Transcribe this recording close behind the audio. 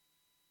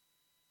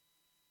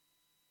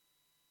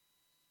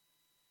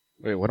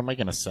Wait, what am I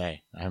gonna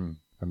say? I'm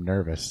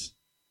nervous.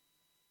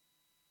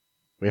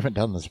 We haven't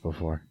done this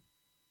before.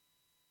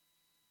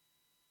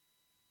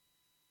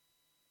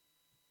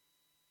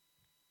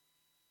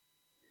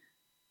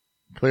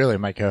 Clearly,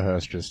 my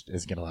co-host just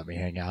is gonna let me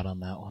hang out on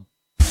that one.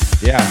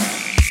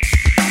 Yeah.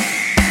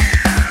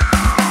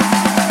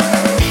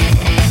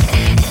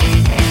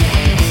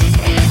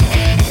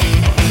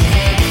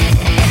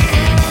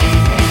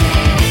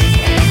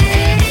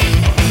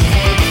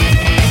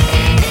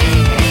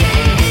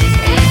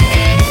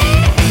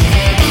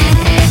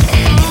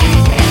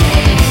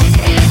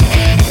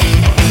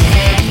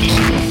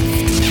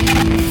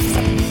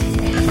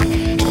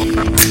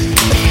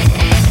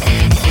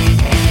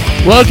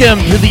 Welcome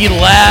to the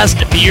last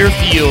beer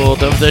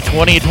field of the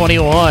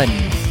 2021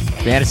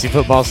 fantasy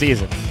football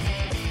season.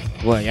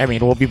 Well, I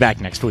mean, we'll be back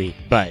next week,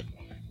 but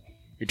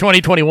your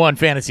 2021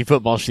 fantasy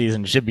football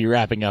season should be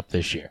wrapping up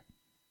this year.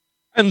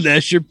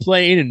 Unless you're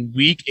playing in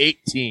week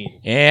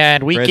 18.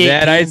 And week 18. For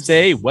that, I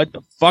say, what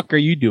the fuck are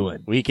you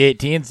doing? Week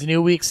 18 is the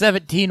new week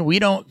 17. We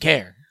don't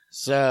care.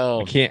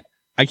 So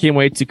I can't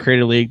wait to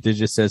create a league that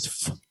just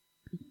says,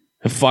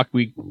 fuck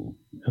week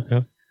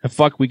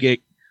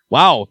 8.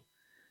 Wow.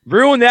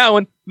 Ruin that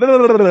one.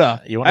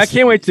 I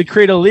can't wait to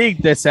create a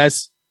league that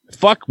says,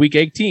 fuck week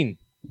 18.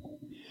 We're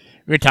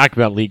going to talk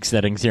about league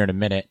settings here in a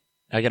minute.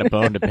 I got a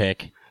bone to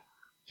pick.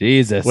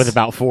 Jesus. With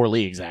about 4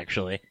 leagues,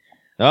 actually.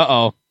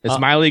 Uh-oh. Is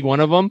my league one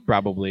of them?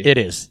 Probably. It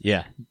is,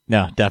 yeah.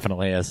 No,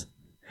 definitely is.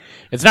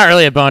 It's not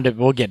really a bone to...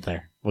 We'll get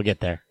there.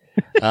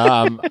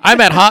 I'm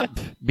at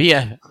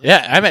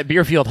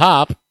Beerfield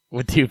Hop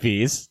with 2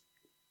 P's.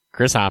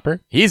 Chris Hopper.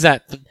 He's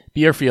at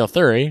Beerfield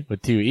Thury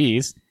with 2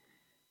 E's.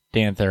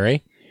 Dan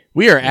Thury.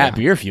 We are at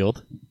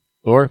Beerfield,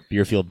 or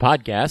Beerfield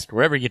Podcast,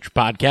 wherever you get your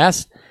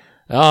podcast.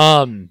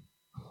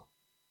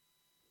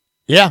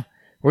 Yeah,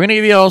 we're going to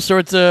give you all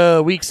sorts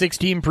of Week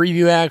 16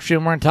 preview action.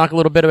 We're going to talk a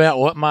little bit about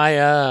what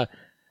my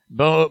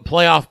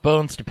playoff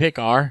bones to pick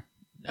are,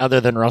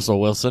 other than Russell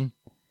Wilson.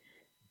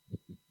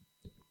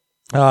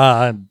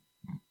 Go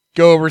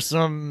over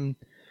some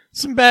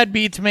bad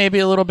beats maybe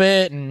a little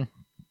bit, and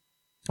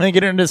then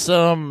get into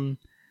some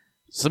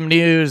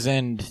news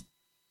and,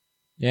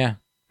 yeah.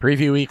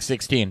 Preview Week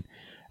 16.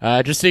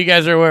 Just so you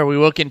guys are aware, we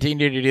will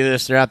continue to do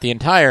this throughout the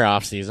entire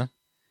offseason.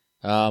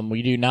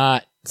 We do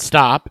not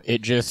stop.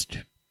 It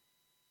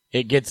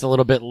gets a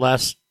little bit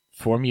less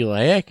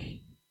formulaic,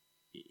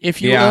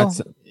 if you will.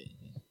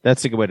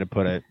 That's a good way to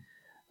put it.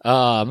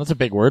 That's a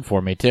big word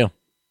for me, too.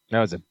 That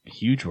was a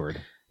huge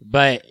word.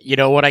 But,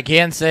 what I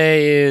can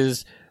say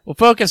is we'll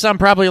focus on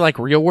probably like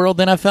real-world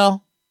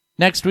NFL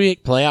next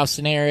week, playoff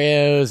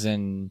scenarios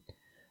and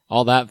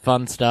all that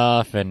fun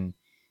stuff, and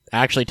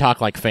actually talk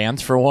like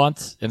fans for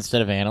once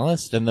instead of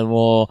analysts. And then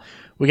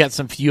we got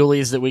some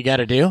fuelies that we got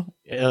to do,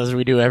 as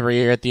we do every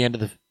year at the end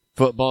of the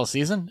football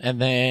season. And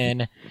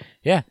then,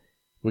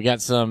 we got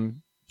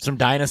some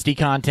dynasty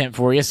content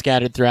for you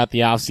scattered throughout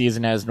the off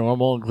season as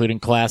normal,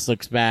 including class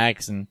look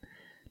backs and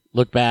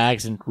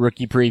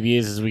rookie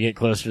previews as we get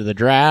closer to the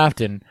draft,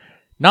 and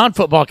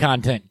non-football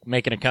content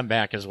making a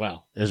comeback as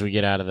well as we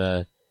get out of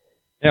the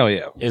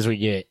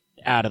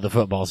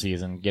football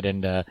season, get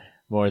into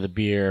more of the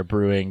beer,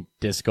 brewing,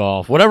 disc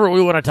golf, whatever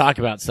we want to talk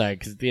about,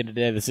 because at the end of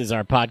the day, this is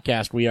our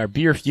podcast. We are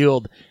beer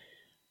fueled.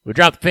 We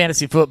dropped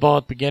fantasy football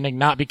at the beginning,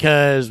 not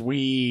because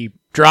we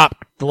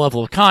dropped the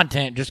level of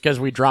content, just because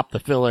we dropped the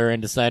filler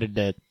and decided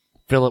to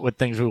fill it with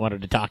things we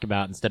wanted to talk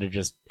about instead of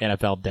just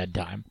NFL dead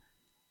time.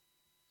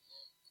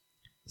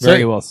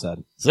 Very well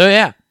said. So,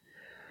 yeah.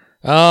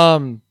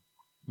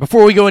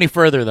 Before we go any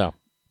further, though,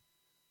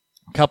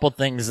 a couple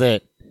things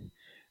that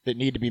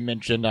need to be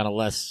mentioned on a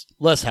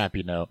less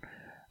happy note.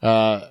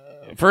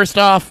 First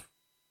off,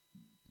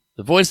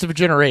 the voice of a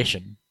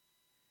generation,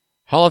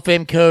 Hall of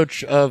Fame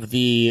coach of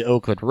the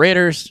Oakland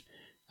Raiders,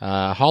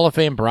 Hall of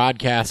Fame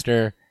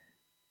broadcaster,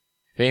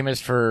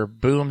 famous for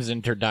booms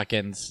and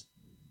turduckens.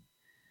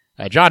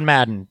 John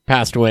Madden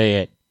passed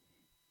away at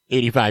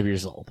 85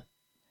 years old.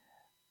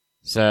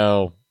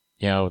 So,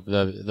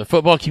 the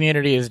football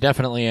community is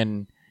definitely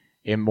in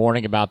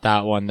mourning about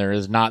that one. There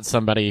is not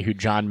somebody who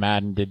John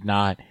Madden did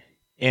not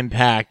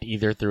impact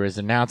either through his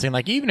announcing.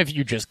 Like, even if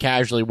you just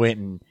casually went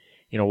and,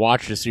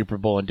 watched a Super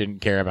Bowl and didn't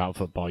care about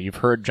football, you've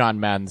heard John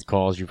Madden's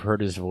calls, you've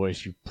heard his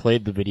voice, you've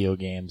played the video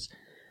games.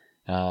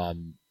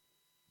 Even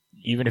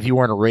if you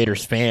weren't a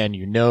Raiders fan,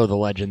 you know the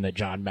legend that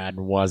John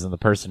Madden was and the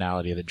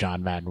personality that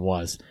John Madden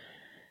was.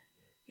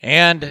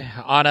 And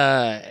on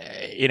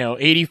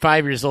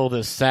 85 years old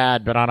is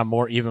sad, but on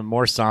a even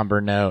more somber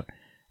note,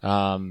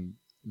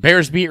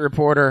 Bears beat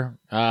reporter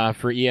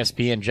for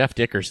ESPN, Jeff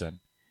Dickerson,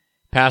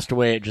 passed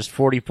away at just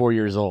 44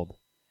 years old.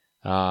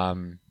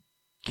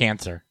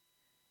 Cancer.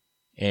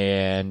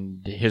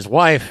 And his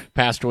wife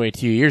passed away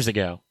 2 years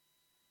ago.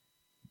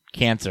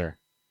 Cancer.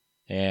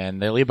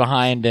 And they leave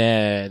behind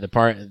the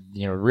part,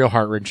 real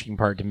heart-wrenching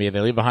part to me. They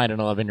leave behind an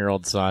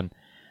 11-year-old son.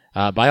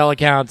 By all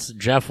accounts,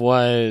 Jeff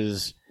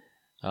was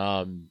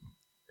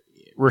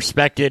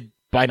respected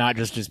by not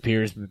just his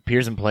peers, but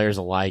peers and players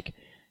alike.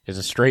 He's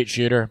a straight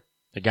shooter.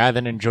 a guy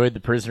that enjoyed the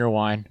prisoner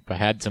wine. If I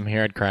had some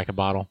here, I'd crack a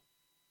bottle.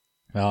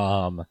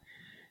 And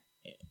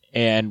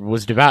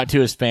was devout to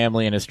his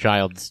family and his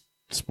child's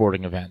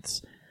sporting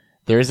events.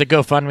 There is a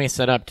GoFundMe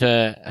set up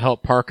to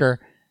help Parker.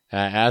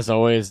 As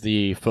always,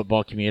 the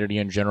football community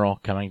in general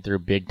coming through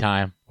big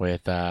time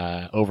with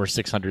over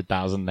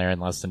 600,000 there in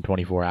less than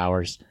 24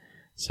 hours.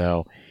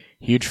 So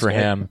huge for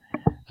him.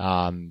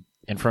 And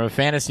from a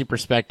fantasy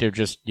perspective,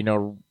 just,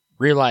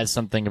 realize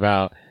something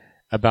about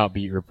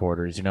beat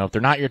reporters. If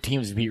they're not your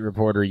team's beat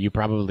reporter, you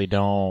probably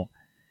don't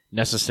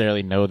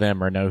necessarily know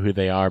them or know who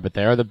they are, but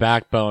they are the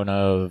backbone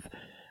of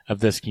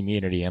this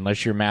community.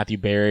 Unless you're Matthew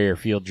Berry or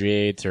Field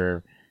Yates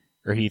or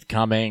Heath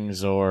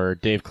Cummings or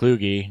Dave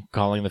Kluge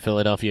calling the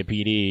Philadelphia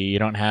PD, you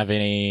don't have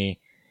any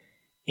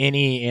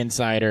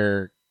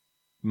insider,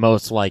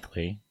 most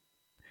likely,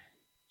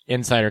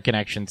 insider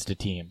connections to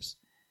teams.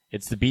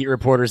 It's the beat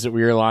reporters that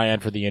we rely on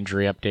for the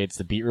injury updates,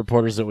 the beat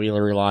reporters that we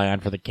rely on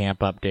for the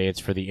camp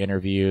updates, for the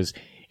interviews,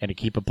 and to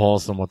keep a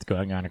pulse on what's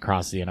going on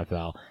across the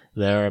NFL.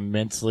 They're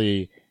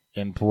immensely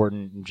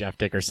important. Jeff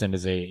Dickerson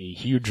is a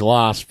huge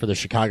loss for the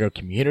Chicago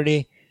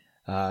community,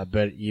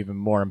 but even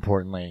more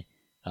importantly,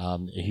 a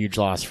huge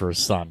loss for his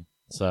son.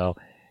 So,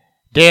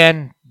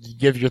 Dan,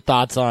 give your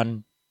thoughts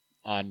on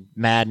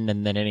Madden,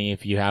 and then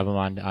if you have them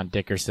on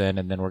Dickerson,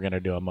 and then we're going to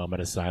do a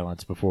moment of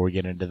silence before we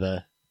get into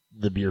the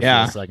beer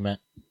field segment.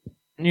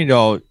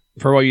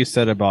 For what you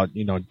said about,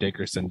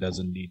 Dickerson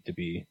doesn't need to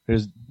be,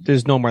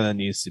 there's no more that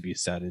needs to be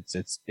said.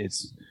 It's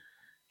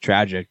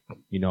tragic,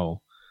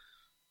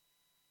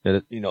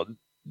 that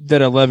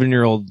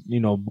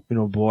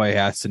 11-year-old, boy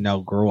has to now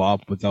grow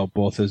up without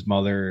both his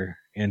mother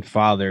and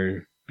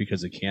father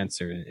because of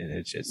cancer. And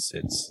it's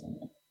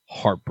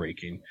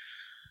heartbreaking.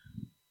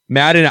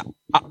 Madden,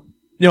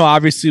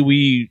 obviously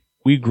we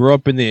grew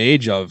up in the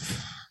age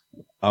of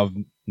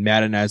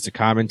Madden as the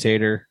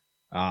commentator,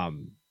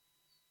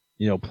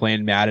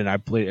 playing Madden.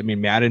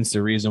 Madden's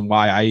the reason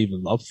why I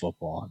even love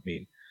football.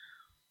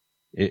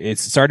 It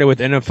started with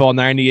NFL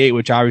 98,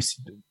 which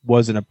obviously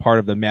wasn't a part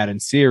of the Madden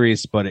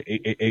series, but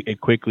it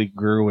quickly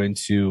grew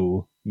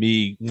into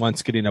me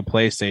once getting a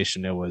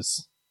PlayStation. It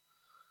was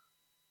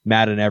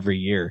Madden every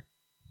year.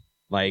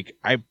 Like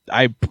I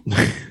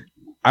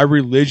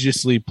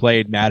religiously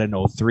played Madden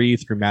 03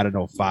 through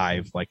Madden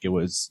 05 like it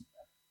was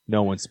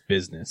no one's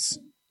business.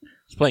 I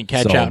was playing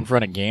catch out in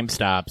front of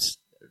GameStops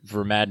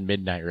for Madden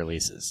midnight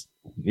releases.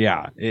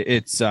 Yeah,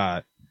 it's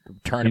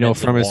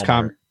tournaments from his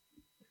from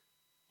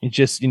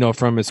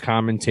his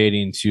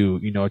commentating to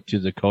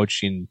the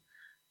coaching,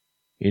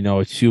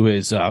 to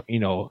his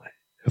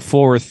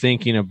forward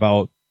thinking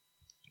about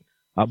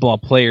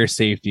player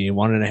safety and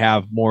wanting to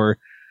have more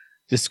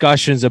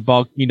discussions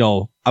about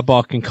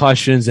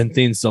concussions and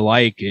things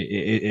alike.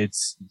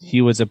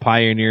 He was a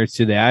pioneer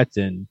to that,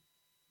 and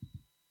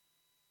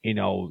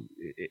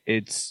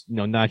it's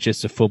not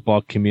just a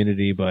football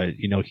community, but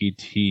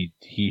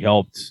he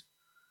helped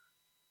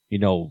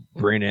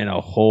bring in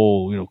a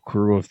whole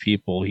crew of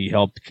people. He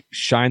helped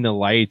shine the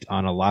light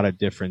on a lot of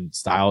different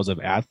styles of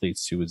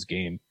athletes to his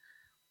game.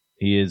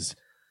 He is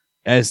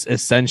as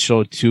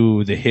essential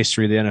to the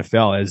history of the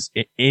NFL as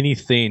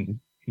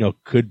anything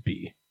could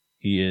be.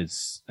 He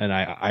is, and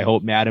I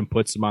hope Madden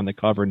puts him on the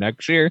cover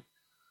next year.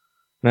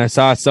 And I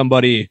saw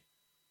somebody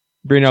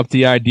bring up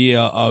the idea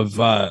of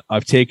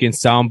taking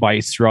sound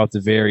bites throughout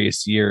the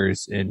various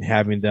years and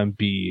having them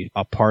be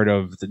a part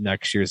of the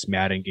next year's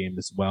Madden game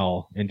as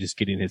well, and just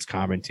getting his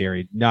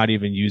commentary, not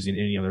even using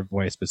any other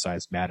voice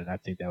besides Madden. I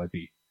think that would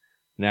be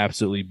an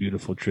absolutely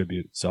beautiful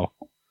tribute. So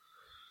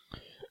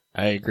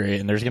I agree,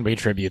 and there's going to be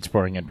tributes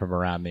pouring in from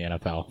around the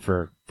NFL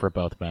for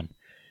both men.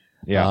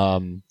 Yeah.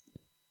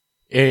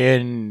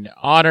 In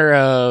honor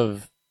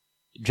of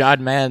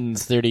John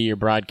Madden's 30-year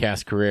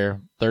broadcast career,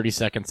 30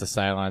 seconds of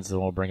silence,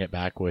 and we'll bring it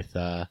back with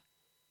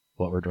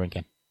what we're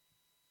drinking.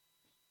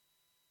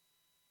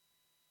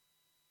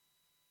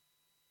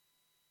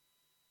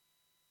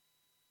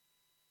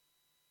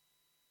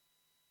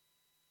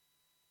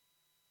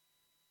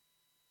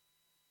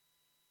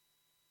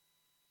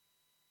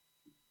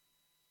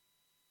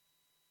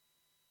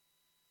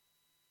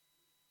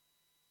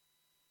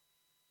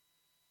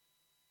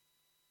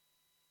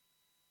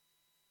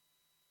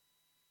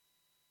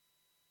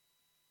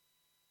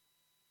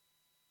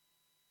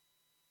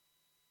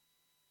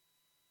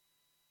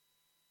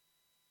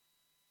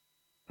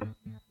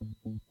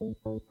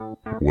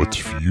 What's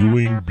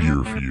fueling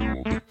Beer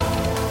Fueled?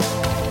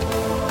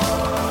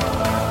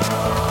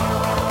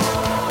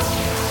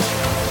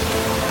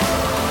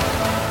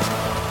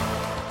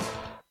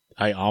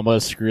 I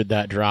almost screwed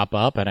that drop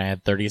up, and I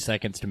had 30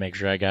 seconds to make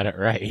sure I got it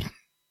right.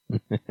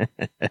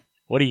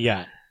 What do you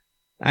got?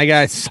 I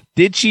got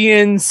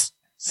Stychian's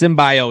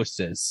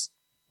Symbiosis.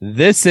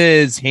 This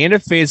is Hand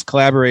of Fate's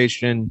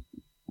collaboration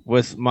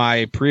with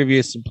my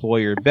previous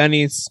employer,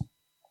 Benny's.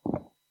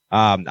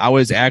 I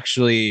was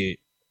actually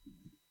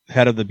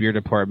head of the beer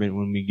department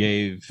when we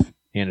gave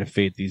Hand of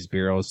Fate these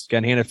barrels.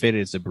 Again, Hand of Fate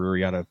is a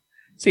brewery out of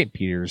St.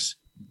 Petersburg.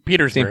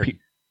 Petersburg.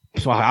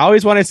 So I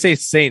always want to say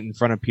Saint in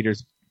front of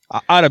Peters.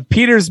 out of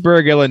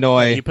Petersburg,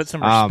 Illinois. You put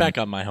some respect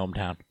on my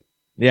hometown.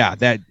 Yeah,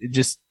 that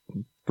just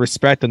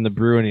respect on the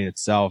brewing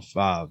itself.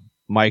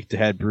 Mike, the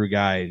head brew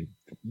guy,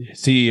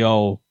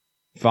 CEO,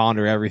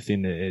 founder,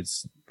 everything.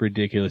 It's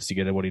ridiculous to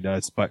get at what he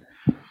does. But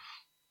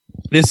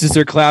this is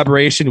their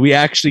collaboration. We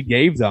actually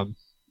gave them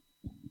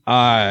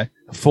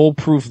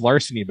foolproof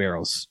larceny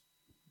barrels,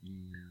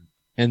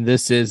 and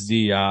this is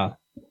the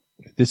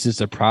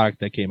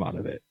product that came out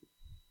of it.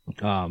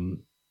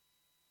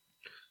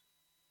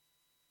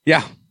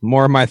 Yeah,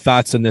 more of my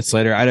thoughts on this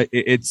later.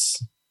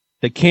 It's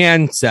the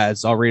can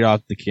says, I'll read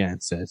off the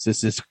can says,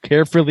 this is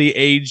carefully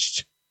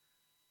aged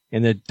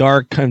in the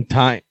dark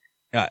time.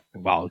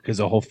 Because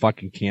the whole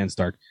fucking can's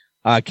dark.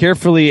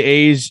 Carefully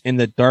aged in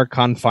the dark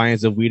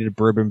confines of wheated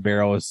bourbon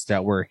barrels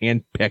that were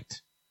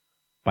handpicked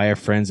by our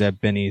friends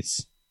at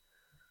Benny's.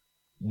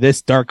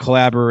 This dark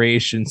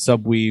collaboration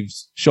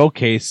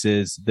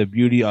showcases the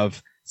beauty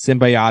of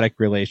symbiotic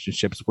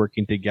relationships.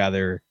 Working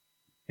together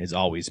is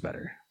always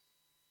better.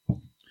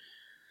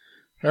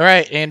 All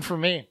right, and for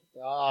me,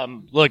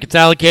 look, it's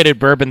allocated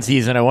bourbon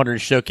season. I wanted to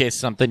showcase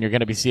something you're going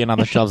to be seeing on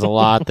the shelves a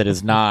lot that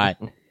is not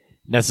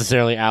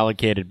necessarily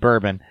allocated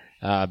bourbon,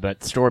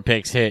 but store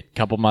picks hit a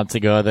couple months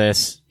ago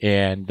this,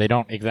 and they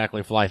don't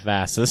exactly fly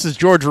fast. So this is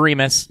George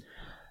Remus,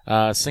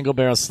 single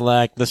barrel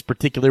select. This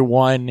particular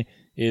one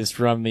is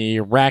from the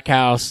Rack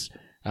House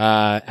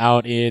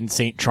out in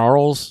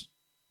Cottleville,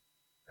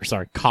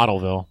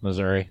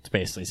 Missouri. It's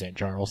basically St.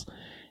 Charles.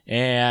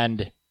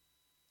 And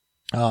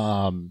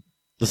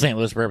the St.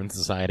 Louis Bourbon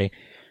Society.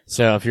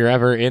 So if you're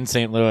ever in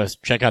St. Louis,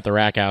 check out the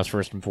Rack House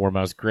first and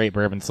foremost. Great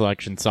bourbon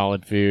selection,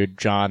 solid food.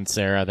 John,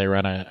 Sarah, they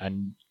run a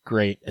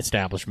great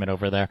establishment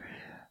over there.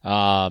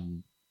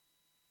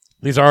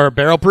 These are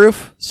barrel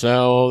proof.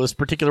 So this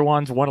particular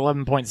one's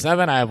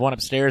 111.7. I have one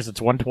upstairs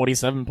that's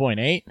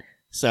 127.8.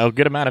 So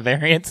good amount of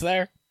variance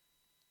there.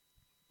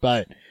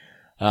 But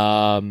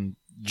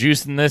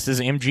juice in this is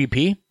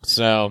MGP.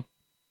 So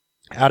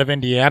out of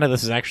Indiana,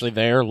 this is actually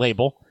their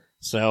label.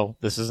 So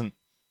this isn't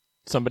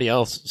somebody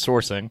else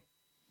sourcing.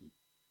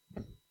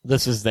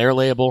 This is their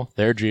label,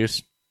 their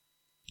juice.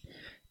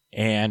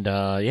 And,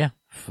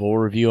 full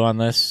review on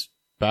this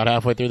about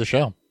halfway through the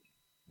show.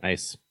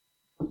 Nice.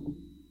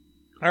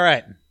 All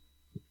right.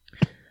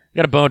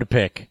 Got a bone to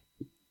pick.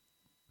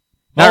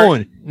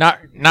 Not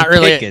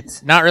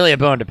really a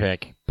bone to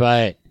pick,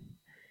 but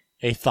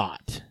a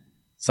thought.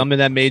 Something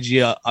that made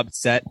you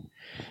upset.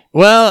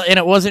 Well, and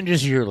it wasn't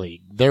just your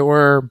league. There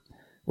were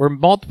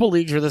multiple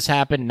leagues where this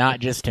happened, not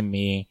just to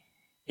me.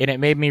 And it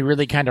made me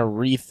really kind of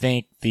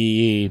rethink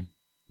the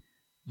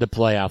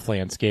playoff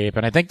landscape.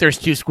 And I think there's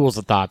two schools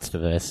of thoughts to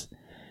this.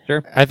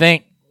 Sure. I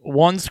think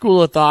one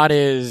school of thought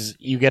is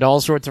you get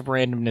all sorts of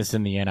randomness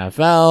in the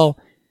NFL.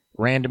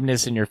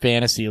 Randomness in your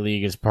fantasy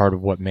league is part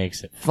of what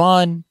makes it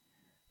fun.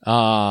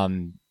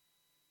 Head-to-head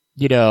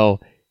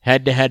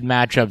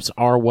matchups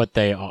are what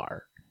they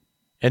are.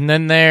 And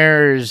then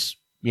there's,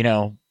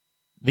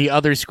 the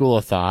other school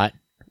of thought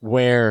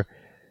where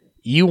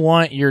you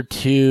want your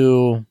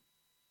two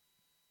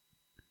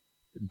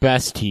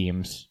best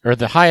teams, or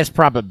the highest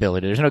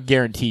probability. There's no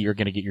guarantee you're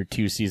going to get your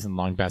two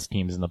season-long best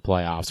teams in the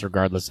playoffs,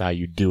 regardless of how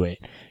you do it,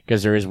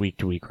 because there is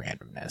week-to-week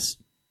randomness.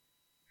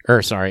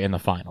 In the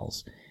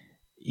finals.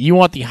 You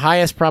want the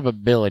highest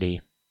probability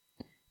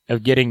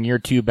of getting your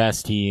two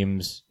best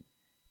teams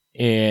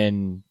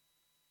in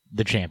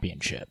the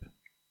championship.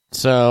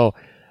 So,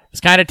 I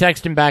was kind of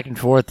texting back and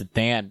forth with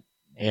Dan,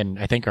 and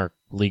I think our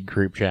league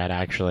group chat,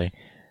 actually.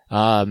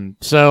 So,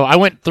 I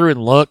went through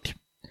and looked.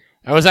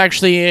 I was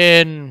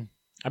actually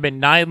I'm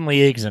in 9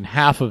 leagues, and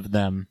half of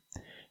them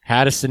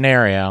had a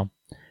scenario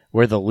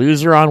where the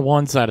loser on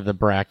one side of the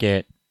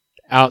bracket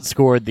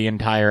outscored the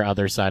entire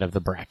other side of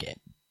the bracket.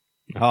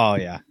 Oh,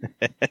 yeah.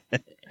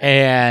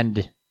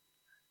 And,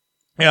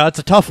 it's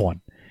a tough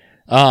one.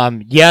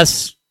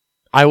 Yes,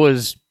 I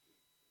was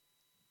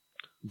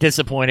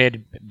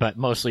disappointed, but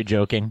mostly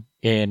joking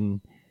in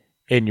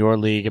your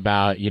league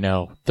about,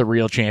 the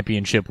real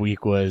championship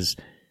week was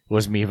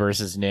me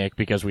versus Nick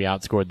because we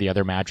outscored the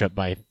other matchup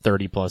by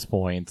 30 plus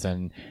points.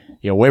 And,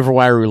 waiver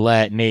wire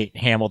roulette, Nate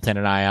Hamilton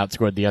and I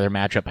outscored the other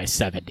matchup by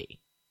 70.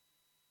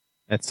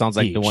 That sounds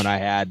like each. the one I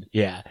had.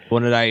 Yeah. The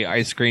one that I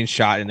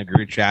screenshot in the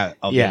group chat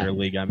of the other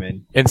league I'm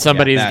in. And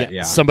somebody's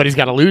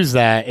got to lose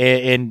that.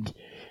 And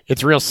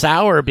it's real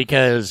sour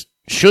because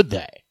should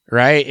they,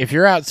 right? If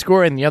you're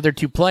outscoring the other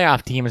two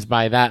playoff teams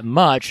by that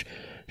much,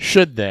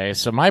 should they?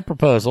 So my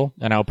proposal,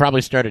 and I'll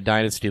probably start a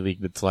dynasty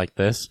league that's like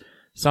this,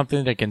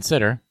 something to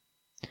consider,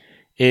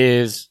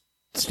 is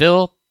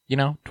still,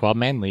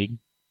 12-man league,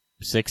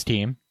 6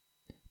 team,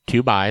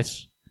 2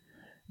 buys,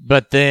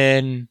 but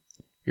then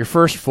your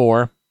first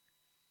 4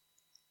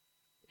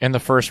 in the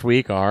first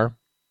week are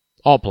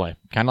all play,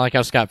 kind of like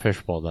how Scott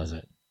Fishbowl does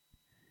it.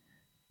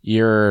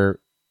 Your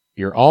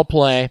all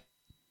play,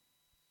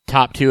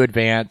 top 2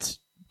 advance,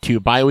 2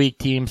 bye week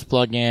teams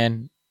plug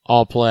in,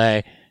 all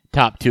play,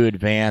 top 2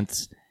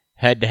 advance,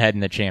 head to head in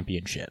the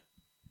championship.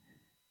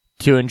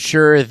 To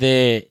increase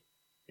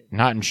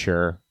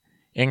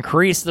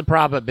the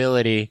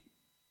probability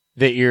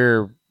that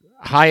you're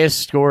highest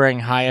scoring,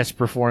 highest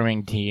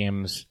performing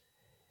teams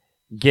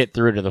get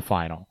through to the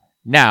final.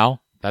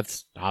 Now,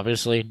 that's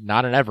obviously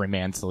not an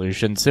everyman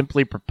solution.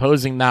 Simply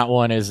proposing that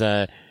one is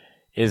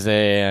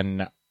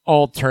an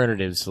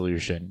alternative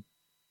solution,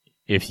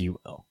 if you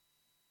will.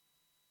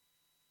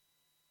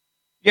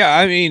 Yeah,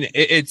 I mean,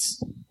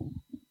 it's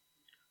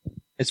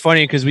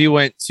funny because we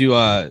went to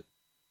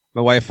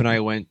my wife and I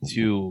went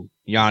to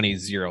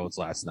Yanni's Zeros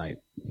last night.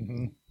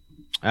 Mm-hmm.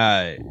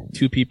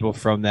 2 people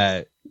from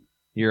that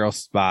Euro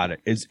spot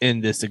is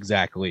in this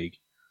exact league,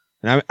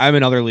 and I'm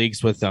in other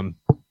leagues with them,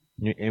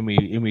 and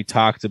we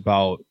talked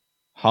about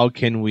how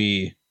can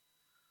we.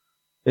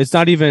 It's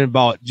not even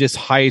about just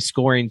high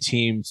scoring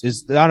teams.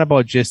 It's not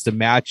about just the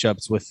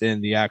matchups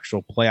within the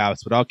actual playoffs,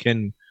 but how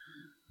can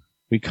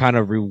we kind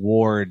of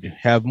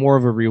have more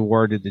of a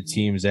reward to the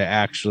teams that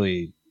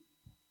actually,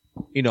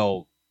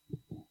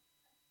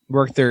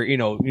 work their,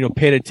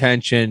 paid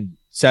attention,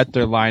 set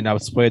their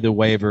lineups, play the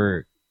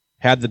waiver,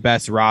 had the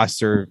best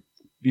roster,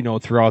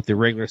 throughout the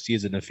regular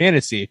season of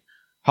fantasy.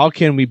 How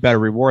can we better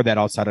reward that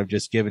outside of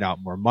just giving out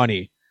more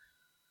money?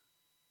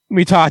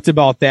 We talked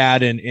about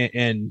that,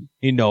 and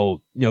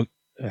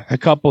a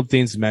couple of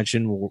things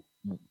mentioned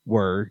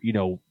were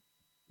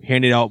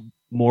handing out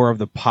more of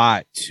the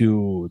pot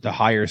to the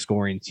higher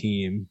scoring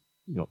team,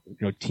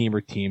 team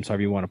or teams,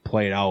 however you want to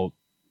play it out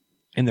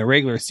in the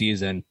regular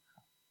season.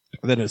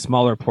 Then a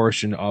smaller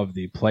portion of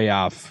the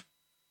playoff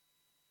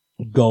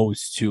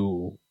goes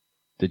to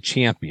the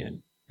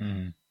champion.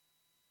 Mm-hmm.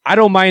 I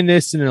don't mind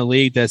this in a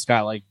league that's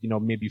got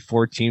maybe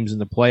 4 teams in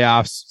the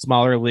playoffs.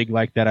 Smaller league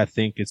like that, I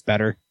think it's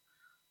better.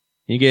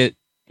 You get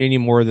any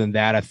more than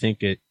that, I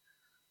think it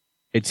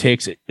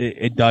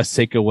does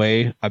take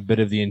away a bit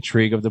of the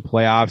intrigue of the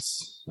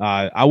playoffs.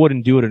 I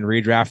wouldn't do it in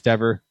redraft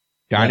ever.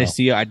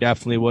 Dynasty, no. I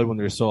definitely would when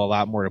there's still a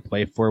lot more to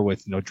play for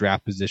with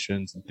draft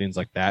positions and things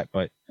like that.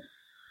 But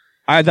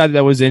I thought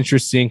that was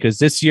interesting because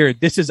this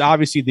is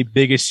obviously the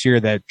biggest year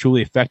that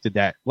truly affected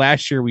that.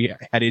 Last year we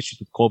had issues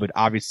with COVID,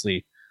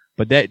 obviously,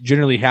 but that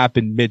generally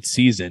happened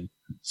mid-season,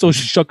 so it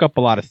shook up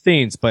a lot of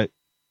things. But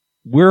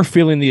we're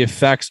feeling the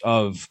effects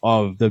of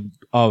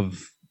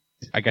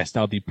I guess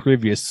now the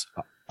previous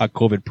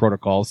COVID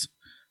protocols,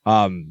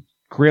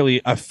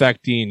 greatly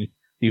affecting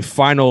the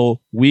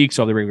final weeks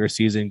of the regular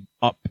season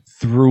up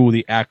through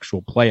the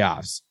actual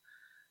playoffs.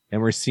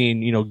 And we're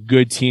seeing,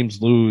 good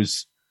teams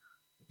lose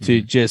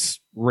to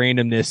just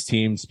randomness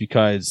teams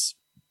because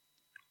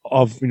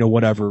of,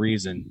 whatever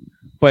reason.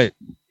 But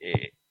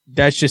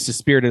that's just the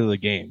spirit of the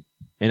game.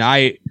 And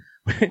as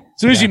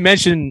soon as you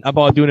mentioned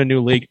about doing a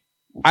new league,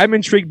 I'm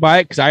intrigued by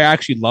it because I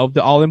actually love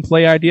the all-in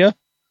play idea.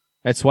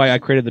 That's why I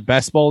created the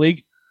best ball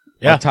league.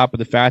 Yeah. On top of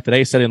the fact that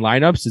I said in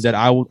lineups is that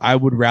I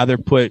would rather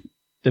put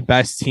the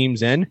best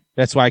teams in.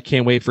 That's why I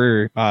can't wait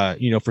for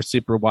for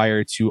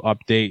Superwire to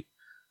update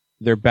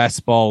their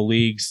best ball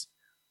leagues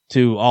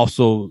to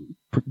also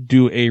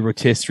do a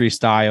rotisserie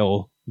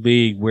style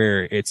league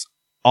where it's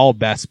all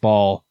best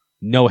ball,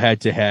 no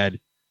head to head,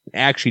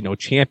 actually no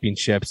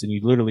championships, and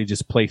you literally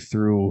just play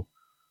through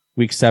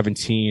week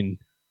 17,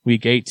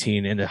 week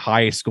 18, and the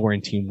highest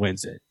scoring team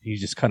wins it. You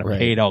just kind of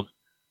paid out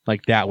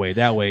like that way.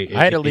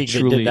 I had a league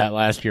that did that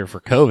last year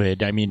for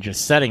COVID. I mean,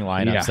 just setting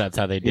lineups. Yeah. That's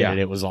how they did it.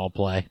 It was all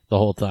play the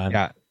whole time.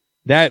 Yeah.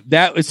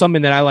 That is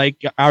something that I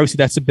like. Obviously,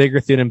 that's a bigger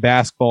thing in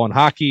basketball and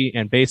hockey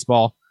and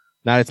baseball.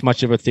 Not as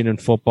much of a thing in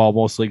football.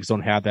 Most leagues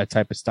don't have that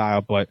type of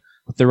style, but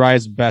with the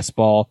rise of best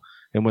ball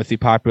and with the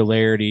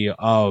popularity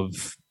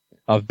of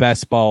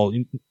best ball,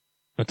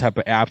 type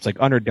of apps like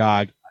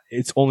Underdog,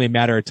 it's only a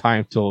matter of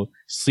time till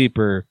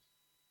Sleeper,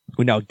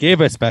 who now gave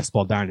us Best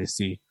Ball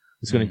Dynasty,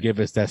 is going to give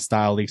us that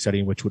style league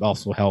setting, which would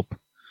also help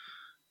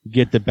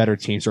get the better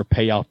teams or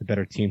pay out the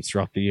better teams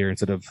throughout the year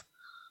instead of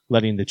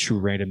letting the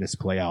true randomness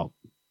play out.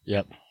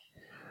 Yep.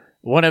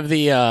 One of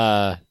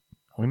the,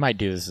 we might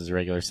do this as a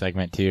regular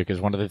segment too,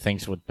 because one of the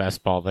things with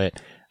Best Ball that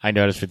I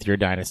noticed with your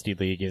Dynasty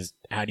League is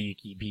how do you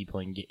keep people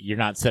engaged? You're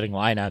not setting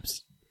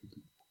lineups.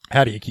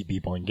 How do you keep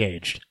people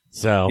engaged?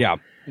 So, yeah.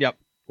 Yep.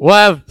 We'll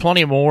have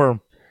plenty more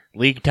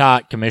league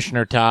talk,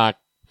 commissioner talk,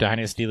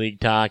 Dynasty League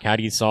talk. How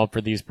do you solve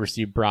for these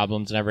perceived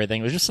problems and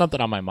everything? It was just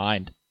something on my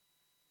mind.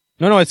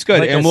 No, it's good.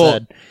 Like and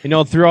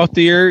we'll, throughout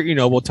the year,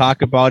 we'll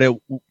talk about it.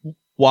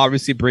 We'll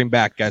obviously bring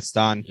back guests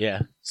on,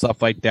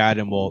 stuff like that.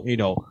 And we'll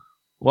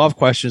have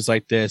questions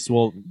like this.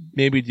 We'll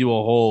maybe do a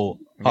whole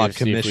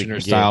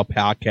commissioner style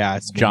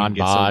podcast. John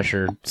Bosch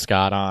or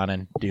Scott on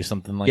and do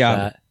something like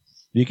that.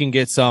 You can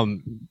get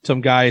some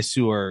guys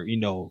who are,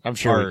 I'm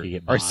sure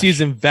are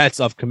seasoned vets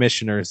of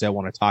commissioners that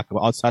want to talk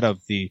about outside of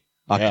the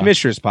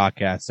commissioners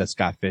podcast that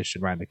Scott Fish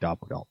and Ryan McDowell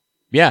put out.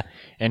 Yeah.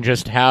 And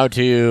just how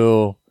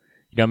to,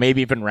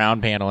 maybe even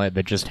round panel it,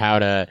 but just how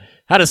to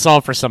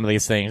solve for some of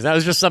these things. That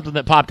was just something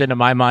that popped into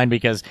my mind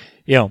because,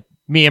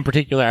 me in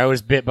particular, I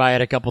was bit by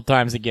it a couple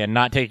times. Again,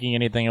 not taking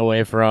anything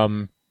away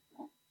from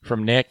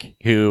Nick,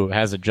 who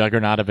has a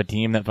juggernaut of a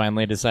team that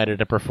finally decided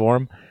to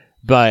perform,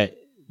 but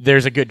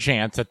there's a good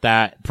chance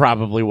that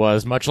probably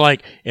was, much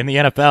like in the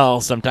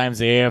NFL, sometimes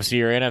the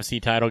AFC or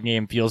NFC title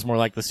game feels more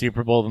like the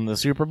Super Bowl than the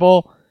Super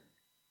Bowl.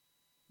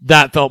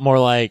 that felt more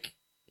like,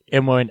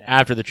 and when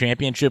after the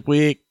championship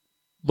week,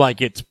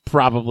 like it's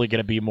probably going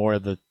to be more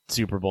of the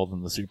Super Bowl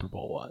than the Super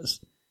Bowl was.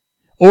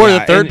 Or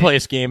the third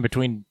place game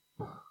between...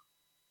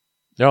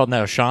 Oh,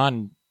 no,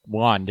 Sean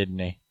won, didn't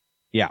he?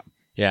 Yeah.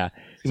 Yeah.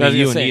 So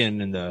you and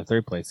Ian in the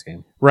third place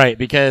game. Right,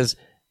 because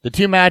the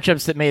two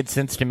matchups that made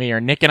sense to me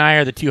are Nick and I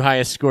are the two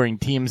highest scoring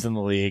teams in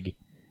the league.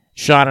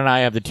 Sean and I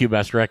have the two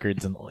best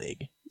records in the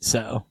league.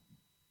 So...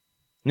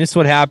 And this is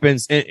what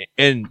happens.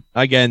 And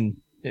again,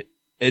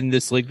 in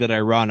this league that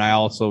I run, I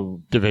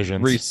also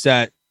divisions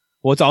reset.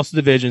 Well, it's also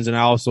divisions, and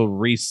I also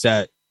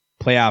reset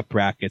playoff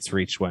brackets for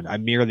each one. I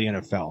mirror the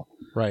NFL.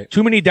 Right.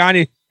 Too many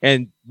dynasty.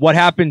 And what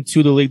happened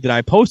to the league that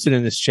I posted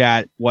in this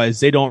chat was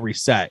they don't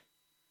reset.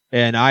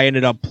 And I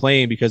ended up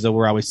playing because of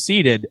where I was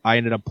seated. I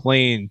ended up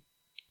playing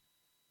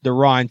the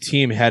wrong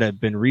team had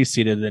it been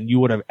reseeded, then you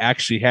would have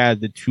actually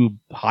had the two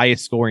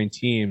highest scoring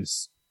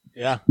teams.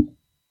 Yeah.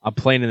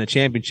 Playing in the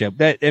championship.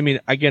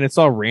 Again, it's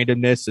all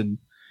randomness, and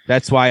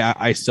that's why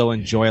I still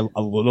enjoy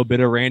a little bit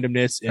of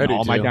randomness in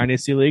all my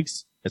dynasty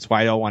leagues. That's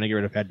why I don't want to get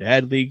rid of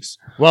head-to-head leagues.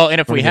 Well, and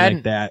if we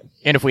hadn't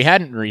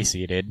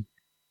reseeded,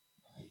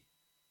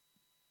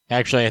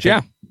 actually, I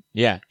think,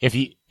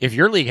 if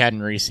your league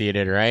hadn't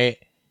reseeded, right?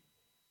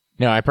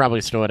 No, I probably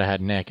still would have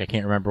had Nick. I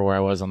can't remember where I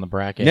was on the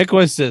bracket. Nick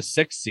was the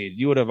 6th seed.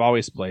 You would have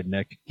always played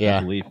Nick. Yeah,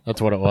 I believe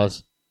that's what it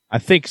was. I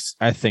think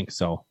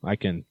so. I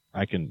can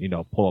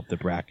pull up the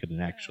bracket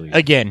and actually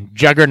again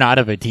juggernaut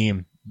of a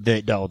team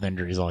that dealt with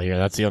injuries all year.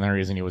 That's the only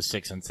reason he was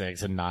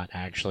 6-6 and not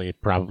actually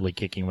probably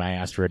kicking my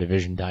ass for a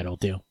division title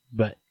too.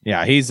 But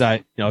yeah, he's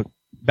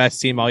best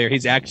team all year.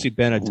 He's actually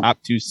been a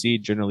top 2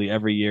 seed generally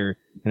every year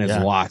and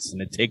has lost,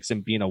 and it takes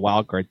him being a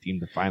wild card team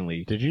to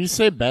finally. Did you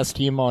say best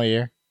team all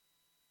year?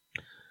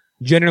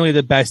 Generally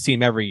the best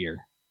team every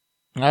year.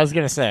 I was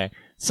gonna say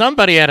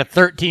somebody had a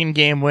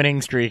 13-game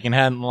winning streak and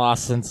hadn't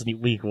lost since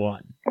week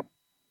 1.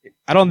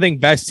 I don't think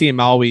best team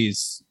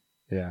always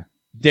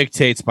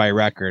dictates by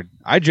record.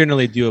 I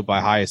generally do it by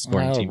highest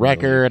scoring team.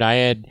 Record,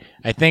 I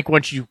think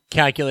once you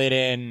calculate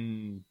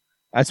in...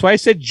 That's why I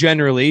said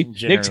generally.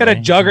 Nick's had a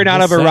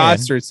juggernaut of a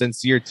roster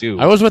since year 2.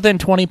 I was within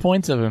 20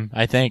 points of him,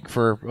 I think,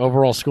 for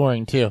overall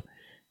scoring, too.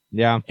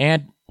 Yeah.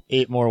 And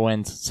 7 more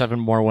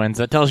wins.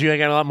 That tells you I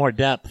got a lot more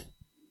depth.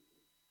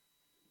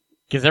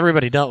 Because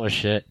everybody dealt with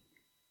shit.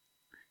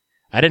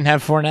 I didn't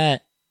have Fournette.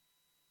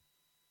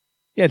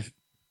 You had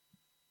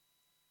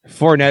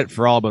Fournette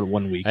for all but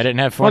 1 week. I didn't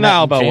have Fournette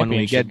all about 1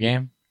 week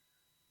game.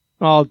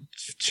 Well,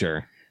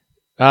 sure.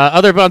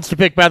 Other bunts to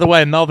pick, by the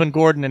way, Melvin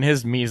Gordon and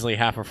his measly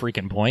half a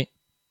freaking point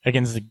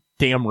against the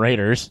damn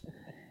Raiders.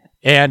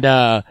 And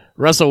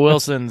Russell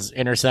Wilson's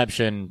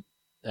interception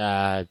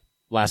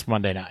last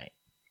Monday night.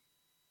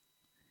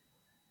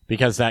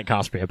 Because that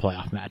cost me a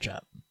playoff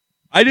matchup.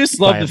 I just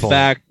love the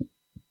fact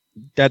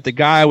that the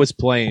guy I was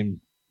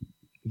playing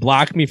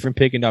blocked me from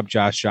picking up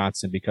Josh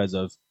Johnson because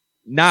of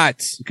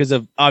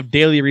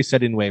daily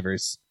resetting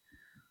waivers,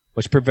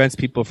 which prevents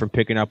people from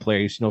picking up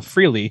players,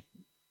 freely.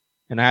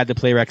 And I had to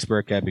play Rex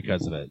Burkhead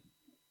because of it.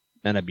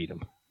 And I beat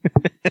him.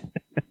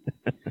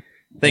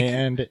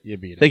 You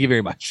beat him. Thank you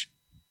very much.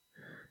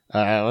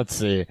 Let's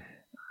see.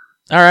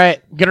 All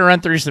right. Gonna run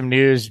through some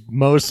news,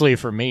 mostly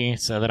for me,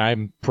 so that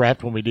I'm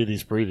prepped when we do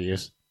these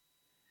previews.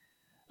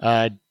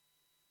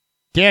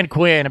 Dan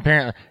Quinn,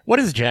 apparently. What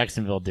is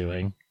Jacksonville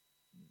doing?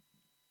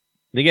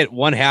 They get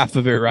one half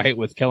of it right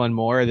with Kellen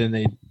Moore, then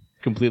they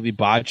completely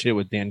botch it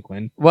with Dan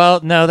Quinn. Well,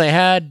 no, they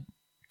had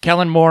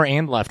Kellen Moore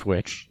and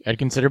Leftwich. I'd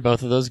consider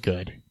both of those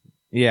good.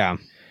 Yeah.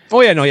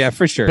 Oh, yeah, no, yeah,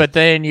 for sure. But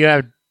then you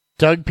have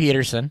Doug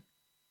Peterson,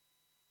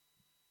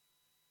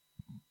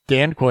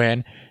 Dan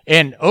Quinn,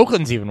 and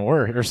Oakland's even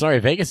worse. Or sorry,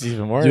 Vegas is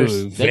even worse.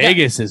 Dude,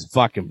 Vegas is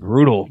fucking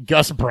brutal.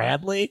 Gus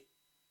Bradley?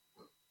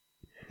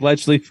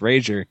 Leslie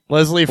Frazier.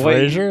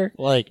 Frazier?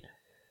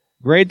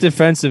 Great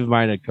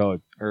defensive-minded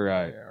coach.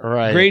 Right.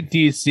 Great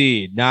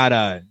DC, not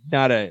a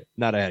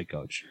head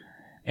coach.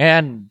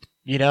 And,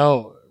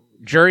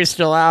 jury's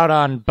still out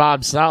on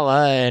Bob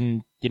Saleh,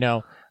 and,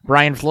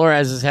 Brian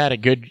Flores has had a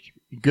good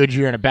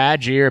year and a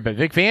bad year, but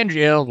Vic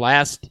Fangio,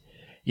 last,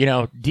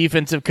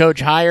 defensive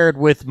coach hired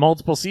with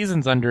multiple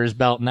seasons under his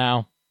belt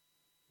now,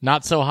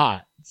 not so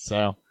hot.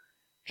 So,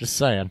 just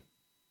saying.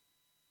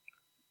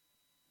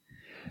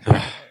 All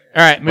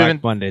right, moving.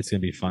 Black Monday, it's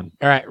going to be fun.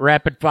 All right,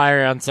 rapid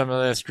fire on some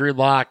of this. Drew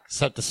Lock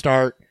set to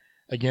start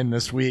again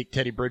this week.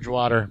 Teddy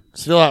Bridgewater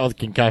still out with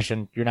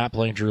concussion. You're not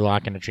playing Drew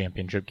Lock in a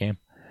championship game.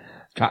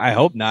 I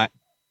hope not.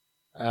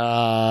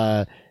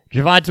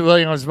 Javonte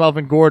Williams,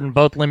 Melvin Gordon,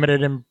 both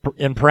limited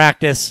in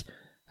practice.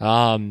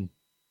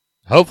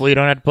 Hopefully you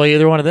don't have to play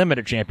either one of them at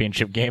a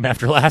championship game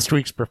after last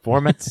week's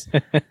performance.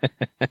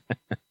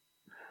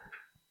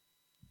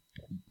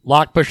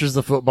 Locke pushes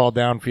the football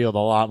downfield a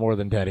lot more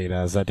than Teddy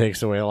does. That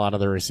takes away a lot of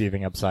the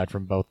receiving upside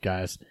from both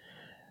guys.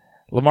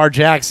 Lamar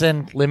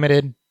Jackson,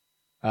 limited.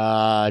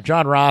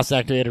 John Ross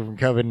activated from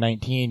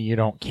COVID-19. You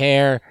don't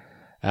care.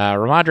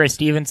 Ramondre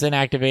Stevenson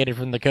activated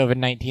from the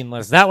COVID-19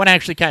 list. That one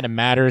actually kind of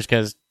matters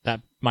because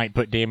that might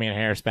put Damian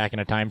Harris back in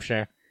a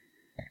timeshare.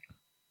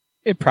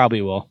 It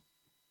probably will.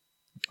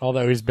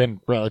 Although he's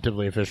been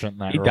relatively efficient in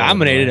that He role.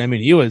 dominated. I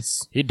mean,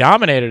 he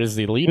dominated as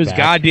the lead. He was back.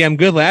 goddamn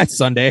good last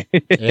Sunday.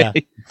 Yeah.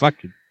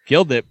 Fucking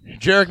killed it.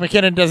 Jerick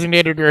McKinnon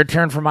designated to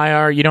return from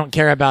IR. You don't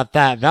care about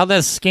that.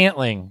 Valdez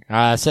Scantling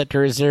set to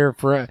return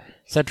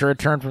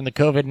from the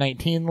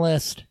COVID-19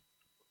 list.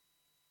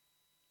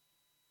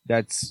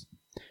 That's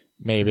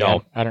maybe.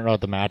 No. I don't know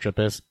what the matchup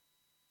is.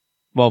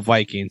 Well,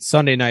 Vikings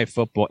Sunday Night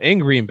Football in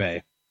Green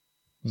Bay.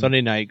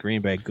 Sunday night,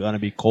 Green Bay gonna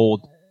be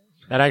cold.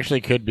 That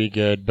actually could be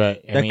good,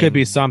 but that could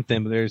be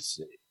something. But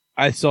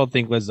I still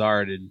think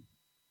Lazard and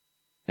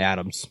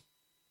Adams.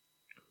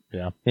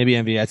 Yeah, maybe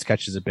MVS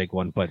catches a big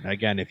one, but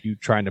again, if you're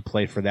trying to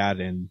play for that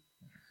in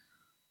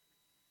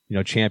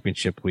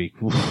championship week,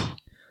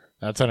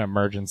 that's an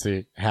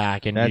emergency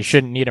hack, and you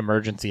shouldn't need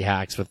emergency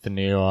hacks with the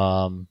new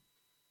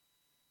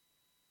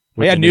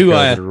new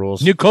COVID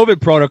rules, new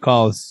COVID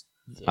protocols.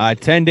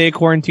 10-day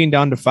quarantine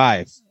down to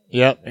 5.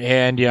 Yep,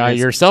 and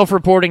you're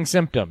self-reporting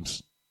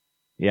symptoms.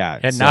 Yeah,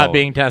 and not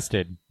being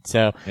tested.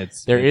 So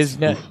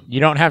you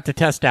don't have to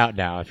test out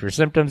now. If your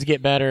symptoms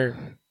get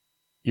better,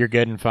 you're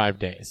good in 5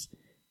 days.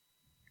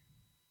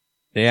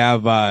 They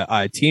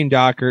have team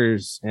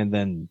doctors, and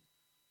then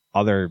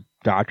other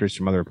doctors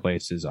from other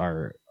places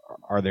are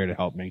there to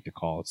help make the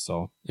calls.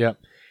 So yep,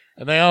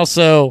 and they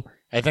also,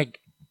 I think,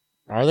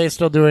 are they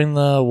still doing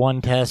the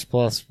one test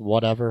plus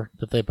whatever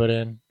that they put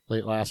in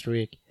late last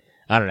week?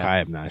 I don't know. I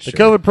am not sure. The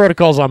COVID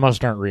protocols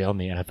almost aren't real in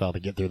the NFL to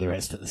get through the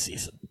rest of the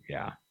season.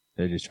 Yeah.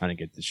 They're just trying to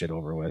get the shit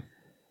over with.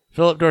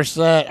 Philip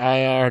Dorsett,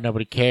 IR,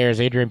 nobody cares.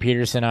 Adrian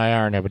Peterson,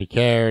 IR, nobody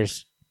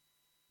cares.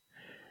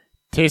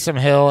 Taysom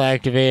Hill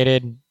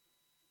activated.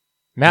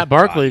 Matt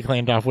Barkley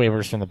claimed off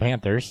waivers from the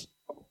Panthers.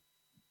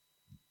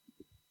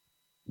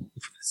 For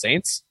the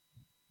Saints?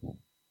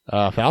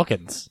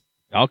 Falcons.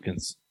 All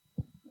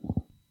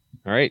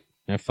right.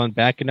 Have fun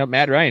backing up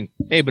Matt Ryan.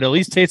 Hey, but at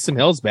least Taysom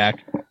Hill's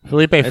back.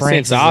 Felipe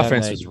Franks' Saints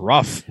offense was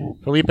rough.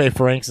 Felipe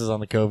Franks is on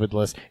the COVID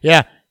list.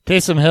 Yeah,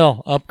 Taysom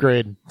Hill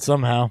upgrade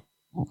somehow.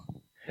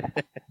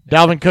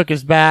 Dalvin Cook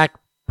is back,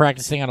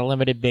 practicing on a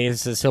limited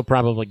basis. He'll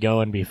probably go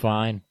and be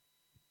fine.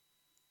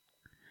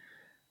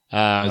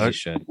 As he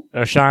should.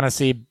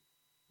 O'Shaughnessy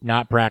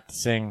not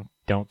practicing.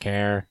 Don't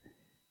care.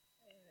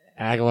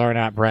 Aguilar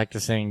not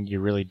practicing. You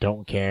really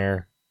don't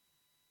care.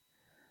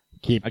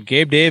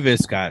 Gabe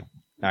Davis got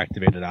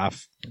activated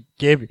off.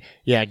 Gabe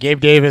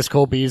Davis,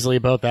 Cole Beasley,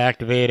 both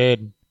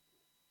activated.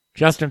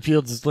 Justin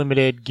Fields is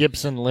limited.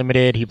 Gibson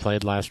limited. He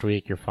played last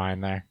week. You're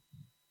fine there.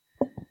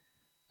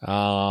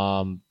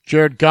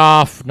 Jared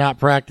Goff not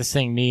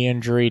practicing, knee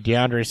injury.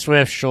 DeAndre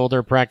Swift,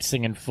 shoulder,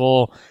 practicing in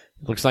full.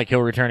 Looks like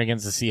he'll return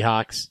against the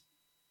Seahawks.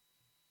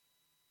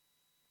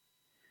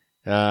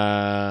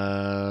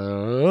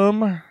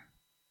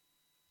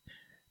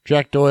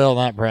 Jack Doyle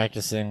not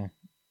practicing.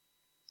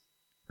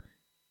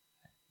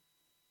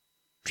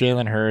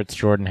 Jalen Hurts,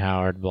 Jordan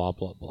Howard, blah,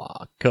 blah,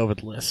 blah.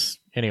 COVID lists.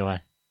 Anyway.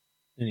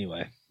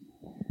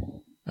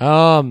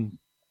 All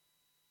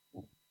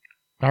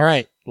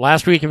right.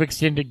 Last week of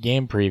extended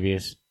game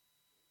previews.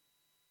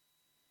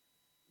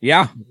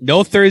 Yeah.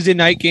 No Thursday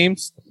night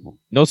games.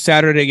 No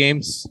Saturday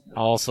games.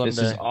 All Sunday.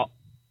 This is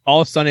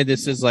all Sunday.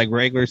 This is like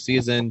regular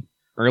season,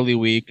 early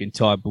week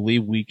until I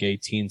believe week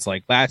 18 is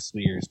like last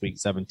year's week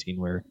 17,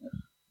 where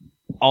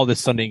all the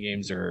Sunday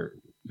games are,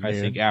 I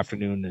think,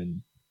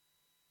 afternoon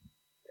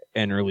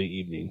and early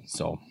evening.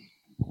 So,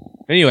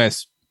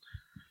 anyways,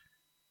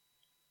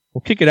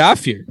 we'll kick it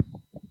off here.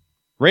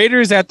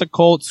 Raiders at the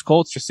Colts.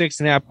 Colts are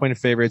 6.5-point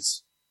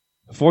favorites.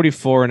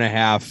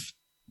 44.5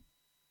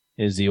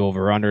 is the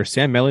over/under.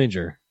 Sam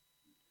Mellinger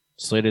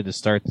slated to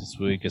start this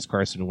week as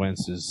Carson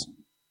Wentz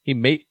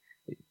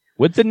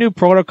with the new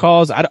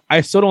protocols.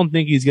 I still don't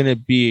think he's going to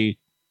be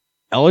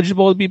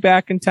eligible to be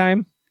back in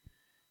time.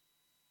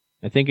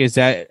 I think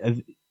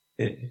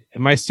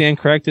am I stand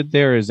corrected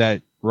there? Or is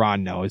that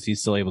Ron? No, is he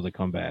still able to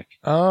come back?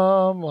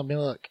 Let me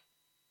look.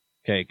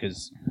 Okay,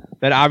 because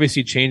that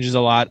obviously changes a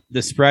lot.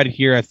 The spread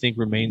here, I think,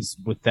 remains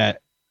with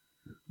that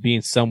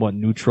being somewhat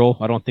neutral.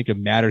 I don't think it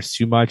matters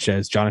too much,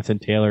 as Jonathan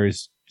Taylor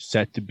is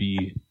set to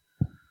be,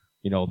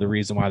 the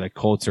reason why the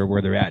Colts are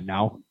where they're at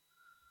now.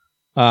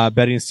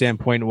 Betting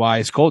standpoint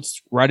wise,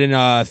 Colts riding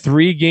a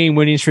 3-game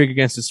winning streak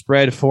against the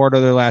spread, 4 out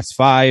of their last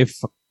 5,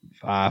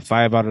 5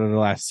 out of their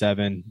last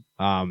 7,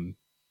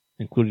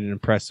 including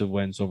impressive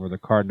wins over the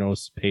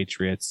Cardinals,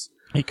 Patriots.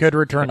 He could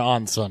return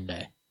on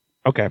Sunday.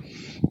 Okay.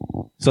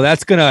 So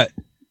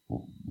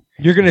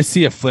you're going to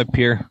see a flip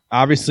here.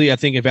 Obviously, I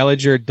think if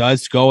Ellinger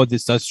does go,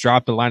 this does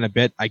drop the line a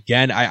bit.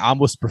 Again, I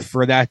almost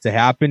prefer that to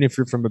happen if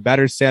you're from a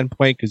better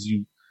standpoint, because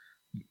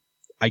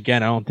I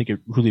don't think it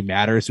really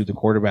matters who the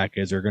quarterback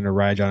is. They're going to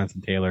ride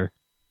Jonathan Taylor.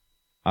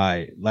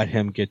 Let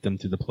him get them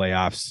to the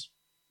playoffs.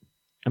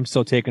 I'm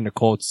still taking the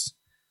Colts,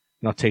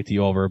 and I'll take the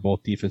over.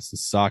 Both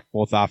defenses suck.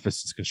 Both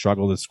offenses can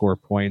struggle to score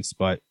points,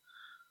 but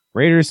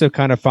Raiders have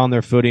kind of found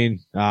their footing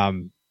a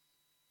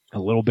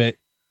little bit.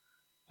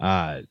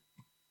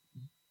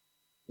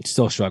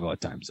 Still struggle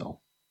at times,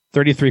 though.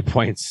 33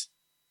 points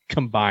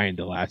combined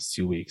the last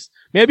 2 weeks.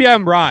 Maybe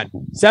I'm wrong.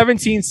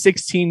 17,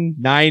 16,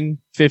 9,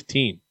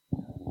 15.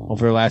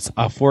 over the last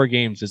 4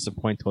 games is the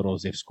point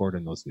totals they've scored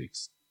in those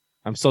weeks.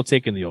 I'm still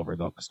taking the over,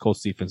 though, because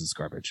Colts defense is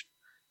garbage.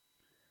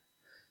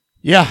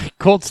 Yeah,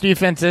 Colts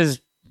defense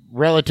is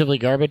relatively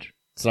garbage.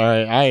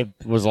 Sorry, I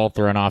was all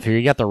thrown off here.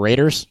 You got the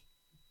Raiders.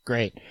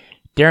 Great.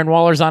 Darren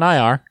Waller's on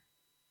IR.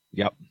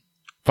 Yep.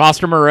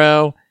 Foster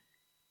Moreau,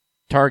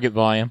 target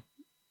volume.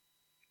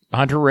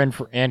 Hunter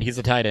Renfrow, and he's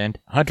a tight end.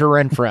 Hunter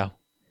Renfrow.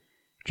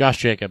 Josh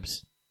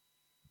Jacobs.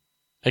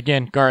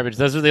 Again, garbage.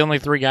 Those are the only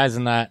 3 guys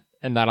in that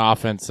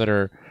offense that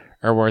are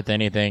worth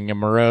anything. And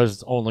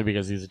Moreau's only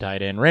because he's a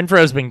tight end.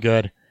 Renfro's been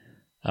good.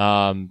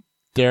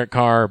 Derek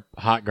Carr,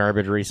 hot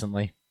garbage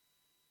recently.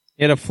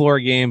 He had a floor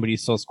game, but he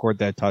still scored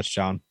that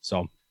touchdown.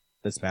 So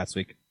this past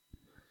week.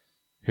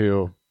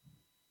 Who?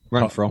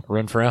 Renfrow.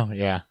 Renfrow,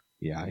 yeah.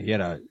 Yeah, he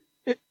had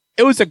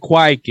it was a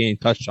quiet game.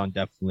 Touchdown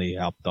definitely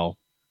helped, though.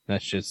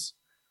 That's just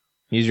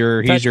he's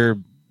your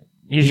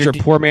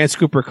poor man's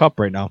Cooper Kupp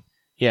right now.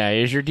 Yeah,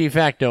 he's your de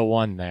facto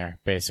 1 there,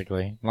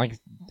 basically.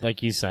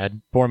 Like you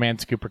said, poor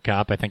man's Cooper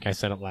Kupp. I think I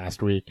said it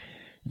last week.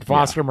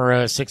 Foster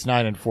Moreau,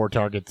 6'9" and 4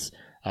 targets,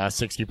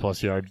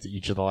 60-plus yards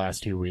each of the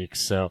last 2 weeks.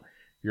 So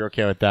you're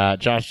okay with that.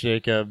 Josh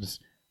Jacobs,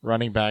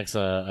 running back's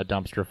a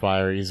dumpster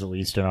fire. He's at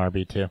least an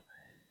RB2.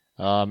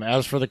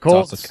 As for the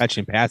Colts... He's also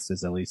catching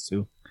passes at least,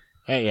 too.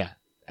 Yeah.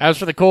 As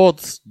for the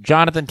Colts,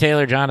 Jonathan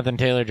Taylor.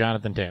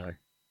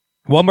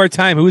 One more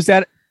time. Who's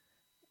that?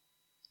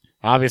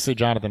 Obviously,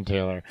 Jonathan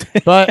Taylor.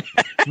 But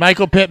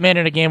Michael Pittman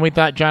in a game we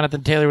thought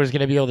Jonathan Taylor was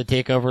going to be able to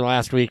take over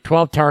last week.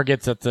 12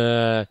 targets at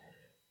the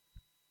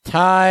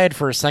tied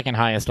for second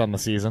highest on the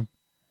season.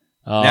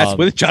 That's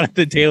with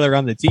Jonathan Taylor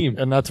on the team.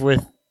 And that's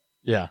with,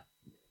 yeah.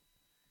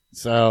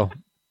 So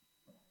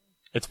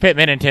it's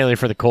Pittman and Taylor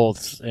for the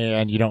Colts.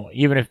 And you don't,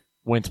 even if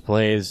Wentz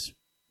plays,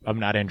 I'm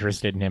not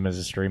interested in him as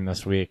a stream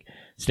this week.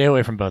 Stay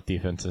away from both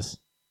defenses.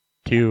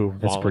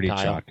 That's pretty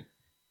chalk.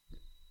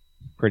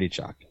 Pretty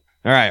chalk.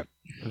 All right.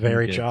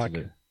 Very chalk.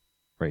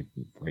 Right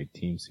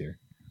teams here.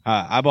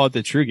 How about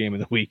the true game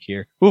of the week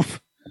here? Oof.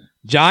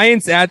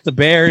 Giants at the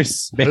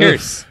Bears.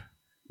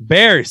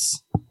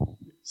 Bears.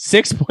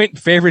 6-point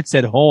favorites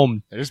at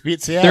home. They just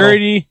beat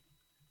Seattle.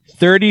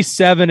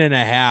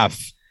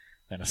 37.5.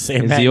 Gonna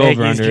save Matt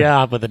Nagy's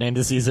job with an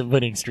end-of-season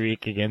winning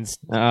streak against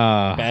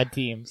bad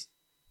teams.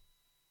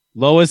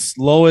 Lowest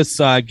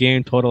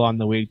game total on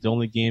the week. The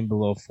only game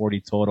below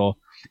 40 total.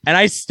 And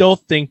I still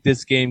think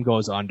this game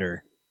goes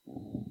under.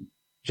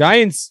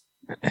 Giants,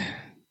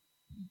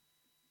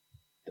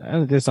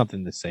 there's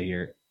something to say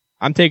here.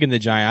 I'm taking the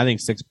Giants. I think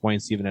 6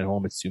 points, even at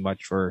home, it's too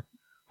much for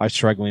a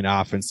struggling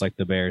offense like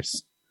the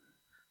Bears.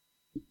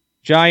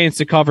 Giants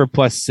to cover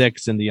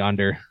 +6 in the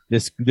under.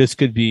 This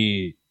could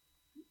be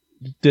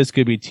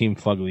team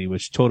fugly,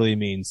 which totally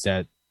means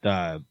that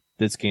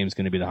this game is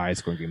going to be the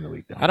highest scoring game of the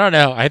week. I don't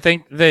know. I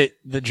think that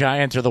the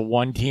Giants are the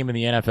one team in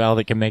the NFL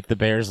that can make the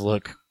Bears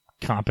look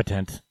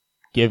competent.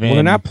 Well,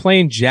 they're not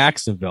playing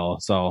Jacksonville,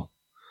 so.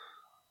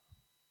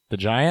 The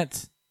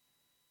Giants?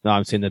 No,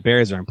 I'm saying the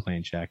Bears aren't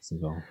playing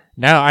Jacksonville.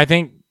 No, I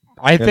think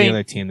the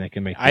other team that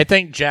can make. I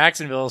think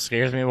Jacksonville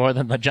scares me more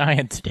than the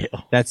Giants do.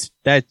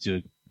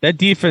 Dude. That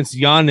defense,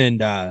 young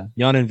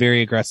and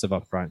very aggressive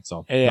up front.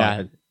 So yeah,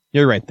 no,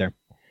 you're right there.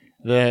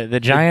 The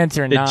Giants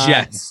are not the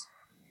Jets.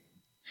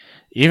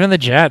 Even the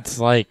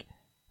Jets, I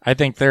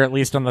think they're at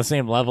least on the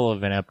same level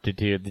of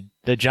ineptitude.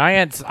 The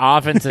Giants'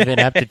 offensive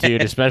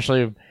ineptitude,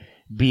 especially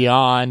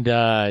beyond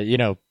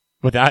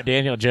without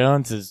Daniel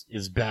Jones,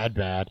 is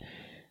bad.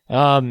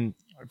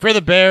 For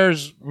the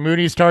Bears,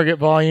 Moody's target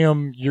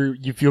volume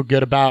you feel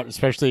good about,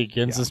 especially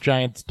against this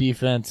Giants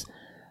defense.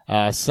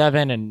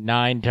 7 and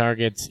 9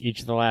 targets each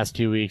of the last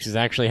 2 weeks. He's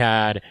actually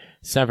had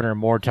 7 or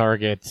more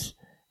targets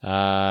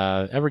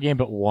every game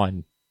but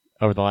 1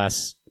 over the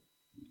last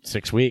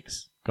 6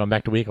 weeks, going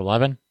back to week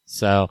 11.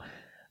 So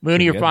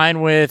Mooney, you're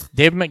fine with.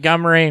 David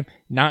Montgomery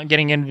not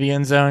getting into the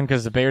end zone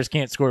because the Bears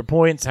can't score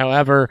points.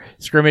 However,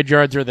 scrimmage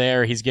yards are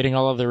there. He's getting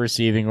all of the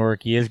receiving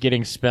work. He is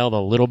getting spelled a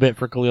little bit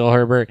for Khalil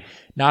Herbert.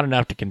 Not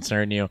enough to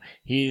concern you.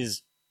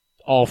 He's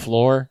all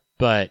floor,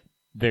 but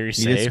very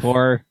safe.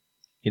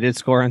 He did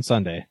score on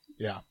Sunday.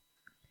 Yeah.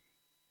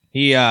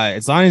 He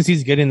as long as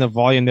he's getting the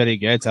volume that he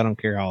gets, I don't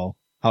care how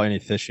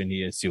inefficient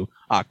he is too.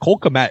 Cole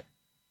Kmet,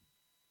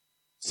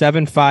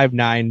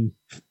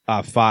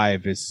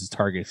 7.595 is his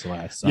targets the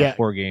last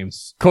 4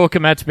 games. Cole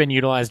Kmet's been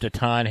utilized a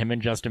ton. Him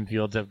and Justin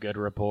Fields have good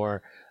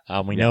rapport.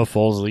 We know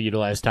Foles will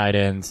utilize tight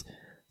ends.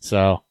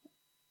 So,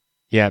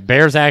 yeah,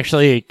 Bears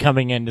actually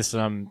coming into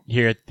some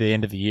here at the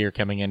end of the year,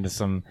 coming into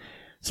some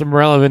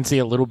relevancy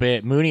a little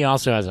bit. Mooney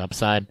also has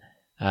upside,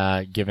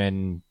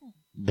 given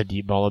the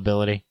deep ball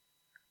ability.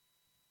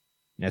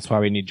 That's why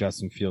we need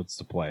Justin Fields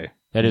to play.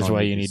 That is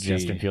why you need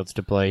Justin Fields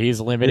to play.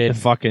 He's limited. Get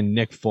the fucking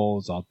Nick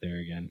Foles out there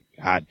again.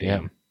 God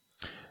damn. Yeah.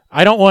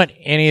 I don't want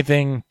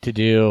anything to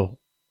do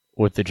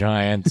with the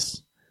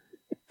Giants.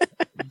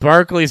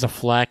 Barkley's a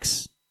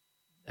flex.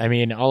 I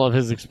mean, all of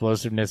his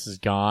explosiveness is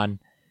gone.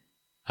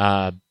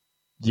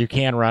 You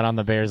can run on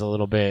the Bears a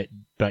little bit,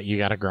 but you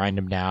got to grind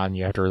him down.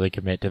 You have to really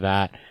commit to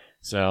that.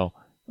 So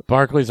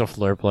Barkley's a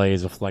floor play.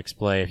 He's a flex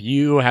play. If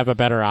you have a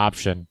better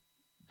option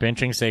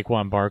benching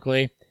Saquon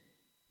Barkley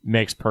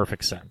makes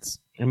perfect sense.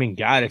 I mean,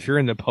 God, if you're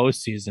in the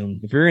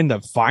postseason, if you're in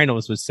the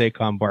finals with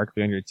Saquon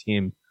Barkley on your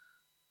team,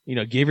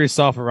 give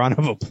yourself a round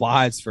of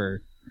applause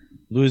for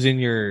losing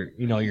your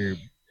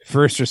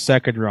first or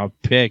second round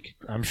pick.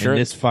 I'm sure in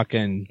this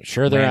fucking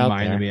they're out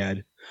there. We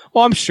had.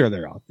 Well, I'm sure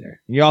they're out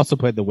there. You also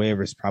played the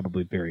waivers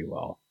probably very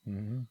well.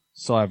 Mm-hmm.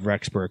 Still have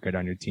Rex Burkhead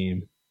on your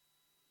team.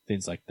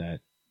 Things like that.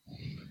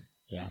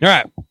 Yeah. All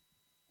right.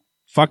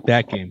 Fuck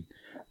that game.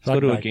 Let's go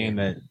to a game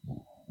that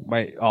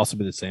might also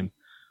be the same.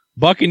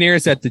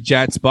 Buccaneers at the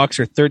Jets. Bucks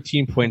are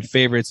 13-point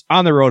favorites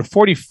on the road.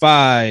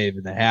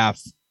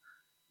 45.5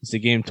 is the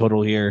game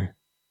total here.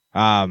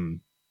 I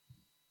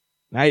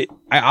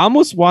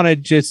almost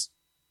want to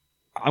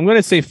I'm going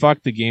to say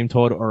fuck the game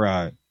total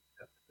or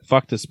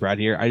fuck the spread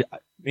here. I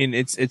mean,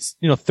 it's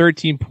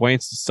 13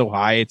 points is so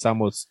high. It's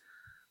almost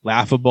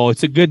laughable.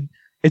 It's a good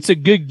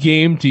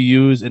game to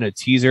use in a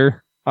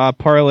teaser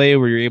parlay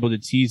where you're able to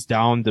tease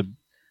down to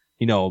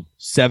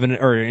 7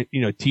 or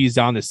tease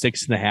down to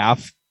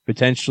 6.5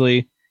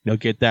 potentially.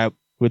 Get that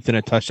within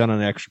a touchdown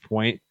on an extra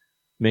point,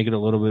 make it a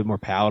little bit more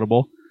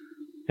palatable.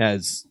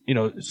 As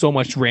so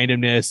much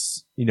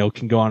randomness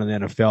can go on in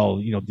the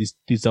NFL.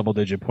 These double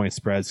digit point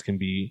spreads can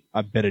be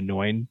a bit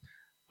annoying,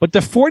 but the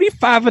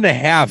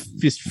 45.5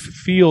 just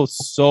feels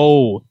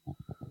so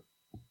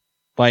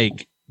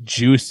like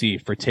juicy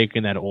for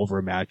taking that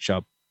over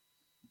matchup.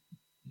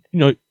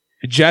 The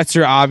Jets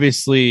are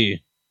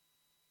obviously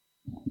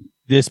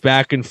this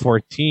back and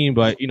forth team,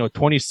 but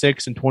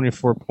 26 and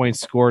 24 points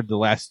scored the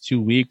last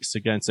 2 weeks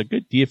against a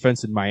good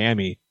defense in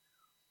Miami.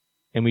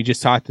 And we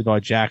just talked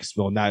about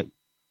Jacksonville, not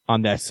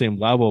on that same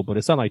level, but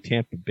it's not like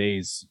Tampa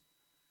Bay's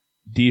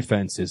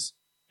defense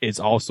is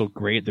also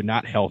great. They're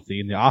not healthy,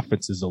 and the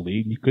offense is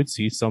elite. You could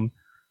see some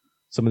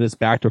of this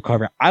backdoor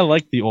cover. I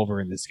like the over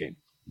in this game.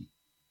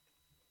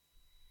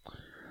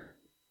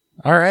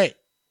 All right.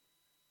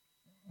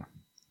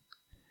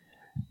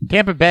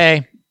 Tampa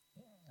Bay.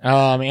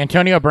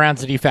 Antonio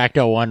Brown's the de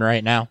facto one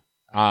right now.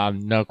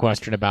 No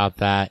question about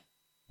that.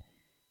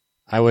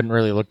 I wouldn't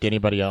really look to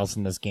anybody else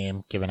in this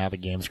game, given how the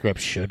game script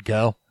should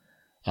go.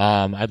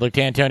 I'd look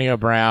to Antonio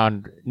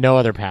Brown, no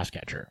other pass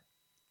catcher.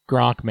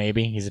 Gronk,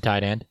 maybe. He's a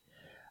tight end.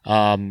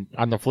 On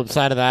the flip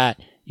side of that,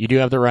 you do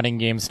have the running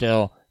game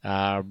still.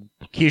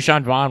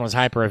 Keyshawn Vaughn was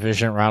hyper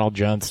efficient. Ronald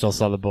Jones still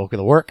saw the bulk of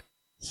the work.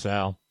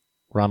 So,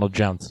 Ronald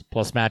Jones,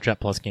 plus matchup,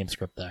 plus game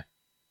script there.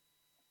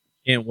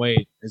 Can't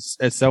wait.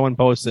 As someone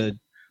posted,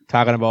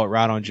 talking about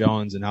Ronald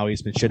Jones and how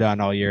he's been shit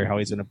on all year, how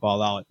he's going to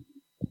ball out.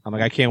 I'm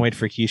like, I can't wait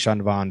for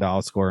Keyshawn Vaughn to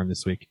outscore him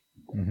this week.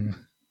 Mm-hmm.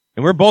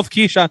 And we're both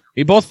Keyshawn.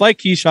 We both like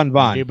Keyshawn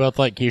Vaughn. We both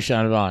like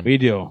Keyshawn Vaughn. We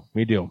do.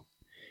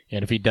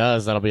 And if he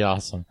does, that'll be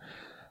awesome.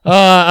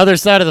 Other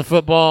side of the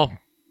football,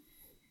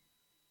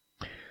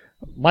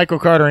 Michael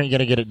Carter ain't going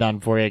to get it done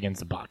for you against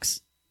the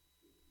Bucs.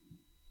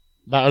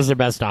 That was their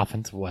best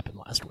offensive weapon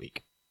last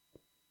week.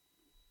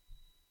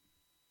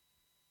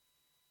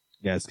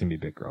 Yeah, it's going to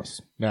be a bit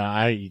gross. No,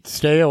 I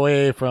stay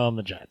away from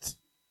the Jets.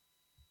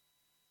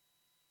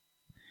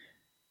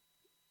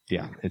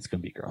 Yeah, it's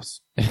going to be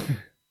gross.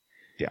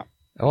 Yeah.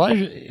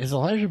 Is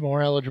Elijah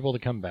Moore eligible to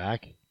come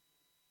back?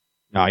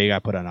 No, you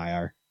got put on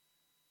IR.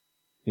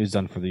 He was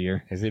done for the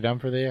year. Is he done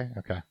for the year?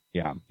 Okay.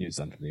 Yeah, he was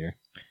done for the year.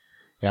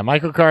 Yeah,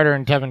 Michael Carter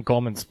and Tevin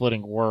Coleman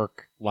splitting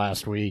work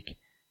last week.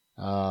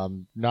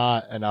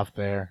 Not enough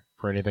there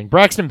for anything.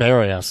 Braxton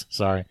Berrios,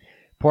 sorry.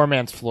 Poor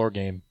man's floor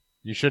game.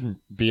 You shouldn't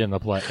be in the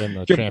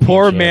championship.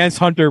 Poor man's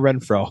Hunter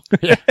Renfrow.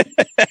 Yeah.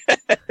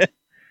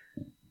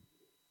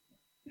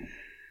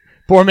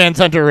 Poor man's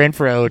Hunter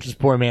Renfrow, which is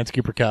poor man's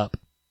Cooper Kupp.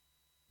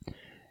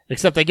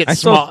 Except they get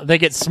they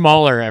get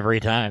smaller every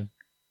time.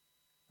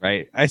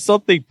 Right. I still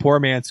think poor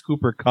man's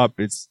Cooper Kupp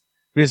is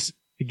just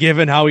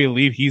given how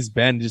elite he's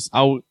been, just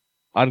how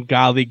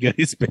ungodly good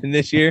he's been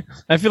this year.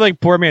 I feel like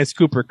poor man's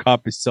Cooper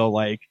Kupp is still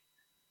like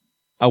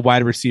a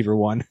wide receiver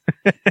one.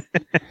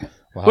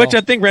 Well, which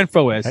I think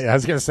Renfrow is. I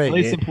was going to say,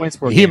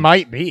 he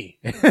might be.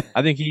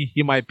 I think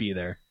he might be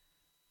there.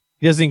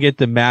 He doesn't get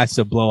the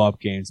massive blow up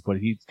games, but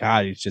he's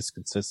just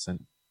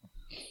consistent.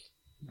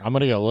 I'm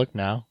going to go look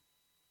now.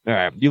 All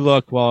right. You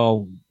look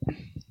while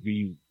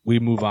we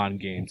move on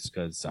games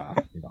because,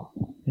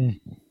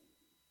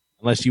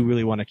 unless you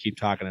really want to keep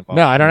talking about.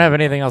 No, I don't have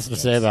anything else to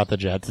say about the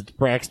Jets. It's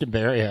Braxton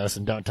Berrios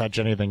and don't touch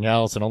anything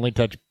else and only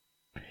touch.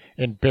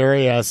 And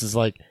Berrios is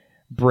like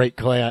break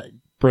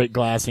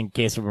glass in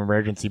case of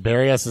emergency.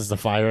 Berrios is the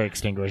fire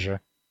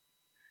extinguisher.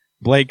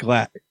 Break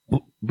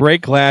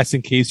glass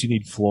in case you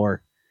need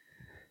floor.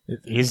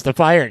 He's the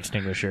fire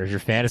extinguisher. If your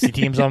fantasy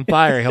team's on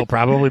fire, he'll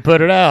probably put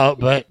it out,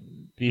 but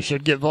you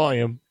should get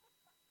volume.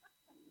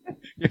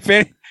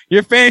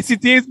 Your fantasy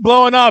team's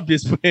blowing up.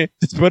 Just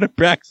put a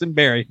Braxton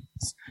Berrios.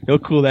 He'll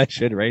cool that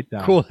shit right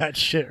down. Cool that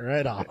shit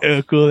right off.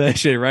 He'll cool that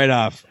shit right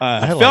off.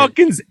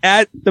 Falcons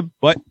at the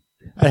butt.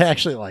 I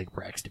actually like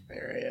Braxton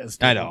Berrios.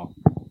 I know.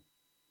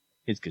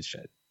 He's good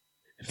shit.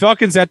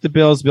 Falcons at the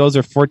Bills. Bills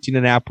are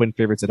 14.5 point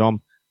favorites at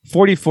home.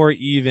 44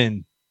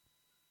 even.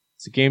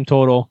 It's a game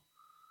total.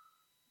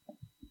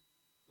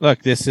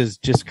 Look, this is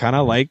just kind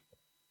of like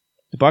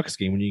the Bucs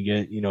game when you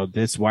get,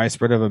 this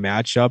widespread of a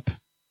matchup.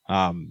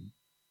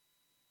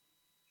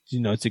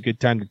 It's a good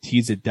time to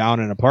tease it down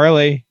in a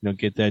parlay,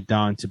 get that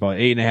down to about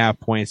 8.5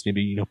 points.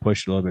 Maybe,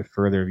 push it a little bit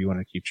further if you want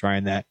to keep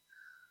trying that.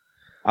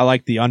 I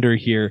like the under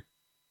here.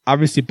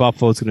 Obviously,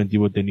 Buffalo's going to do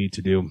what they need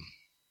to do.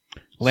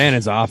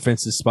 Atlanta's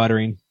offense is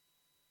sputtering.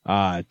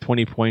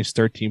 20 points,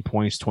 13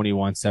 points,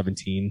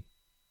 21-17,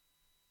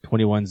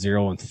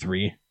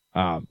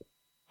 21-0-3.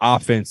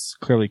 Offense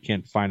clearly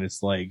can't find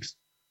its legs.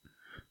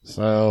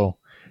 So,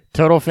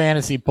 total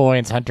fantasy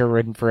points, Hunter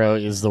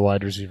Renfrow is the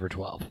wide receiver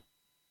 12.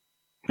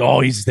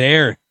 Oh, he's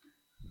there.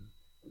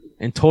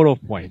 And total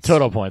points.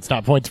 Total points,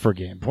 not points per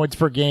game. Points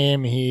per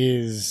game,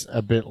 he's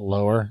a bit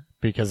lower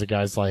because of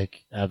guys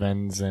like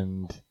Evans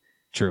and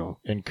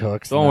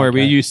Cooks. Don't worry,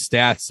 we use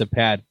stats to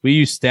pad. We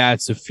use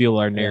stats to fuel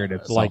our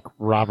narrative. Like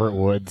Robert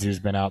Woods, who's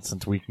been out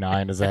since week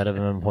 9, is ahead of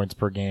him in points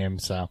per game.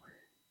 So,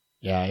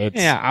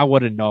 I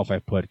wouldn't know if I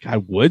put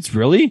Woods,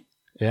 really?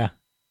 Yeah.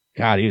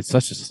 God, he had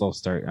such a slow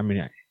start. I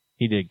mean,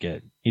 he did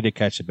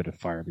catch a bit of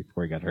fire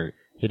before he got hurt.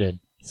 He did.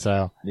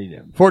 So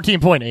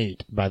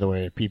 14.8, by the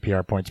way,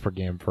 PPR points per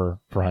game for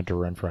Hunter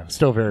Renfrow.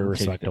 Still very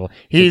respectable.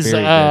 He's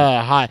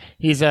high.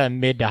 He's a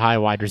mid to high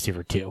wide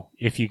receiver 2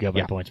 if you go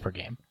by points per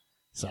game.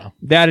 So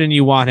that, and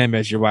you want him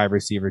as your wide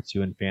receiver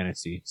 2 in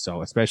fantasy.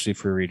 So especially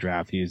for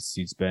redraft,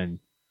 he's been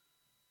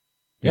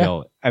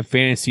a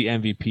fantasy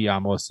MVP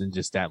almost in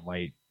just that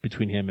light,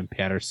 between him and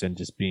Patterson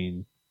just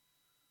being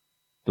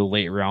the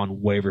late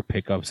round waiver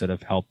pickups that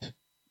have helped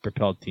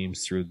propel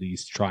teams through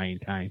these trying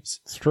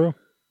times. It's true.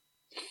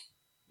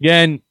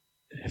 Again,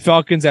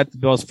 Falcons at the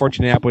Bills,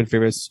 14.5 point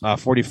favorites.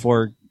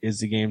 44 is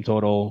the game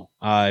total.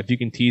 If you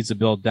can tease the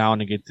Bill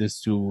down and get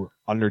this to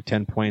under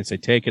 10 points, I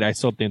take it. I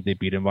still think they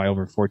beat him by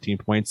over 14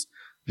 points.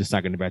 I'm just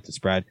not going to bet the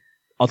spread.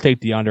 I'll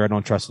take the under. I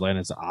don't trust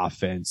Atlanta's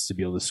offense to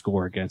be able to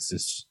score against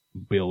this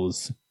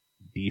Bills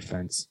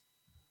defense.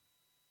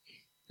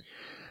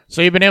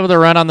 So you've been able to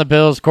run on the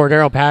Bills.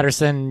 Cordero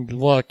Patterson,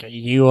 look,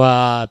 you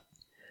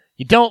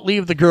don't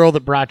leave the girl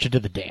that brought you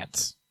to the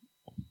dance.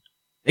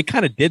 It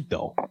kind of did,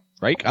 though.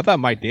 Right? I thought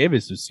Mike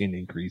Davis was seeing an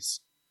increase.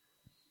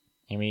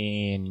 I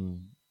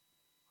mean,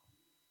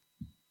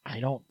 I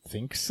don't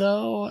think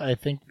so. I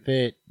think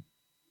that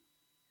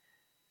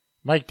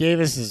Mike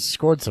Davis has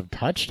scored some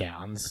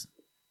touchdowns.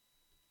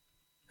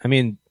 I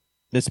mean,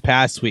 this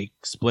past week,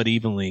 split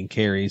evenly in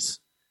carries,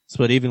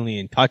 split evenly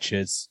in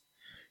touches.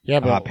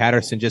 Yeah, but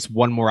Patterson just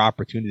one more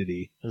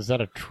opportunity. Is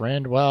that a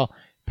trend? Well,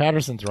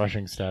 Patterson's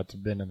rushing stats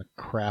have been in the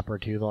crap or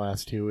two the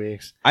last 2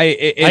 weeks.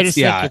 I just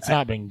think it's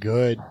not been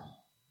good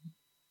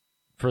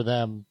for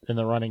them in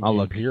the running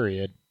game,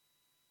 period.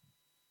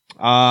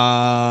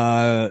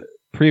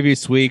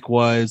 Previous week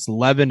was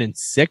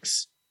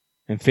 11-6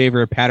 in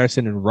favor of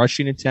Patterson in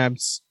rushing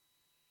attempts.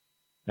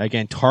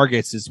 Again,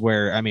 targets is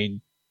where,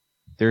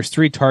 there's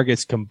 3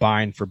 targets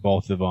combined for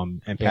both of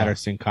them, and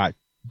Patterson caught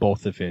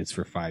both of his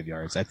for 5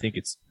 yards. I think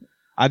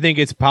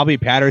it's probably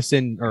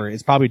Patterson, or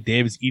it's probably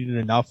Davis eating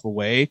enough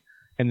away,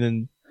 and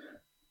then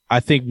I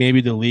think maybe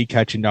the league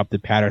catching up to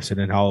Patterson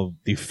and how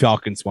the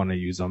Falcons want to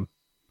use him.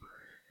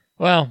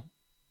 Well,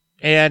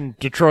 and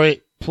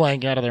Detroit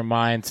playing out of their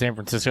mind. San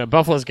Francisco.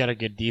 Buffalo's got a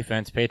good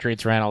defense.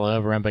 Patriots ran all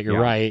over him, but you're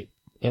right.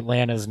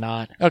 Atlanta's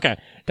not. Okay,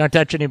 don't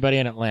touch anybody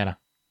in Atlanta.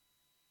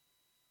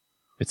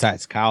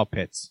 Besides Kyle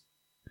Pitts.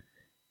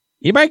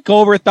 He might go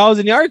over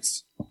 1,000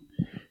 yards.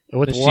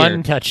 With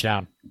one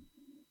touchdown.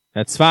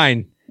 That's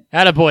fine.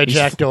 Attaboy,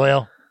 Jack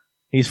Doyle.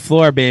 He's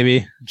floor,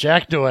 baby.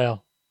 Jack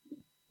Doyle.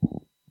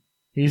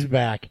 He's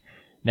back.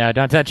 No,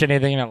 don't touch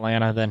anything in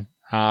Atlanta then.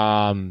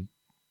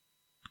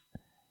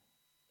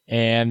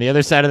 And the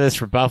other side of this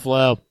for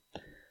Buffalo,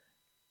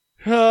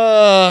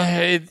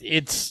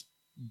 it's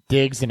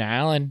Diggs and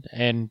Allen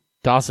and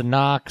Dawson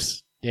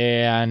Knox,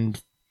 and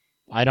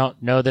I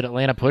don't know that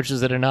Atlanta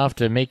pushes it enough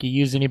to make you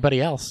use anybody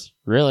else,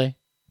 really.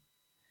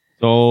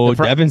 So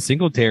Devin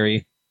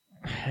Singletary.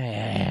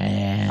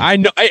 I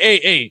know.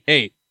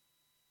 Hey.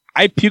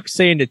 I puked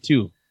saying it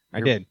too.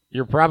 I did.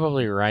 You're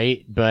probably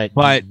right, but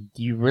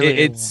do you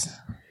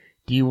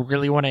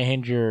really want to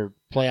hinge your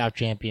playoff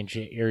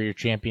championship or your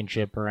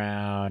championship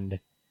around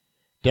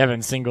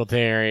Devin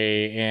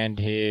Singletary and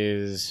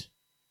his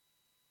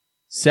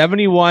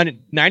 71,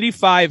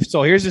 95?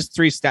 So here's his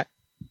 3 stat.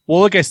 We'll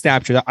look at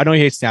Snapchat. I know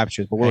you hate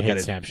Snapchat, but we'll look at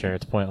it. Snapchat,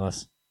 it's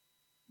pointless.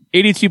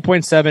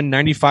 82.7,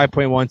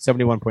 95.1,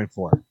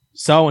 71.4.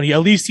 So at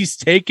least he's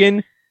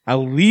taking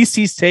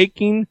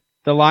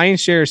the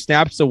lion's share of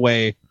snaps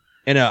away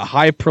in a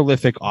high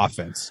prolific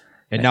offense,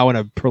 and now in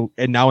a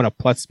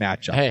plus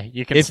matchup. Hey,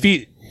 you can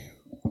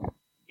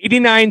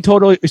 89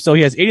 total. So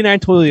he has 89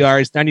 total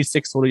yards,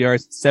 96 total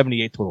yards,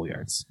 78 total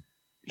yards.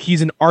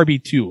 He's an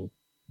RB2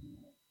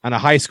 on a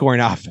high scoring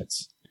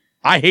offense.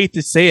 I hate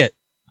to say it.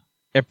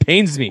 It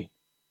pains me.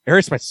 It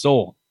hurts my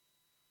soul.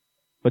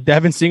 But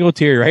Devin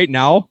Singletary right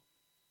now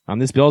on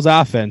this Bills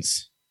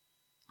offense.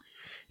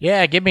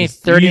 Yeah, give me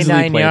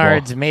 39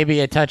 yards,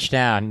 maybe a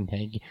touchdown.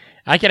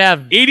 I could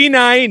have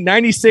 89,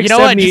 96, You know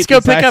what? Just go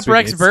pick up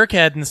Rex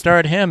Burkhead and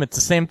start him. It's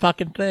the same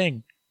fucking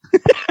thing.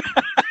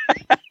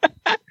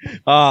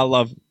 I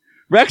love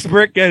Rex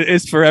Burkhead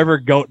is forever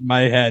GOAT in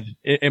my head,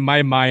 in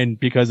my mind,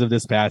 because of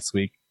this past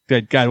week.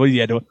 Good God, what did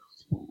he do?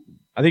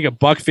 I think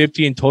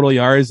 $150 in total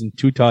yards and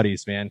 2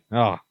 tutties, man.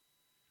 Oh,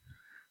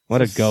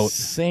 what a GOAT.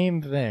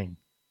 Same thing.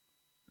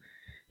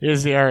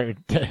 Singletary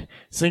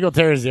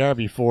is the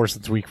RB4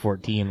 since week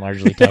 14,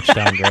 largely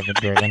touchdown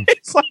driven.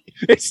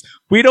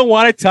 We don't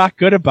want to talk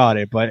good about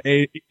it, but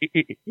we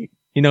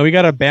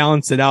got to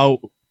balance it out.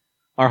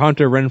 Our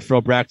Hunter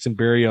Renfrow, Braxton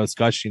Berrios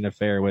gushing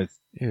affair with.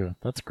 Ew,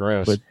 that's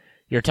gross.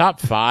 Your top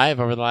 5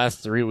 over the last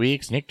 3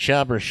 weeks: Nick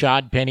Chubb,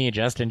 Rashad Penny,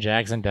 Justin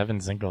Jackson, Devin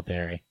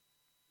Singletary,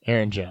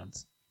 Aaron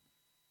Jones.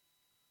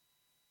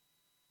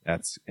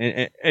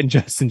 And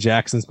Justin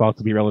Jackson's about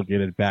to be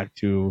relegated back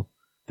to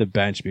the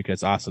bench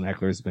because Austin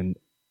Eckler's been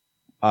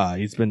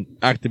he's been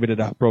activated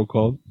off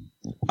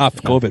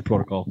COVID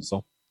protocol.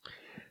 So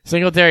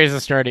Singletary is a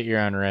start at your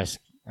own risk.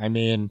 I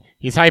mean,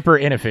 he's hyper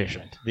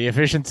inefficient. The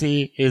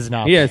efficiency is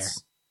not there.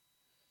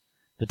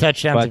 The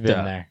touchdowns have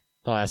been there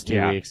the last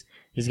 2 weeks.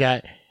 He's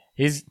like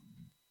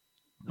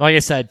I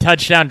said,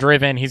 touchdown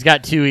driven. He's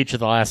got 2 each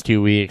of the last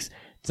 2 weeks.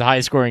 It's a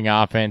high scoring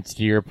offense,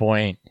 to your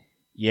point.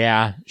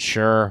 Yeah,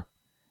 sure.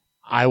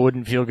 I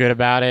wouldn't feel good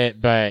about it,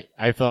 but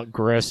I felt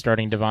gross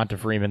starting Devonta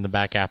Freeman the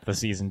back half of the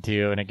season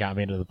too, and it got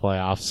me into the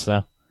playoffs.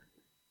 So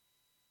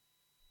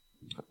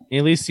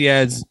at least he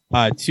has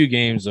 2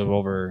 games of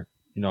over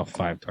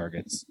 5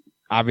 targets.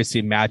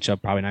 Obviously,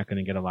 matchup probably not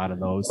going to get a lot of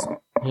those.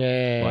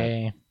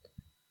 Yay!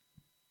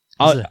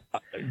 You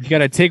got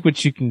to take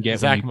what you can get.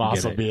 Zach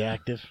Moss will be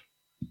active.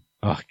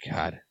 Oh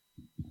God!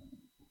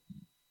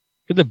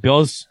 Could the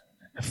Bills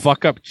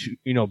fuck up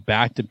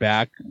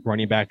back-to-back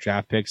running back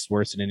draft picks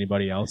worse than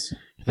anybody else?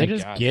 They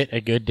just get a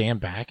good damn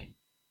back.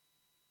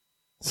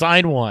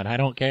 Sign one. I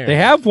don't care. They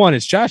have one.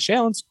 It's Josh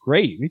Allen's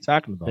great. What are you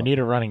talking about? They need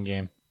a running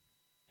game.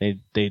 They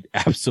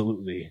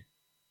absolutely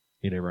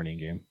need a running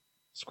game.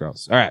 It's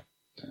gross. All right.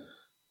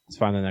 Let's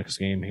find the next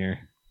game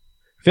here.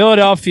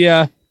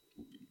 Philadelphia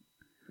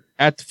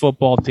at the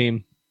football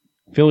team.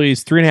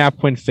 Philly's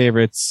 3.5-point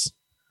favorites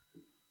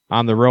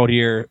on the road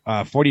here.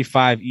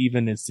 45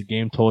 even is the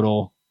game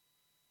total.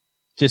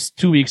 Just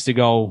 2 weeks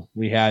ago,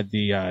 we had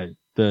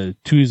the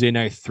Tuesday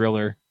night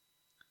thriller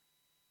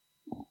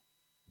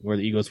where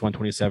the Eagles won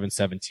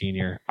 27-17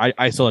 here.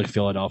 I still like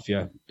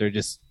Philadelphia. They're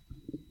just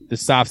the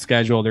soft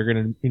schedule. They're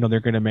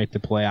gonna make the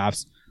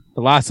playoffs.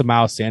 The loss of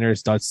Miles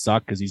Sanders does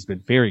suck because he's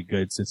been very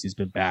good since he's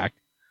been back.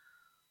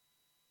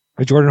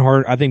 But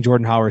I think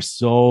Jordan Howard is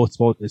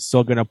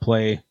still gonna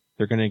play.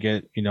 They're gonna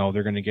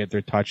get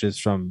their touches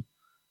from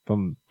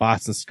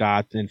Boston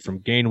Scott and from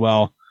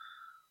Gainwell.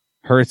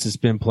 Hurts has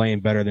been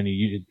playing better than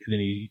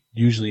he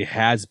usually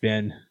has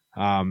been.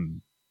 I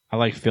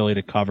like Philly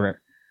to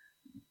cover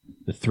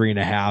the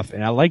 3.5,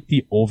 and I like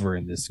the over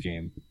in this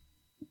game.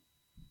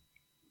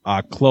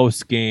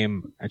 Close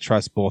game. I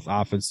trust both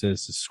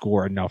offenses to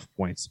score enough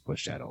points to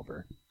push that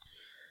over.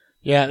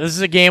 Yeah, this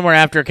is a game where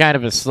after kind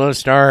of a slow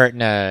start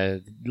and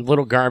a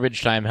little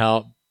garbage time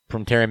help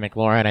from Terry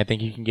McLaurin, I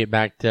think you can get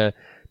back to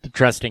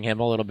trusting him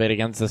a little bit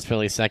against this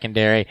Philly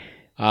secondary.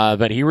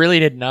 But he really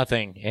did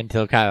nothing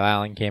until Kyle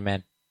Allen came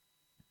in.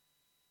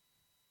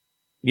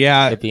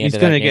 Yeah, he's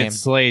going to get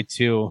slayed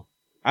too.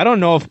 I don't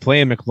know if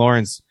playing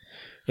McLaurin's...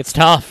 It's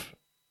tough.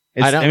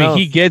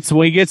 He gets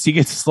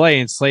Slay,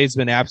 and Slay's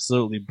been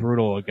absolutely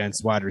brutal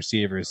against wide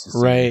receivers.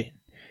 Right.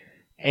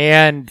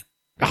 And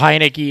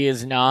Heineke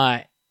is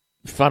not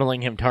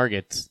funneling him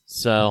targets,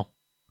 so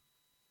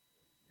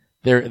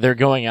they're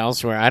going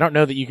elsewhere. I don't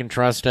know that you can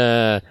trust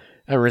a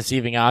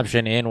receiving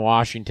option in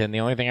Washington. The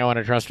only thing I want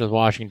to trust with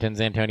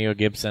Washington's Antonio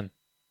Gibson.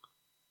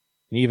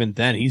 And even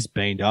then, he's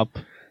banged up.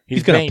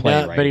 He's going to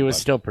play, but he was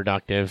still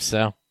productive.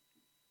 So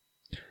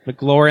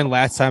McLaurin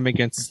last time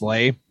against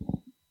Slay,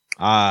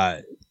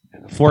 4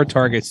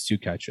 targets, 2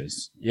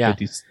 catches. Yeah,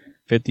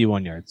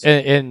 51 yards.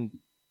 And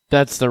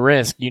that's the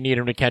risk. You need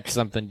him to catch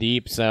something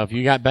deep. So if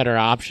you got better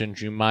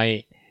options, you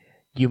might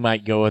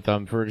go with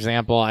them. For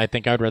example, I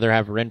think I'd rather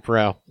have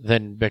Renfrow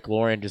than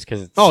McLaurin just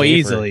because it's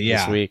easily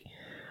this week.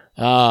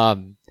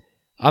 On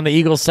the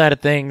Eagles side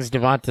of things,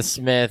 Devonta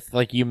Smith,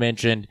 like you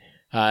mentioned,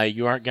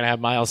 you aren't going to have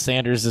Miles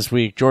Sanders this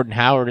week. Jordan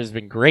Howard has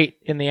been great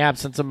in the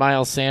absence of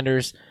Miles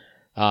Sanders.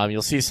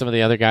 You'll see some of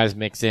the other guys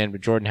mix in,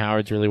 but Jordan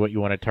Howard's really what you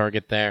want to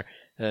target there.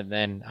 And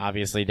then,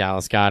 obviously,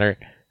 Dallas Goedert.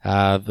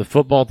 The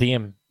football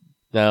team,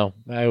 though,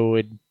 I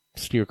would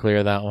steer clear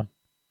of that one.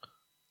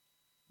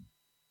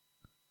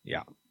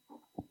 Yeah.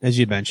 As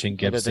you mentioned,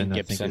 Gibson,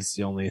 I think is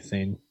the only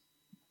thing.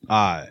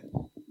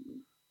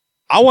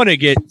 I want to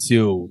get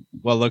to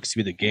what looks to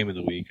be the game of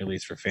the week, at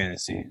least for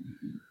fantasy.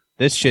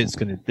 This shit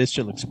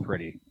looks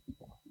pretty.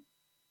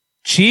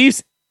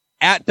 Chiefs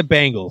at the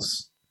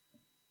Bengals.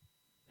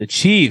 The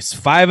Chiefs,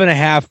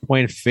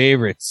 5.5-point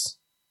favorites.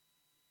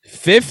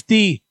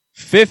 50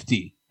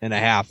 and a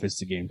half is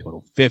the game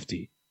total.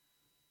 50.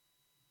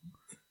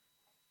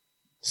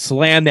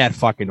 Slam that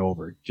fucking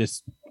over.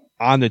 Just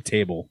on the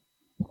table.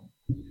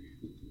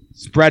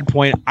 Spread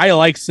point. I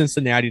like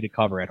Cincinnati to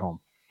cover at home.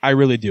 I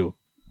really do.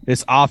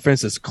 This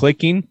offense is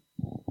clicking.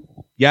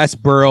 Yes,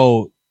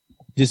 Burrow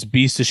just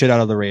beats the shit out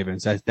of the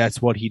Ravens.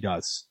 That's what he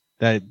does.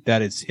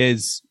 That is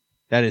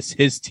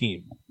his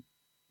team.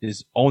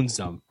 Just owns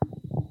them.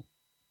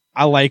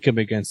 I like him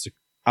against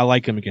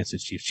the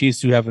Chiefs.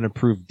 Chiefs who have an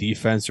improved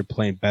defense are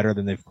playing better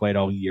than they've played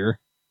all year.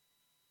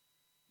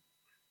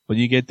 But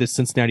you get this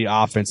Cincinnati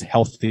offense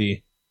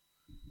healthy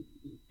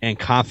and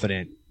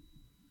confident.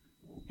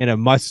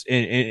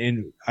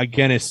 And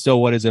again, it's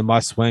still what is a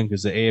must win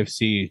because the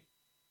AFC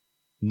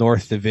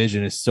North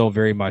division is still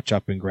very much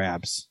up in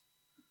grabs.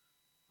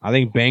 I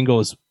think the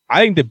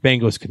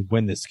Bengals can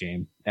win this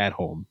game at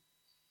home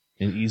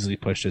and easily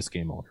push this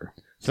game over.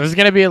 So there's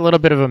going to be a little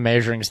bit of a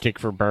measuring stick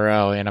for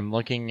Burrow, and I'm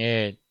looking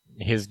at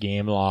his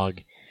game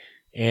log,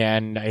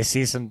 and I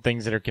see some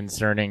things that are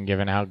concerning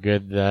given how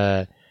good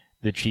the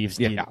Chiefs'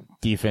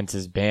 defense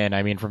has been.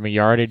 I mean, from a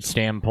yardage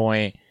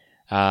standpoint,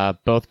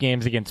 both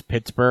games against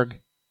Pittsburgh,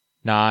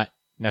 not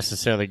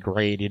necessarily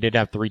great. He did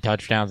have 3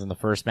 touchdowns in the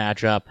first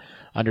matchup,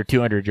 under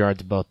 200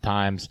 yards both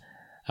times.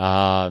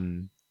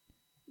 Then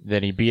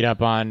he beat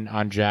up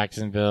on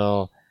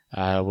Jacksonville,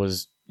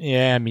 was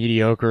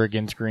mediocre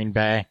against Green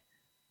Bay.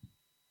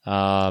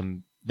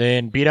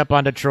 Then beat up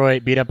on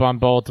Detroit, beat up on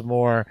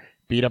Baltimore,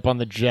 beat up on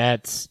the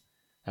Jets.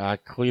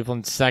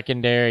 Cleveland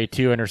secondary,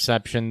 2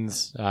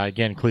 interceptions.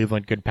 Again,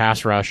 Cleveland good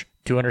pass rush,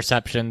 2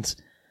 interceptions.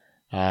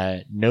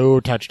 No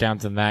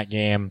touchdowns in that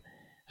game.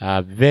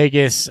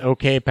 Vegas,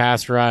 okay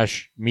pass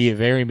rush,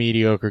 very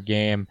mediocre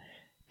game.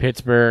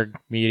 Pittsburgh,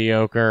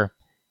 mediocre.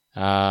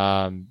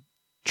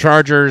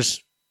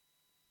 Chargers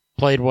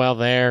played well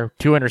there,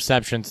 2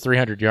 interceptions,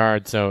 300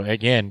 yards. So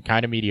again,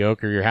 kind of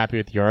mediocre. You're happy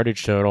with the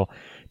yardage total.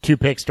 2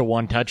 picks to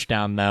 1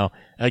 touchdown though.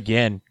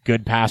 Again,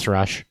 good pass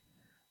rush.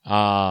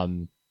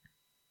 San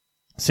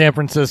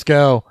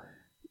Francisco,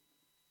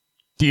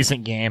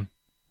 decent game.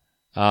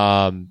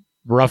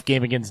 Rough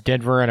game against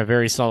Denver and a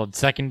very solid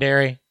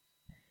secondary.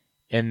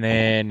 And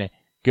then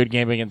good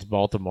game against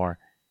Baltimore.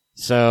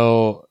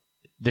 So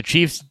the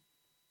Chiefs,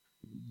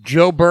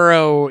 Joe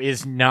Burrow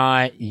is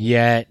not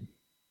yet,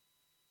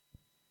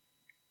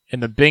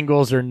 and the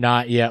Bengals are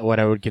not yet what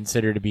I would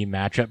consider to be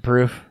matchup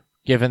proof.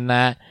 Given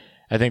that,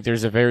 I think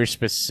there's a very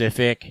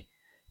specific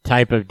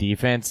type of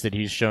defense that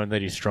he's shown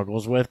that he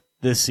struggles with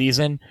this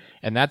season,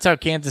 and that's how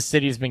Kansas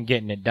City's been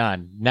getting it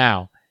done.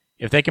 Now,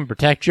 if they can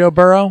protect Joe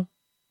Burrow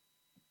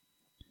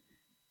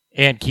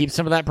and keep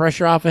some of that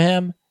pressure off of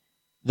him,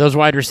 those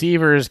wide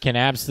receivers can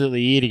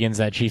absolutely eat against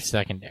that Chiefs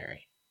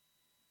secondary.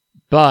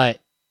 But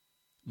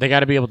they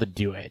got to be able to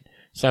do it.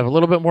 So I have a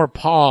little bit more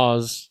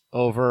pause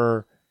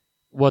over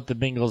what the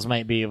Bengals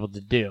might be able to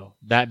do.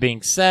 That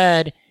being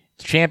said,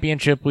 it's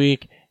championship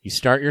week. You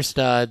start your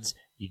studs.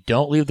 You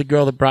don't leave the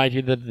girl that brought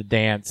you to the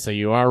dance. So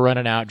you are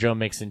running out Joe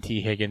Mixon,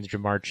 T. Higgins,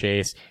 Jamar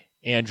Chase,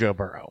 and Joe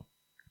Burrow.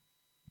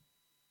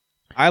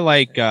 I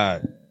like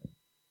the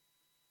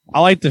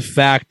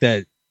fact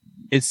that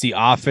it's the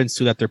offense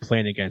that they're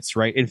playing against,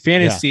 right? In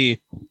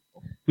fantasy,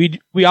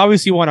 we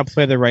obviously want to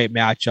play the right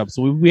matchup.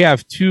 So we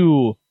have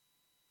 2.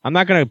 I'm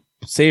not going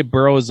to say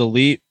Burrow is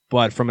elite,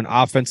 but from an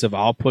offensive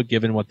output,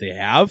 given what they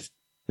have,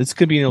 this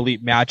could be an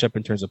elite matchup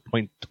in terms of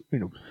point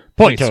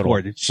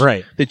scored.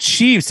 Right. The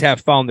Chiefs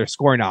have found their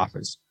scoring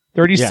offense.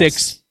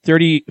 36,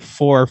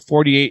 34,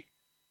 48,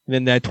 and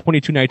then that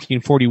 22, 19,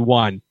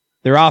 41.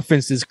 Their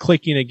offense is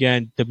clicking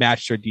again to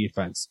match their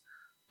defense.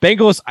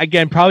 Bengals,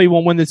 again, probably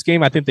won't win this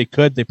game. I think they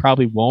could. They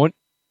probably won't.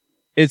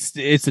 It's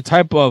the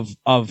type of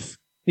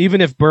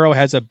even if Burrow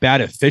has a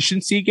bad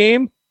efficiency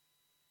game,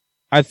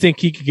 I think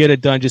he could get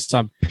it done just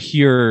on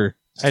pure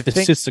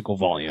statistical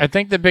volume. I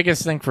think the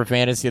biggest thing for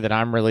fantasy that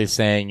I'm really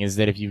saying is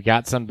that if you've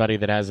got somebody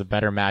that has a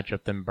better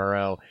matchup than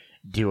Burrow,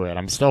 do it.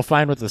 I'm still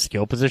fine with the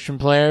skill position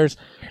players,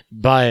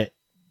 but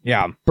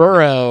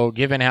Burrow,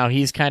 given how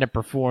he's kind of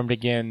performed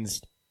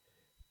against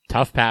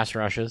tough pass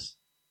rushes,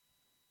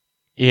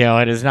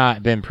 it has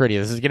not been pretty.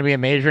 This is going to be a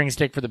measuring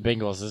stick for the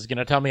Bengals. This is going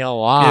to tell me a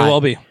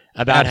lot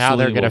about how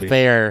they're going to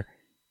fare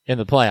in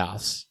the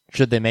playoffs,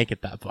 should they make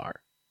it that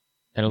far.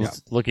 And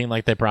it's looking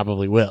like they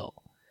probably will.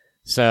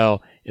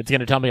 So it's going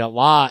to tell me a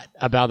lot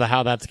about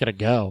how that's going to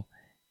go.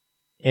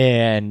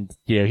 And,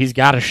 he's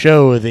got to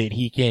show that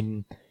he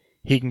can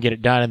get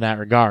it done in that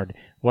regard.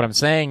 What I'm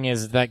saying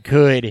is that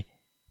could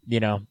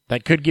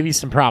give you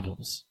some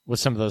problems with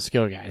some of those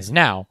skill guys.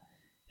 Now,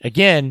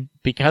 again,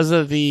 because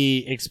of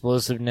the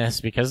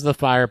explosiveness, because of the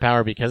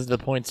firepower, because of the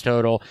points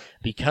total,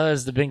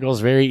 because the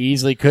Bengals very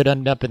easily could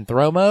end up in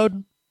throw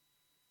mode,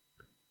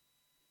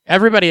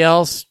 everybody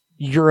else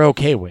you're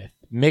okay with.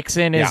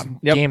 Mixon is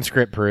game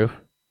script proof.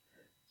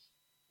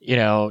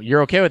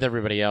 You're okay with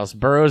everybody else.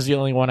 Burrow's the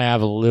only one I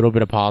have a little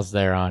bit of pause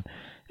there on.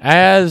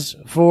 As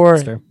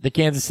for the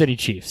Kansas City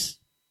Chiefs,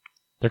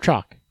 they're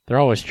chalk. They're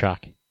always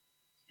chalk.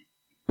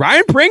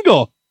 Brian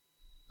Pringle,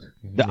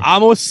 the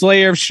Amos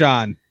Slayer of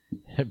Sean.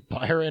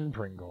 Byron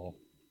Pringle.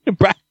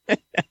 The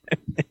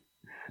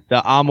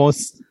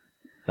Amos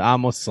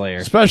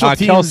Slayer. Special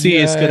teams, Kelsey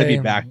is going to be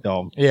back,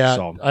 though. Yeah,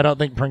 so. I don't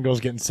think Pringle's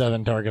getting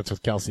 7 targets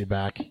with Kelsey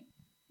back.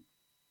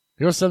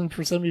 He was 7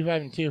 for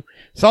 75 and 2.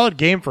 Solid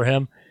game for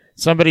him.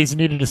 Somebody's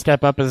needed to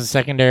step up as a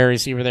secondary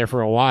receiver there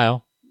for a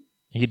while.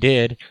 He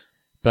did.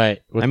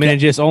 But it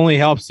just only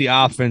helps the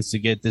offense to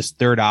get this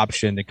third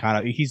option to kind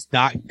of, he's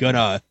not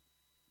gonna,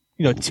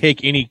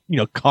 take any,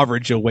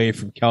 coverage away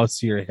from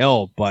Kelsey or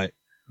Hill, but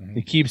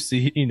it keeps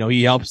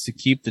he helps to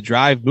keep the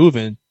drive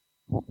moving.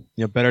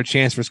 Better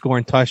chance for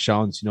scoring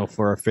touchdowns,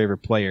 for our favorite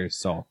players.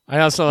 So I'm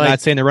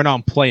not saying to run out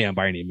and play him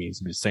by any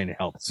means. I'm just saying it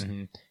helps.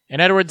 Mm-hmm.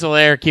 And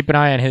Edwards-Helaire, keep an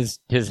eye on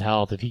his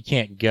health. If he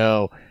can't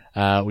go,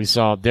 we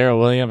saw Darrell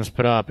Williams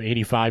put up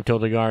 85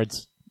 total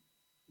yards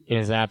in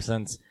his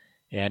absence,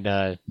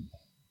 and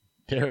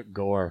Derek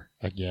Gore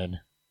again.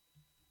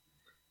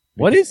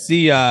 What is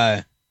he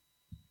got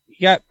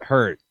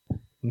hurt?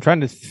 I'm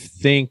trying to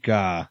think.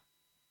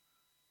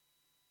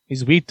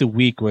 He's week to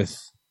week with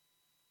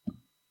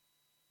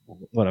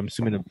what I'm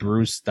assuming a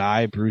bruised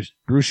thigh, bruised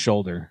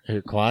shoulder.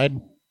 Clyde,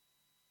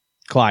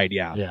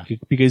 yeah.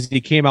 Because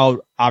he came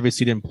out,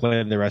 obviously didn't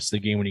play the rest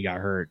of the game when he got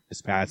hurt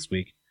this past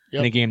week. Yep.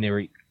 In a game they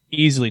were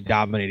easily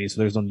dominating,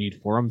 so there's no need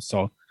for him.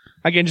 So,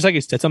 again, just like I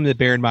said, something to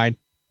bear in mind.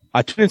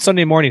 Tune in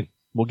Sunday morning.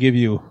 We'll give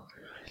you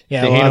the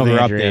Hanover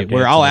update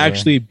where I'll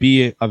actually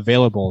be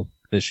available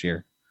this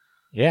year.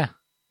 Yeah.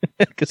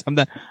 Because I'm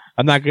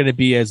not going to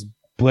be as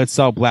blitz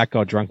out,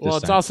 blackout drunk this time. Well,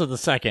 it's also the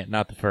second,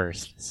 not the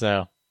first,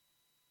 so...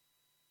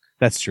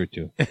 That's true,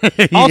 too.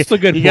 Also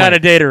good point. You got a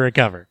day to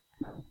recover.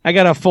 I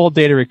got a full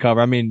day to recover.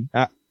 I mean,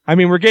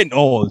 we're getting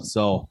old,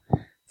 so...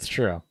 It's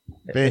true.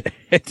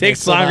 It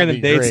takes longer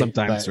than days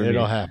sometimes for me.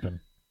 It'll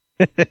happen.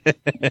 All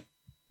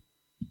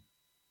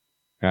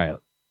right.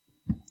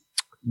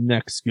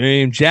 Next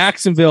game,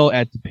 Jacksonville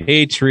at the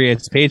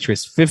Patriots.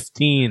 Patriots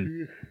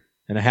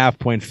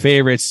 15.5-point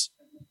favorites.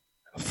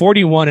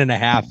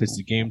 41.5 is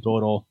the game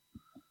total.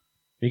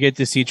 We get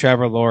to see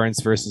Trevor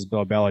Lawrence versus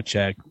Bill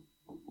Belichick.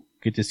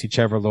 Get to see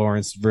Trevor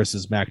Lawrence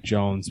versus Mac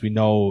Jones. We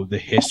know the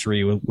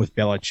history with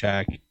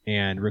Belichick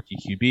and rookie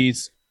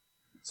QBs.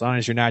 As long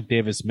as you're not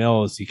Davis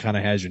Mills, he kind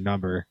of has your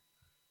number.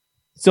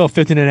 Still,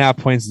 15.5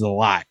 points is a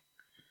lot.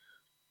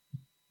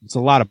 It's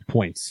a lot of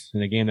points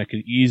in a game that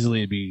could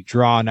easily be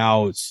drawn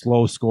out,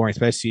 slow scoring,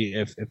 especially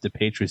if the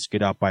Patriots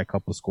get up by a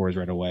couple scores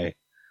right away.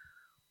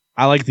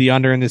 I like the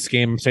under in this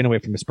game. I'm staying away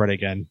from the spread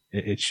again.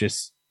 It's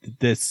just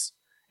this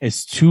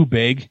is too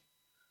big.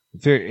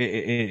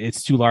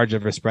 It's too large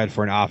of a spread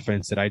for an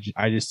offense that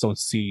I just don't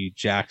see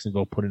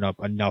Jacksonville putting up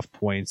enough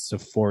points to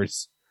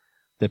force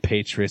the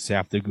Patriots to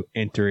have to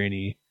enter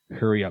any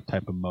hurry up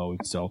type of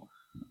mode. So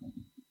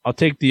I'll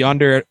take the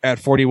under at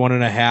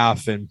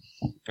 41.5, and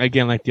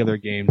again, like the other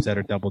games that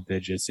are double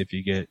digits, if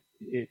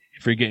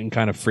you're getting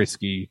kind of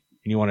frisky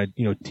and you want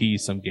to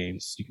tease some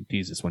games, you can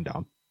tease this one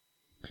down.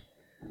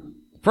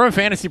 From a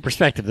fantasy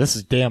perspective, this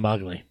is damn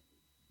ugly.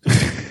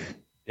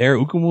 There,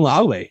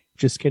 Ukumulawe.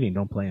 Just kidding.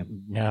 Don't play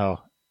him.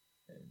 No.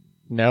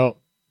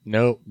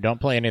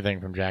 Don't play anything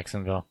from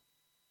Jacksonville.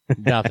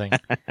 Nothing.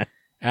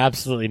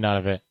 Absolutely none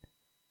of it.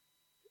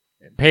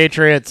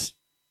 Patriots.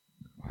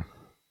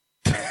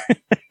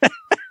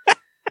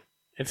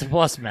 It's a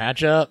plus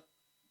matchup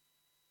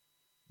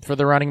for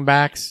the running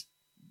backs.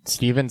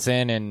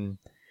 Stevenson and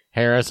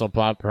Harris will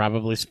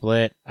probably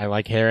split. I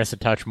like Harris a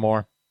touch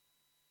more.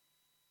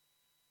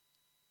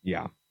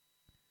 Yeah.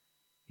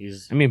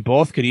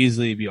 Both could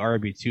easily be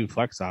RB2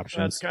 flex options.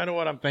 That's kind of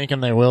what I'm thinking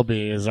they will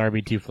be, is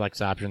RB2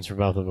 flex options for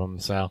both of them.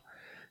 So,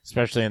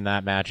 especially in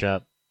that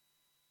matchup.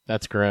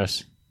 That's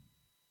gross.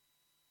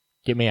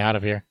 Get me out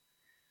of here.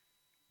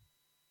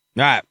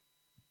 All right.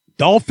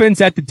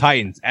 Dolphins at the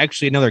Titans.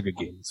 Actually, another good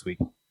game this week.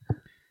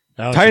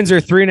 Titans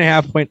are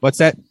 3.5 point. What's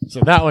that?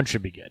 So that one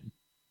should be good.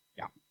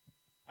 Yeah.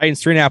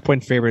 Titans 3.5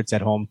 point favorites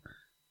at home.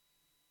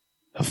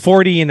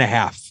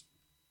 40.5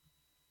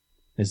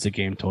 is the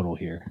game total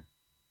here.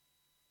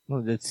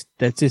 Well,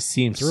 that just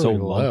seems really so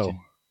low.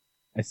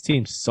 It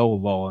seems so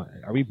low.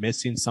 Are we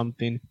missing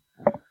something?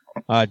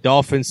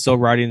 Dolphins still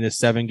riding this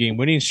 7-game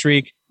winning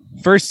streak.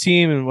 First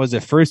team in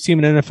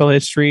NFL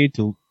history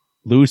to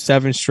lose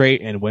 7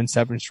 straight and win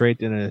 7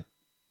 straight in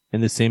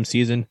the same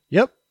season.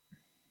 Yep.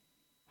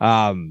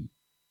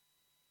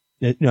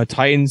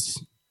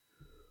 Titans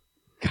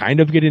kind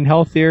of getting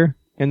healthier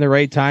in the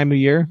right time of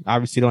year.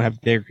 Obviously, don't have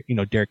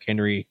Derrick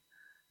Henry,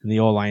 and the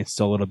O-line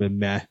still a little bit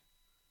meh.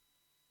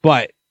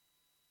 But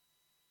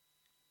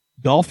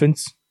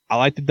Dolphins, I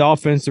like the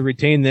Dolphins to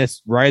retain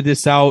this, ride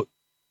this out.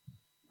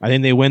 I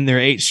think they win their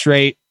 8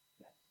 straight,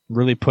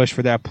 really push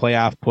for that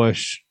playoff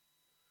push.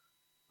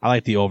 I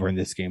like the over in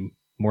this game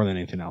more than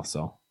anything else.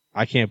 So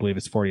I can't believe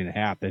it's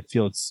 40.5. That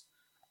feels.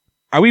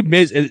 Are we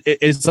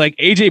it's like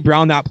AJ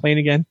Brown not playing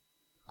again?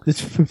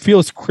 This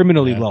feels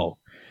criminally low.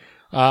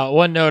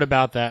 One note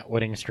about that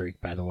winning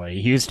streak, by the way: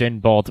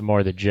 Houston,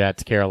 Baltimore, the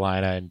Jets,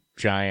 Carolina, and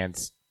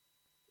Giants.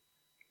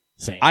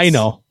 Saints. I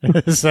know.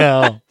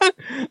 So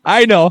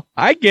I know.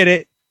 I get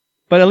it.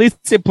 But at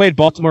least they played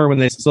Baltimore when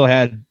they still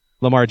had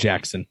Lamar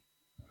Jackson.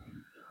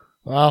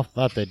 Well,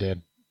 thought they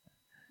did.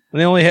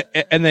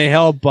 And they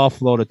held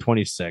Buffalo to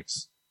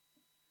 26.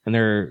 And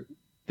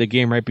the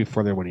game right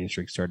before their winning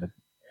streak started.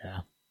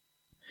 Yeah.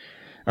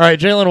 All right,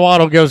 Jalen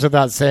Waddle goes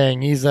without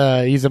saying. He's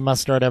a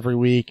must start every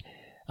week.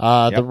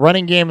 The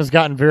running game has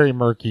gotten very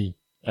murky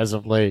as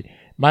of late.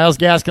 Myles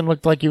Gaskin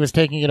looked like he was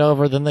taking it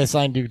over. Then they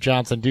signed Duke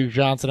Johnson. Duke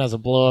Johnson has a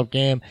blow-up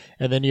game.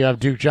 And then you have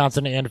Duke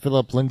Johnson and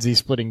Phillip Lindsay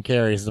splitting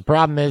carries. The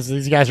problem is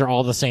these guys are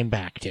all the same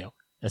back, too,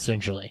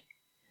 essentially.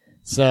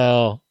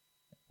 So,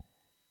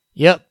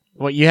 yep.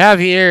 What you have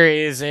here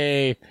is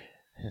a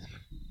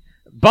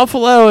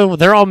Buffalo.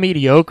 They're all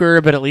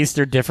mediocre, but at least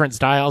they're different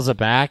styles of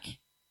back.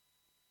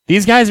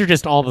 These guys are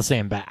just all the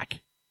same back.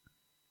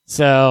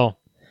 So,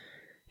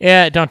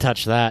 yeah, don't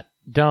touch that.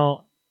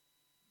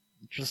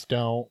 Just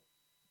don't.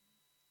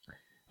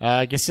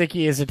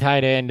 Gesicki as a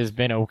tight end has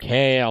been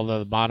okay, although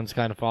the bottom's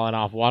kind of falling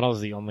off. Waddle is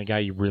the only guy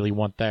you really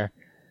want there.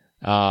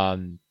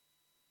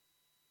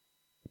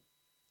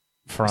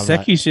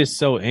 Gesicki's just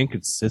so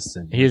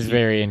inconsistent. He is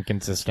very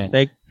inconsistent.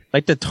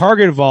 Like the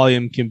target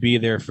volume can be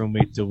there from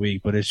week to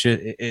week, but it's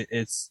just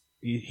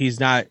he's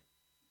not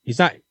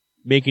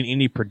making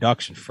any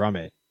production from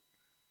it.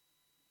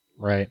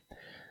 Right.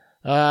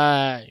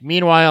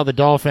 Meanwhile, the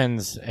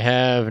Dolphins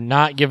have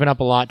not given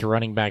up a lot to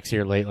running backs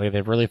here lately.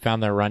 They've really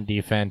found their run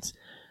defense.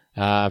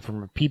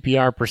 From a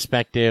PPR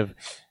perspective,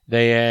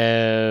 they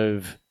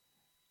have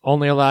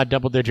only allowed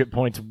double-digit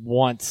points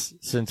once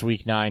since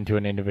week 9 to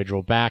an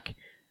individual back.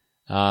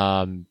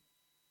 That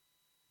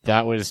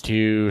was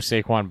to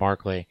Saquon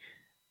Barkley.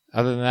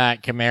 Other than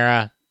that,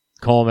 Kamara,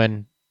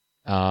 Coleman,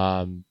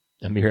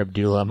 Amir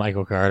Abdullah,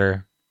 Michael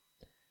Carter,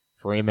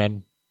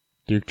 Freeman,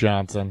 Duke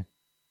Johnson.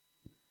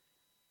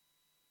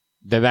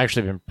 They've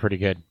actually been pretty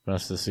good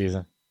most of the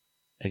season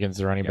against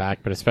the running back,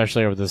 but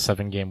especially over the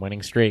 7-game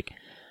winning streak.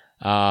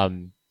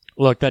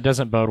 Look, that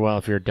doesn't bode well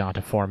if you're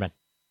Donta Foreman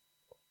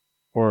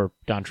or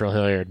Dontrell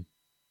Hilliard.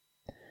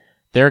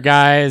 They're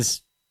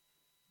guys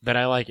that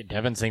I like,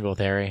 Devin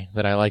Singletary,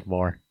 that I like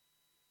more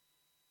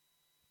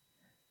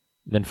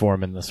than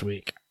Foreman this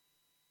week.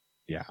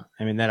 Yeah,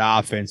 I mean, that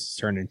offense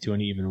turned into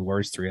an even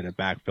worse three-headed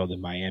backfield in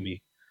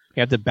Miami.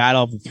 You have the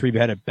battle of the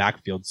three-headed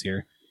backfields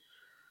here.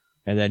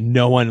 And then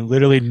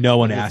literally no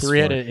one asked for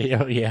it.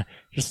 Oh, yeah.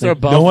 Just throw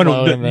like,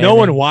 Buffalo in there. No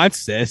one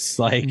wants this.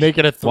 Like, make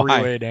it a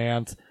three-way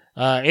dance.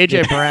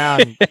 A.J.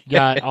 Brown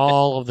got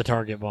all of the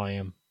target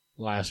volume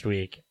last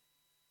week.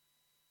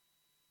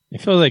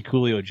 It feels like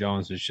Julio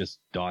Jones was just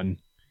done.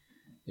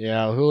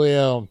 Yeah,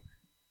 Julio.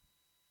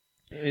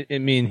 I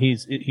mean,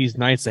 he's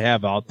nice to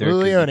have out there.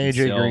 Julio and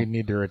A.J. Green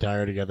need to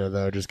retire together,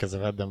 though, just because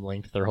I've had them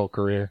linked their whole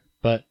career.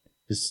 But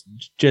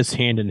just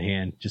hand in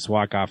hand, just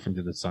walk off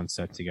into the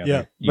sunset together.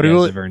 Yeah, you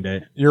guys have earned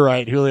it. You're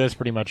right. Julio's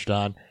pretty much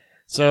done.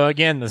 So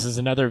again, this is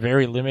another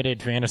very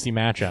limited fantasy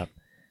matchup.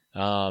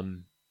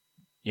 I'm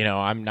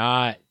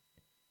not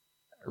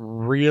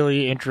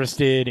really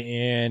interested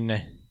in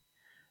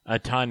a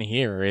ton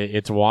here.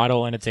 It's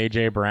Waddle and it's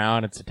AJ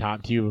Brown. It's the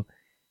top two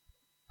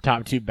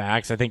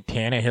backs. I think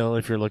Tannehill,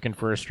 if you're looking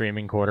for a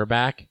streaming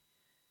quarterback.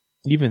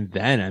 Even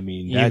then,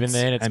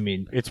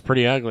 it's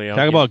pretty ugly.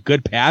 Talk about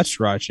good pass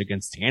rush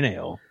against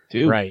Tannehill,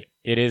 too. Right.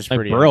 It is like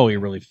pretty Burrow, ugly. He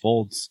really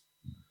folds.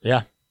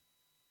 Yeah.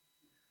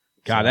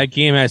 God, that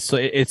game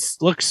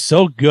looks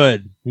so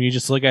good when you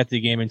just look at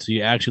the game until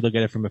you actually look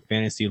at it from a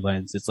fantasy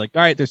lens. It's like,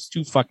 all right, there's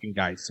 2 fucking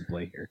guys to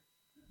play here.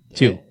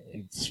 2.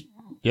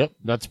 Yep.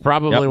 That's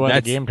probably why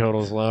the game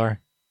total is lower.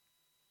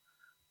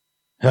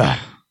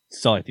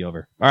 Still like the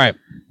over. All right.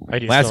 I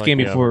do last game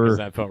before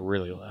that felt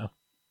really low.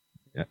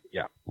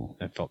 Yeah,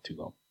 that felt too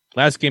low.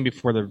 Last game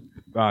before the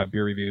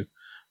beer review.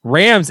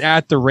 Rams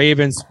at the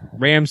Ravens.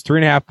 Rams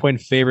 3.5-point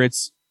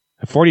favorites.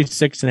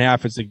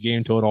 46.5 is the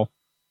game total.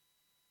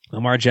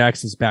 Lamar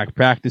Jackson's back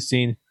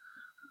practicing.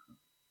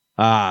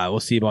 We'll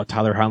see about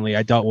Tyler Huntley.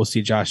 I doubt we'll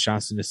see Josh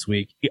Johnson this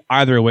week.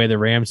 Either way, the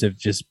Rams have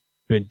just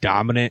been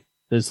dominant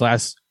this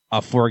last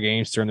 4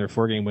 games during their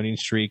 4-game winning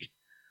streak.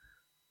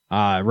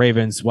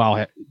 Ravens,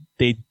 while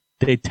they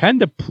tend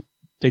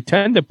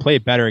to play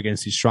better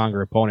against these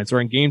stronger opponents or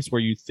in games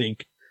where you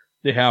think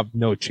they have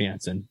no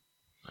chance. And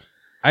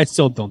I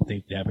still don't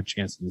think they have a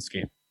chance in this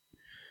game.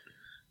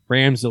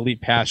 Rams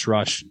elite pass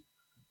rush.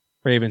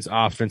 Ravens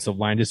offensive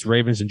line, just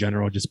Ravens in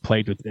general, just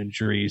plagued with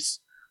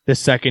injuries. The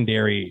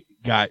secondary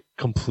got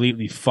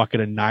completely fucking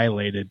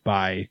annihilated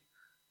by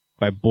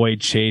Boyd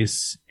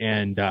Chase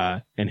and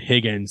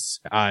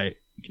Higgins. I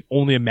can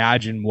only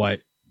imagine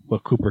what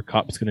Cooper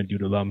Kupp's going to do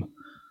to them.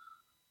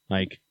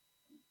 Like,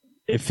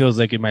 it feels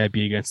like it might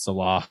be against the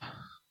law.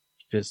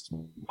 Just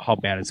how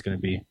bad it's going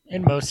to be.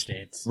 In most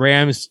states.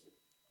 Rams,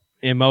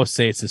 in most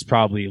states, is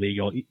probably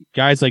illegal.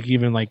 Guys like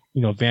even like,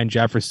 Van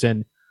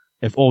Jefferson,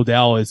 if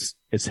Odell is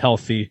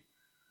healthy,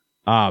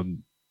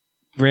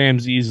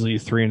 Rams easily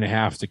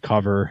 3.5 to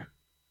cover.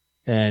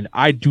 And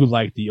I do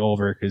like the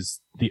over because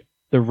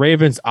the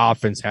Ravens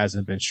offense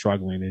hasn't been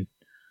struggling.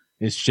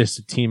 It's just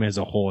the team as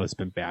a whole has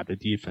been bad, the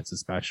defense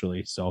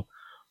especially. So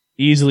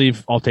easily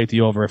I'll take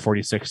the over at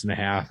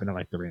 46.5, and I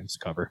like the Rams to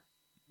cover.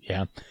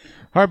 Yeah.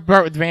 Hard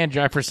part with Van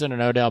Jefferson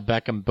and Odell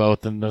Beckham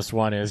both in this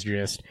one is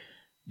just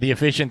the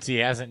efficiency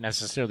hasn't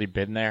necessarily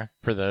been there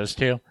for those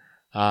two.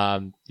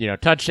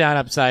 Touchdown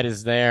upside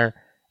is there.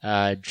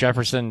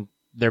 Jefferson,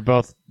 they're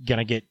both going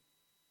to get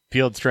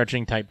field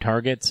stretching type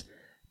targets,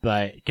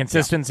 But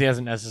consistency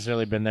hasn't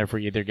necessarily been there for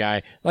either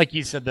guy. Like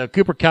you said, though,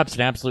 Cooper Kupp's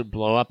an absolute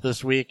blow up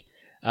this week.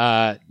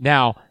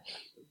 Now,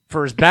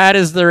 for as bad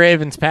as the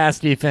Ravens' pass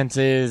defense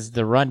is,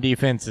 the run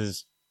defense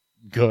is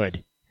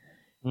good.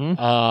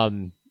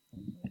 Mm-hmm.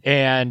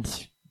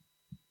 And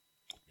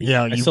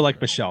I still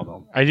like Michelle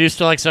though. I do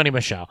still like Sony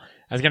Michel.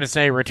 I was going to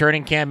say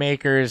returning Cam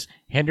Akers,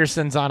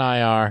 Henderson's on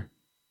IR.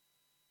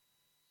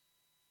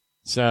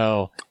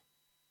 So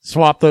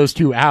swap those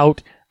two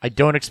out. I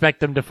don't expect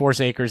them to force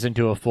Akers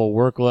into a full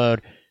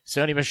workload.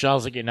 Sony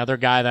Michel's like another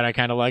guy that I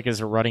kind of like as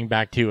a running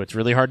back too. It's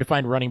really hard to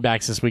find running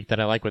backs this week that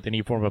I like with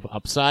any form of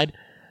upside.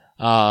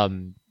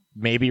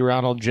 Maybe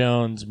Ronald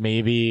Jones,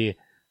 maybe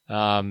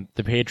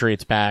the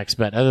Patriots backs,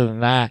 but other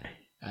than that,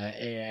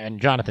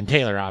 and Jonathan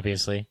Taylor,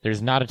 obviously,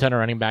 there's not a ton of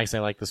running backs I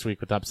like this week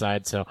with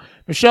upside. So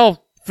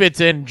Michel fits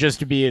in just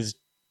to be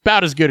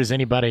about as good as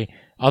anybody.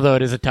 Although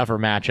it is a tougher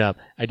matchup,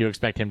 I do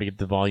expect him to get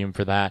the volume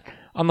for that.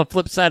 On the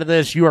flip side of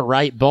this, you are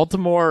right.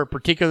 Baltimore,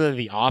 particularly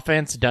the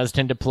offense, does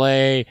tend to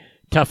play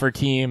tougher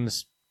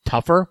teams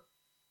tougher.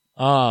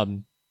 I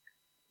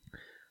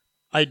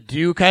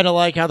do kind of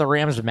like how the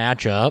Rams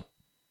match up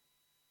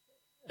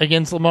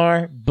against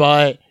Lamar,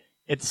 but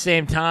at the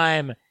same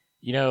time,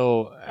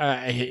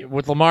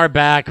 with Lamar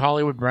back,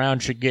 Hollywood Brown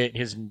should get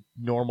his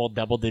normal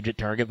double-digit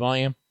target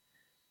volume.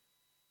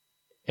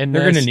 And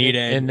they're going to need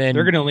it. And then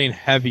they're going to lean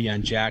heavy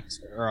on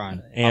Jackson or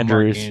on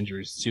Andrews. Mark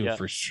Andrews too,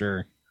 for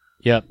sure.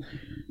 Yep.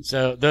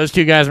 So those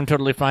two guys I'm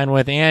totally fine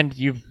with. And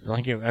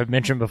I've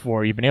mentioned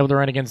before, you've been able to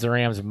run against the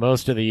Rams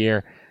most of the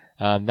year.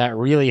 That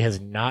really has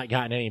not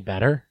gotten any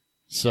better.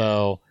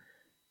 So,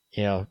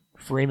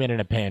 Freeman in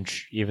a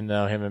pinch, even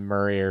though him and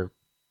Murray are.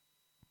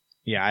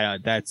 Yeah,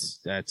 that's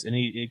and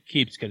it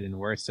keeps getting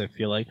worse. I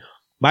feel like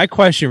my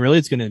question really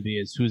is going to be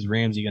is who's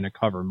Ramsey going to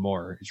cover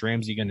more? Is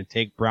Ramsey going to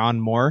take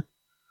Brown more?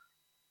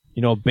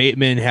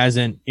 Bateman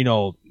hasn't,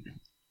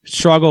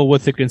 struggled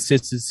with the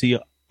consistency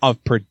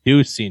of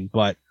producing,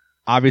 but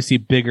obviously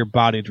bigger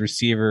bodied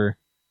receiver,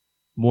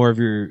 more of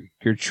your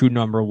true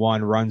number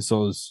one runs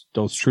those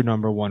true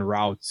number one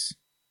routes.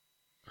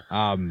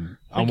 I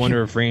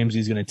wonder if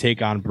Ramsey's going to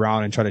take on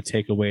Brown and try to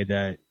take away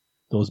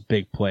those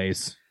big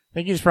plays. I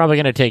think he's probably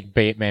going to take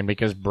Bateman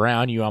because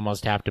Brown, you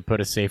almost have to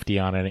put a safety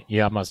on it.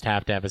 You almost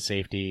have to have a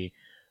safety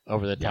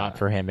over the top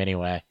for him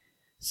anyway.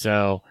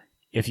 So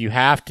if you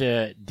have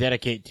to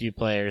dedicate 2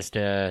 players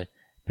to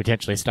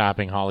potentially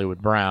stopping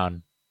Hollywood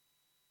Brown.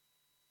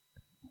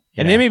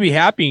 And they may be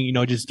happy,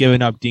 just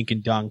giving up dink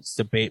and dunks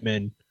to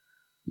Bateman,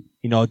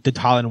 to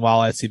Tylan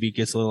Wallace if he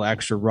gets a little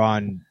extra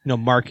run.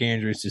 Mark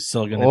Andrews is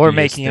still going to or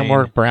making him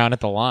work Brown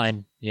at the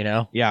line,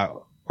 Yeah.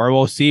 Or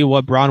we'll see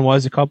what Brown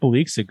was a couple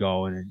weeks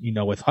ago and,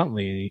 with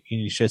Huntley,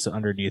 he's just an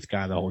underneath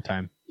guy the whole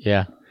time.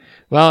 Yeah.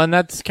 Well, and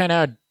that's kind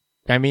of,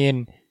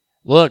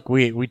 look,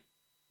 we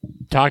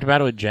talked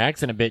about it with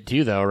Jackson a bit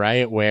too, though,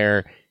 right?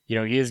 Where,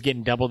 he is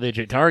getting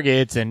double-digit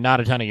targets and not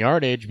a ton of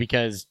yardage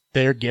because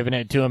they're giving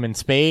it to him in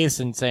space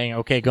and saying,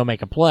 okay, go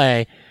make a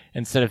play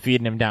instead of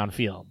feeding him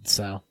downfield.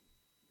 So,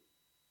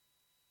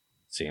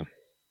 let's see.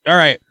 All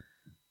right.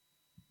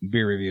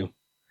 Beer review.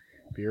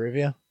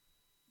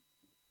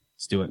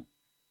 Let's do it.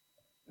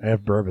 I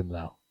have bourbon,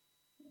 though.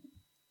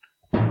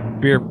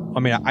 Beer.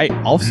 I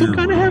also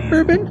kind of have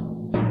bourbon.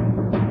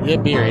 Yeah,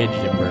 beer aged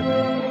in bourbon.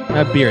 I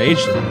have beer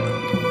aged in.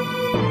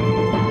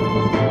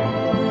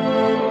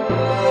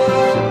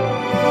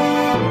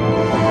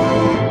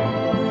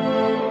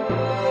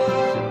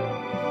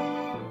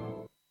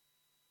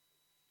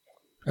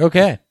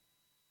 Okay.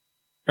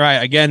 All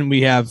right. Again,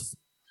 we have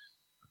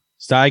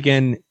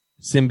Stygian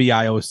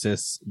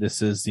Symbiosis.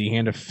 This is the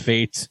Hand of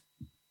Fate.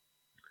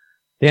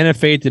 The Hand of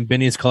Fate and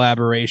Benny's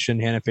collaboration.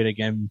 Hand of Fate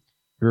again,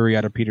 brewery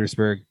out of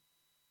Petersburg.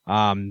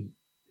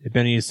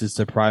 Benny's is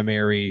the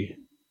primary,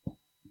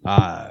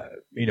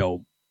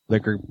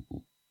 liquor,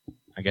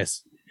 I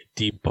guess,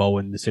 depot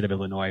in the state of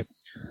Illinois.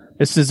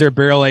 This is their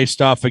barrel aged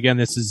stuff. Again,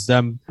 this is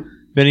them.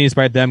 Benny's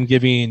by them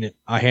giving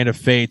a Hand of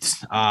Fate,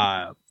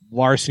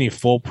 Larceny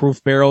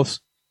foolproof barrels.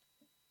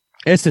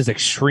 This is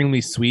extremely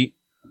sweet.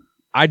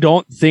 I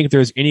don't think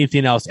there's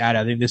anything else added.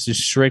 I think this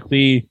is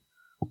strictly,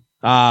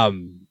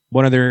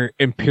 one of their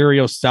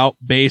Imperial Stout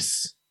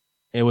base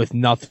and with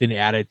nothing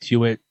added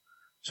to it.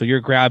 So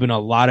you're grabbing a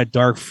lot of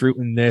dark fruit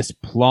in this,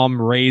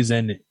 plum,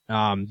 raisin,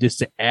 just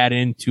to add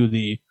into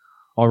the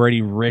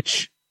already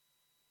rich,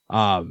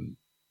 and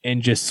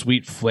just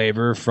sweet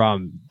flavor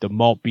from the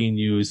malt being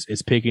used.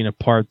 It's picking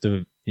apart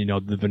the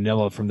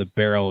vanilla from the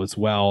barrel as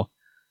well.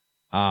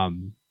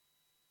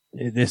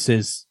 This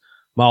is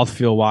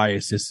mouthfeel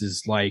wise. This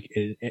is like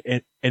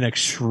an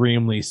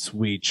extremely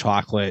sweet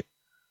chocolate.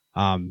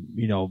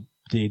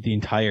 The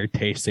entire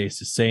taste tastes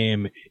the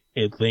same.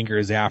 It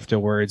lingers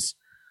afterwards.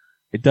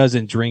 It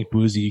doesn't drink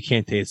boozy. You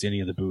can't taste any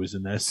of the booze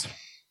in this,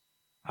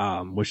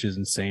 which is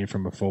insane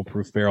from a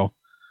foolproof barrel.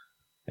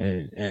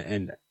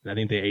 And I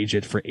think they age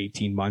it for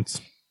 18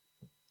 months.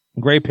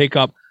 Great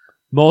pickup.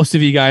 Most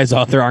of you guys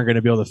out there aren't going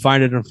to be able to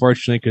find it,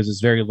 unfortunately, because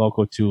it's very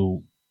local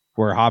to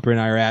where Hopper and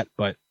I are at.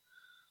 But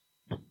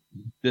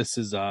this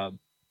is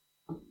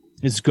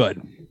it's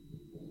good.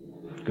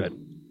 Good.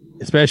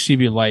 Especially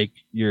if you like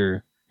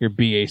your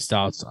BA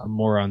stouts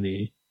more on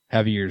the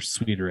heavier,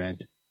 sweeter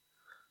end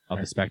of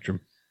the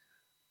spectrum.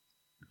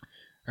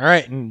 All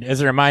right, and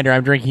as a reminder,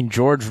 I'm drinking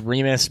George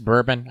Remus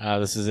bourbon.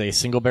 This is a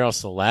single barrel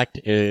select.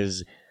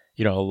 A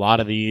lot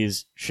of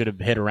these should have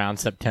hit around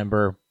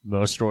September.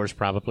 Most stores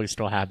probably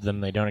still have them.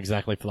 They don't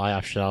exactly fly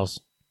off shelves.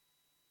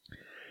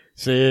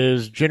 This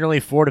is generally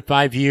 4 to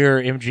 5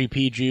 year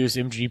MGP juice.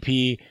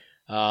 MGP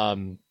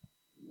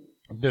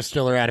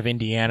distiller out of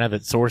Indiana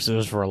that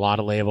sources for a lot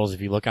of labels.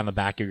 If you look on the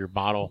back of your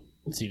bottle,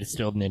 you see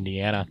distilled in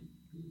Indiana.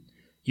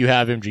 You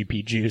have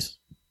MGP juice.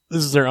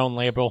 This is their own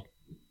label.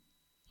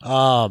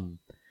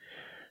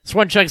 This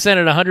one checks in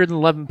at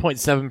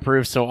 111.7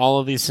 proof, so all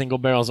of these single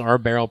barrels are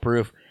barrel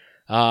proof.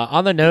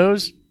 On the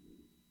nose,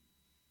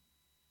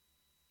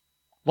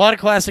 a lot of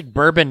classic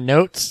bourbon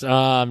notes.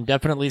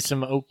 Definitely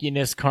some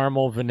oakiness,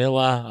 caramel,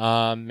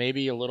 vanilla.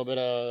 Maybe a little bit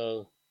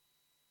of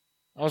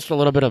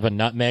a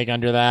nutmeg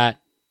under that.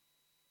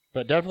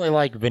 But definitely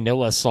like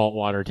vanilla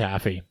saltwater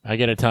taffy. I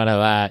get a ton of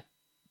that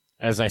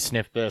as I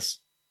sniff this.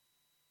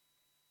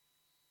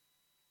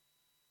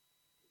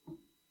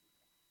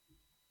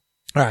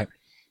 All right.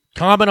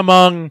 Common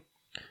among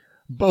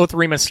both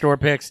Remus store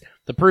picks.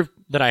 The proof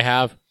that I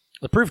have,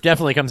 the proof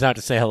definitely comes out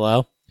to say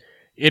hello.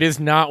 It is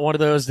not one of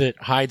those that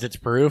hides its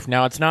proof.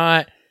 Now, it's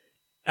not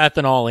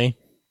ethanol-y.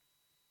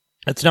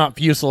 It's not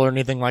fusel or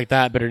anything like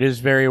that, but it is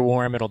very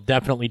warm. It'll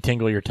definitely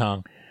tingle your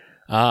tongue.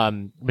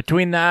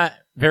 Between that,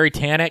 very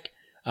tannic.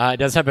 It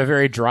does have a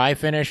very dry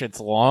finish.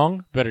 It's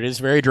long, but it is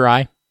very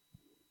dry.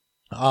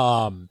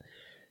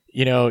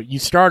 You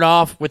start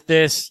off with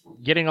this,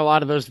 getting a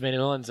lot of those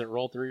vanillins that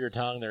roll through your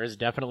tongue. There is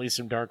definitely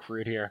some dark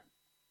fruit here.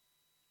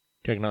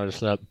 Take another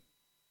sip.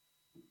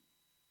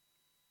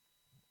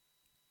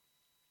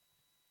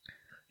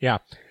 Yeah,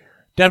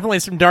 definitely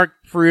some dark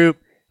fruit.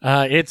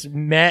 It's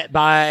met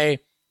by,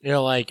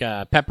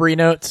 peppery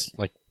notes,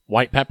 like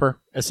white pepper,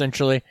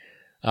 essentially.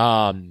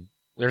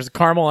 There's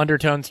caramel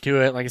undertones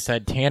to it. Like I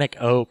said, tannic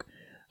oak,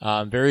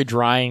 very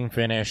drying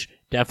finish.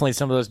 Definitely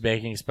some of those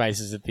baking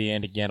spices at the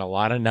end. Again, a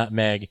lot of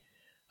nutmeg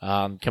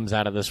comes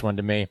out of this one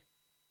to me.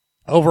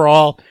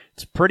 Overall,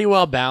 it's pretty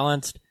well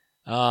balanced,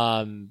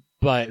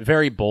 but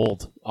very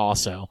bold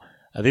also.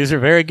 These are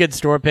very good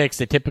store picks.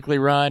 They typically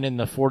run in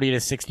the $40 to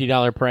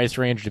 $60 price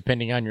range,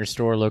 depending on your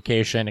store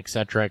location, et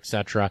cetera, et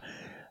cetera.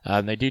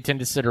 They do tend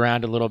to sit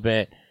around a little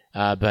bit,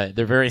 but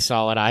they're very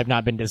solid. I've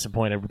not been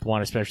disappointed with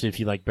one, especially if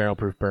you like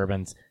barrel-proof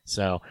bourbons.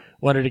 So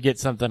wanted to get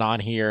something on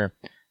here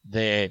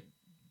that,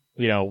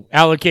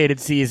 allocated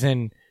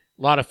season,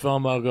 a lot of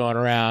FOMO going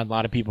around, a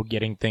lot of people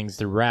getting things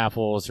through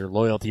raffles or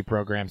loyalty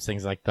programs,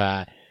 things like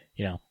that.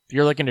 If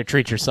you're looking to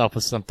treat yourself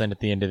with something at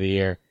the end of the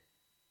year,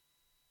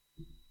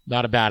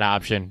 not a bad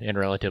option and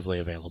relatively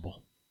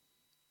available.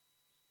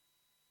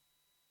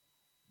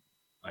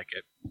 Like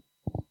it.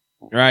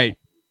 All right.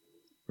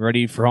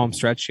 Ready for home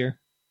stretch here?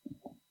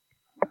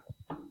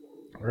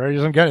 Ready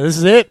as I'm going. This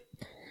is it.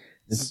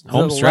 This is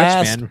home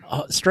stretch, man.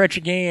 Stretch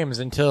of games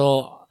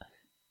until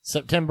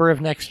September of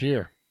next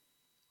year.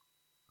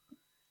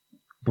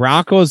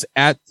 Broncos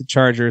at the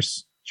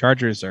Chargers.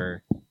 Chargers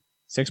are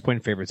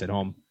 6-point favorites at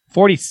home.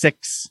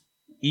 46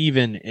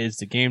 even is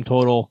the game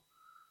total.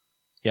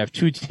 You have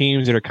two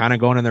teams that are kind of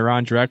going in the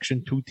wrong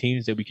direction. Two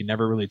teams that we can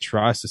never really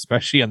trust,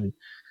 especially on the.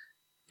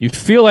 You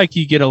feel like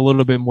you get a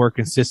little bit more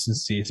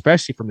consistency,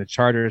 especially from the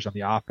Chargers on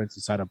the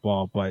offensive side of the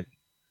ball, but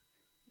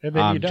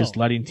just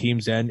letting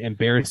teams in.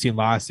 Embarrassing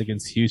loss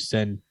against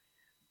Houston.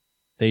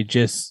 They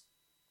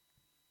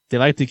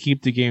like to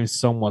keep the game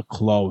somewhat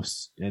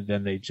close, and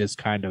then they just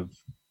kind of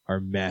are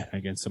met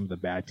against some of the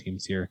bad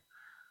teams here.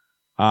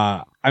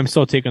 I'm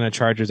still taking the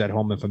Chargers at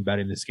home if I'm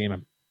betting this game.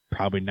 I'm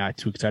probably not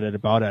too excited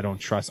about it. I don't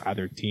trust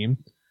either team.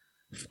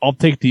 I'll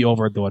take the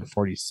over, though, at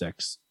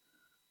 46.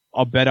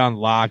 I'll bet on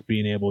Locke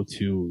being able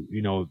to,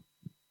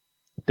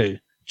 to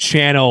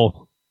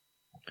channel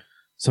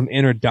some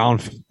inner down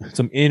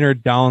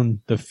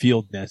the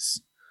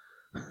fieldness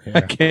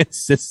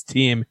against this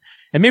team.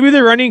 And maybe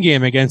the running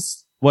game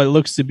against what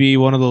looks to be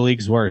one of the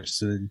league's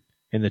worst in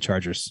the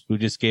Chargers, who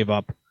just gave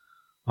up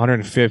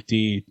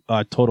 150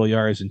 total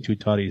yards and 2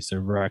 tutties to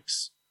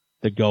Rex,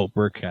 the GOAT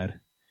Burkhead.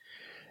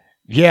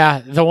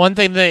 Yeah, the one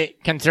thing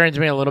that concerns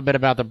me a little bit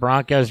about the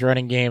Broncos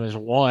running game is,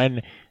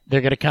 one,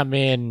 they're going to come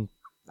in,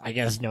 I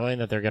guess, knowing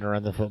that they're going to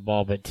run the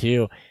football, but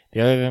two, the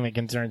other thing that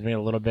concerns me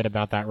a little bit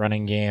about that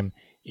running game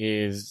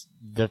is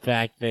the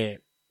fact that,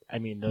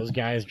 those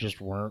guys just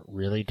weren't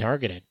really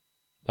targeted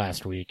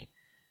last week.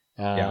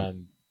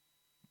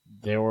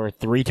 There were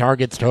 3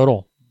 targets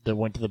total that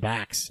went to the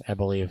backs, I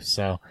believe.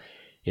 So,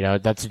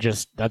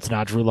 that's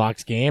not Drew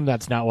Lock's game.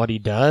 That's not what he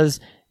does.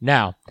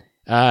 Now,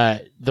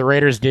 the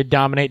Raiders did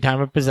dominate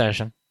time of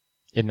possession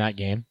in that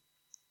game.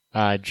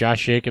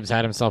 Josh Jacobs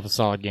had himself a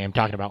solid game,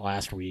 talking about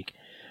last week.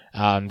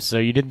 So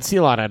you didn't see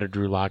a lot out of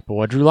Drew Lock. But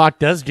what Drew Lock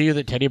does do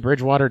that Teddy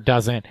Bridgewater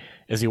doesn't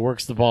is he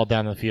works the ball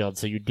down the field.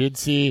 So you did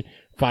see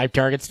 5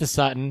 targets to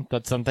Sutton.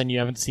 That's something you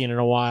haven't seen in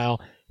a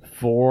while.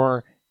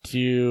 4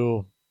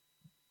 to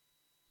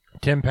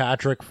Tim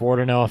Patrick, 4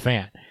 to Noah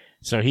Fant.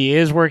 So he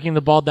is working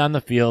the ball down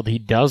the field. He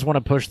does want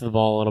to push the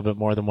ball a little bit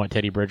more than what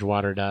Teddy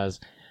Bridgewater does.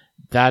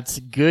 That's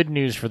good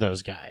news for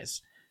those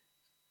guys.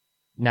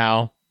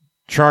 Now,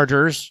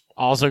 Chargers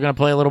also going to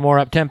play a little more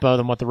up-tempo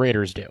than what the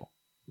Raiders do.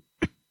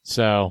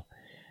 So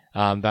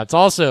that's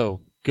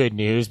also good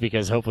news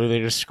because hopefully they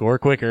just score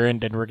quicker and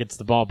Denver gets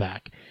the ball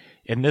back.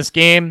 In this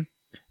game,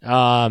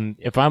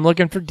 if I'm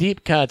looking for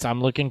deep cuts,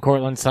 I'm looking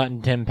Cortland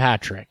Sutton, Tim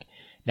Patrick.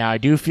 Now, I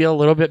do feel a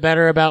little bit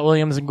better about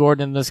Williams and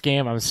Gordon in this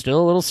game. I'm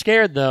still a little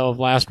scared, though, of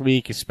last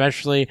week,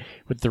 especially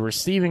with the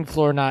receiving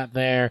floor not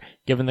there,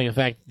 given the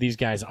fact that these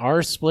guys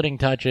are splitting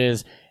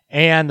touches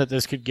and that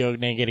this could go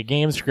negative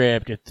game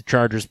script if the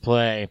Chargers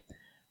play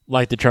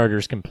like the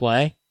Chargers can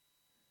play.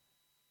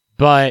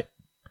 But,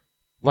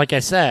 like I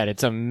said,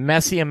 it's a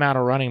messy amount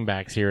of running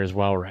backs here as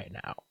well right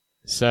now.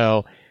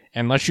 So,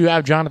 unless you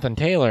have Jonathan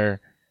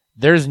Taylor,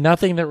 there's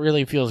nothing that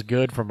really feels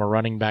good from a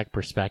running back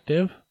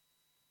perspective.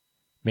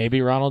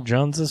 Maybe Ronald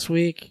Jones this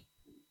week,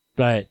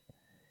 but,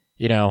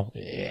 you know,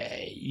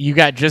 you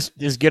got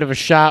just as good of a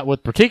shot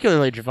with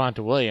particularly Javonte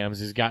Williams,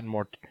 who's gotten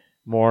more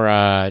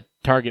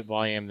target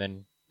volume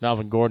than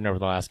Melvin Gordon over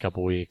the last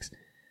couple weeks.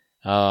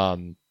 But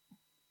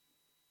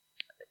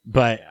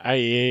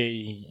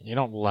you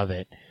don't love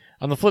it.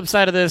 On the flip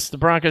side of this, the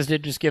Broncos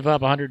did just give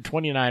up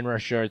 129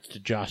 rush yards to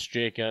Josh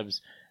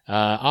Jacobs.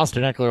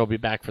 Austin Eckler will be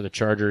back for the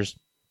Chargers.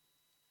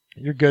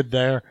 You're good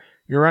there.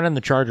 You're running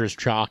the Chargers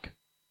chalk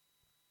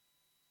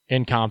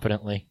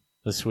inconfidently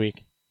this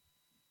week.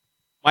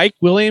 Mike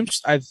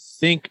Williams, I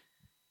think,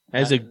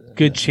 has a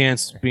good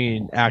chance of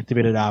being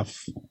activated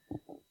off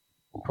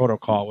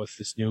protocol with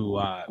this new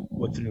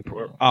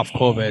off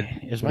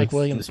COVID. Is Mike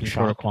Williams this new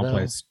protocol in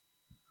place?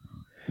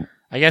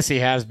 I guess he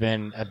has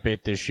been a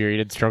bit this year. He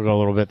did struggle a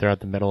little bit throughout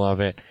the middle of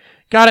it.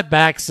 Got it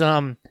back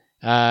some.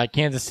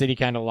 Kansas City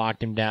kind of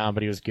locked him down,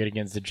 but he was good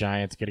against the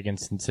Giants, good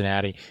against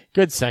Cincinnati.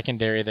 Good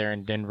secondary there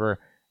in Denver.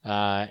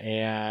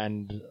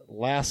 And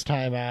last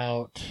time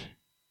out,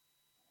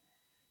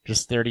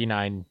 just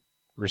 39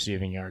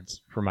 receiving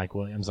yards for Mike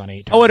Williams on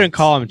 8 targets. I wouldn't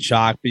call him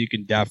chalk, but you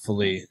can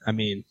definitely,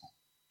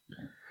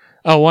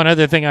 Oh, one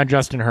other thing on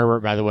Justin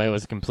Herbert, by the way,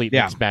 was a complete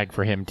mixed bag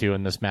for him, too,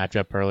 in this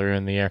matchup earlier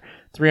in the year.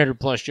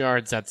 300-plus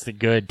yards, that's the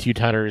good. 2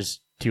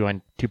 tutters,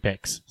 2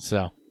 picks.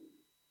 So,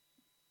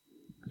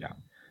 yeah.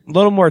 A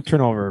little more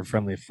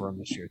turnover-friendly for him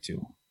this year,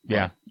 too.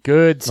 Yeah,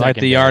 good secondary.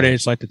 Like the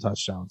yardage, like the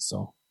touchdowns,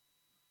 so.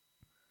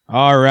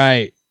 All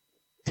right.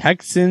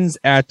 Texans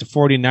at the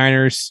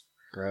 49ers.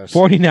 Gross.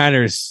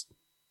 49ers,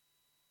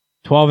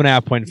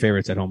 12.5-point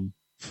favorites at home.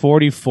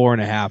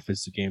 44.5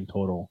 is the game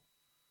total.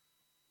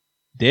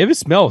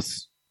 Davis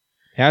Mills,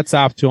 hats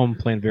off to him,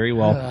 playing very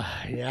well.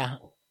 Yeah.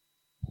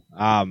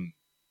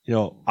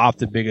 Off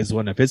the biggest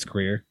one of his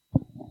career,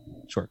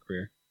 short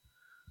career.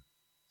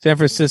 San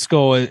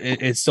Francisco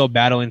is still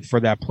battling for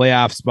that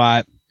playoff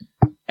spot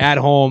at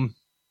home.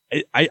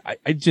 I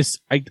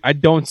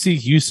don't see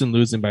Houston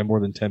losing by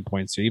more than 10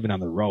 points here, even on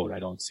the road. I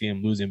don't see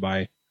him losing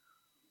by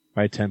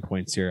 10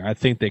 points here. I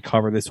think they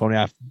cover this one.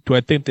 Do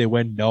I think they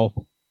win?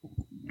 No.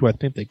 Do I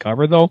think they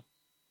cover, though?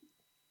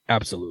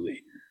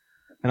 Absolutely.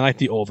 And I like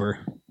the over.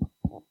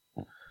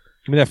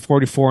 Give me that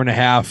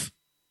 44.5.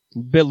 A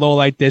bit low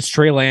like this.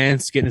 Trey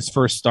Lance getting his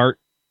first start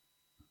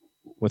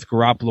with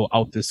Garoppolo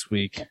out this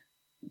week.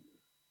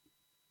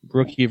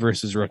 Rookie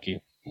versus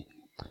rookie.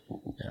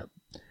 Yeah.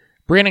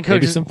 Brandon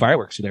Cooks. Maybe some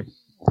fireworks there.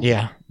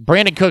 Yeah.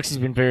 Brandon Cooks has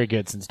been very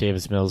good since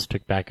Davis Mills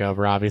took back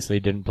over. Obviously,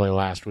 didn't play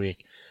last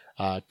week.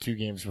 2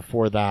 games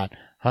before that,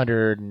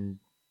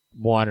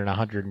 101 and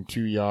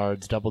 102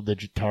 yards,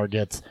 double-digit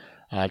targets,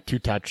 2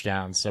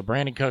 touchdowns. So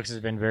Brandon Cooks has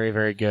been very,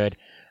 very good.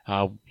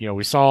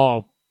 We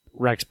saw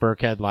Rex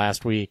Burkhead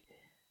last week.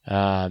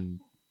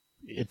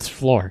 It's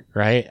floor,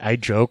 right? I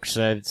joked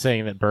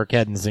saying that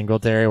Burkhead and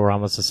Singletary were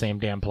almost the same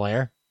damn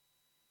player.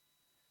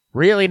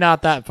 Really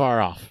not that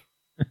far off.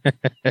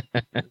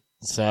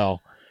 So,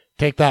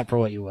 take that for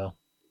what you will.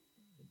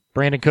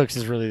 Brandon Cooks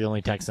is really the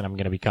only Texan I'm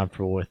going to be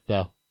comfortable with,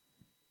 though.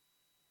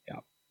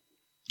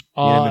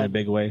 Yeah. In a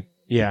big way.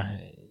 Yeah,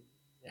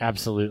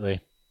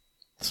 absolutely.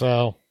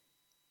 So,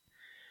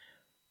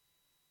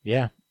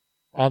 yeah.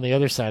 On the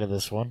other side of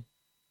this one,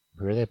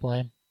 who are they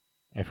playing?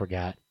 I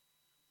forgot.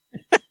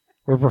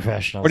 We're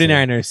professionals.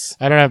 49ers.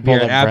 I don't have it pulled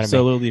up in front of me.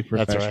 Absolutely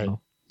professional. That's right.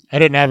 I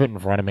didn't have it in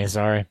front of me,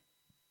 sorry.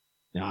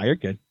 No, you're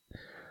good.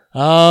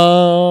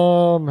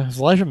 Is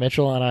Elijah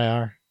Mitchell on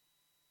IR?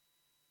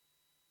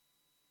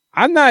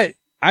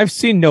 I've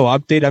seen no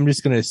update. I'm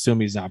just going to assume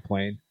he's not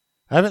playing.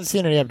 I haven't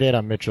seen any update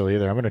on Mitchell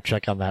either. I'm going to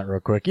check on that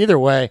real quick. Either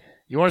way,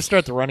 you want to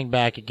start the running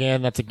back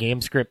again. That's a game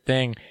script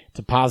thing. It's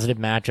a positive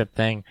matchup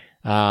thing.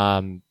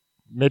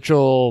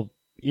 Mitchell,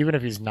 even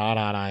if he's not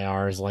on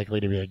IR, is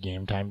likely to be a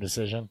game time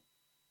decision.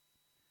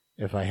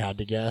 If I had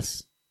to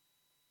guess.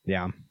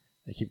 Yeah.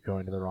 I keep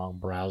going to the wrong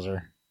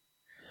browser.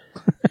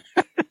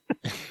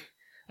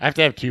 I have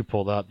to have Q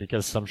pulled up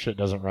because some shit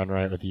doesn't run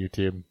right with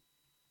YouTube.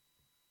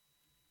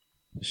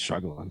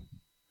 Struggling.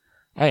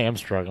 I am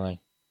struggling.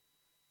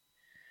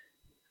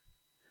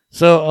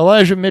 So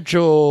Elijah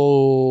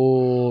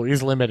Mitchell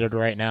is limited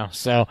right now.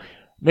 So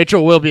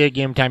Mitchell will be a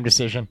game time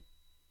decision.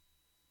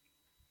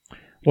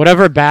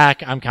 Whatever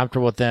back, I'm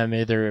comfortable with them,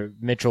 either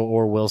Mitchell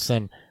or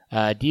Wilson.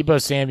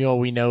 Deebo Samuel,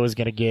 we know, is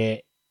going to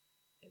get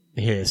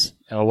his.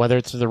 Whether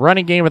it's the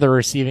running game or the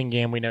receiving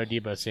game, we know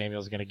Deebo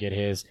Samuel is going to get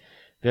his.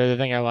 The other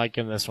thing I like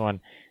in this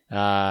one,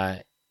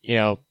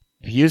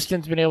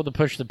 Houston's been able to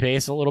push the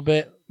pace a little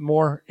bit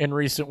more in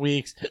recent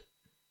weeks.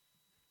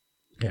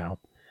 Brandon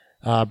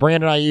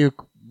Ayuk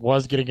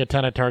was getting a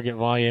ton of target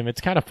volume.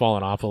 It's kind of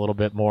fallen off a little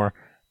bit more,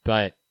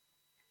 but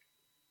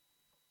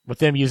with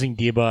them using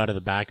Deebo out of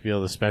the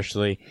backfield,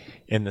 especially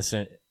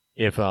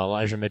if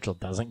Elijah Mitchell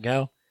doesn't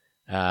go,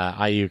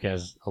 Ayuk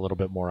has a little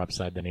bit more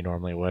upside than he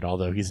normally would,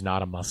 although he's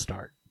not a must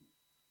start.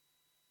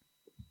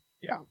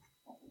 Yeah.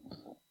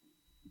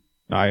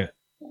 I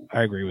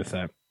agree with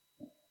that.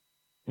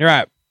 All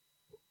right.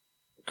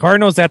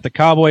 Cardinals at the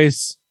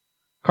Cowboys.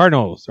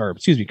 Cowboys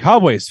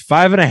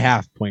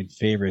 5.5 point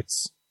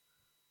favorites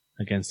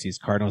against these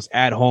Cardinals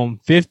at home.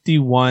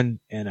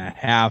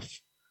 51.5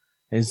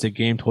 is the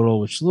game total,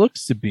 which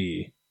looks to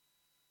be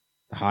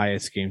the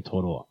highest game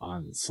total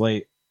on the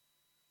slate.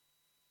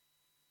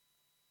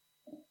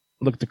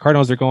 Look, the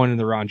Cardinals are going in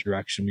the wrong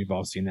direction. We've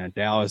all seen that.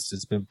 Dallas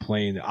has been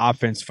playing. The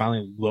offense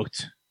finally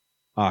looked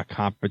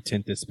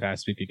competent this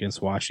past week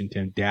against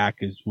Washington. Dak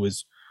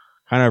was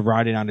kind of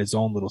riding on his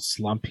own little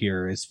slump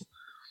here. Is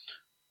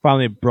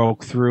finally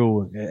broke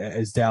through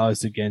as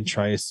Dallas again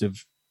tries to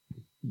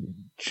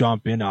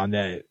jump in on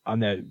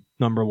that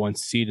number one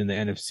seed in the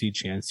NFC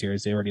chance here,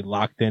 as they already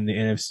locked in the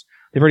NFC.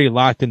 They've already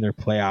locked in their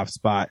playoff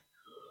spot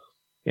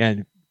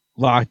and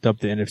locked up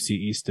the NFC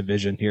East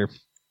division here.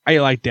 I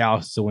like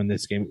Dallas to win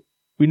this game.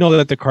 We know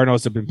that the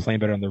Cardinals have been playing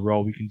better on the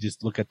road. We can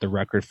just look at the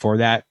record for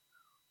that.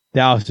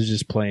 Dallas is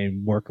just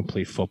playing more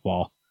complete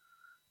football.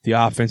 The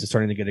offense is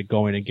starting to get it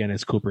going again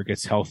as Cooper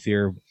gets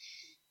healthier.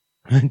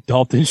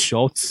 Dalton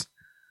Schultz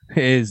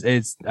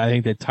is I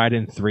think the tight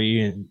end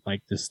 3 in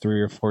like this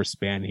 3 or 4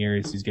 span here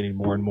as he's getting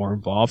more and more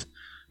involved.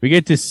 We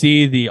get to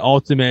see the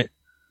ultimate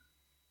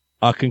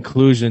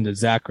conclusion to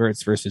Zach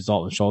Ertz versus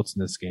Dalton Schultz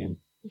in this game.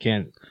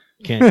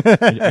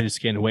 I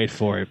just can't wait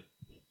for it.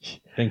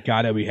 Thank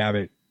God that we have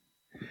it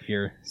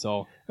here.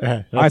 So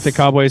I like the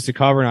Cowboys to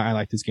cover, and I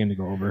like this game to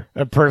go over.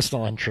 A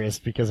personal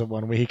interest because of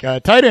 1 week.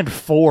 Tight end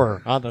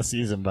 4 on the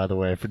season, by the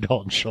way, for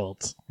Dalton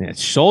Schultz. Yeah,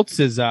 Schultz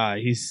is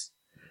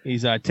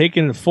he's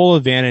taking full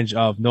advantage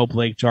of no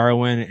Blake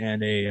Jarwin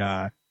and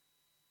a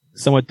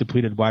somewhat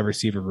depleted wide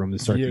receiver room to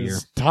start the year.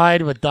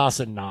 Tied with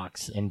Dawson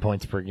Knox in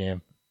points per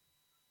game.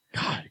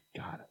 God,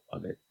 I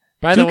love it.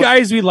 Two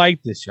guys we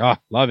like this. Oh,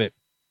 love it.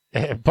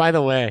 By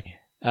the way,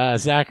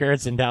 Zach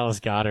Ertz and Dallas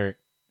Goedert,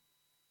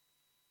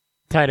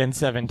 tight end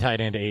 7,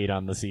 tight end 8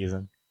 on the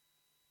season.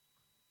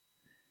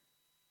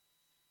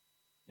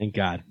 Thank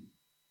God.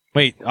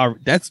 Wait,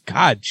 that's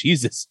God,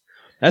 Jesus.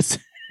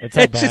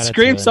 It just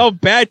screams been. how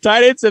bad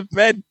tight ends have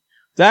been.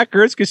 Zach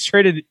Ertz gets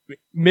traded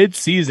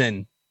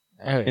mid-season,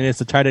 and it's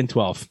the tight end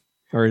 12,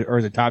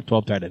 or the top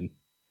 12 tight end.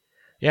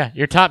 Yeah,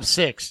 your top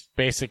 6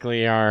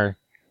 basically are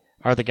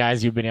the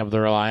guys you've been able to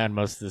rely on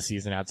most of the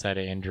season outside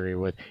of injury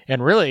with.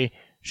 And really,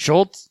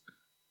 Pitts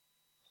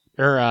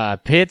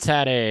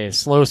had a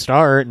slow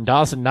start, and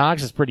Dawson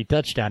Knox is pretty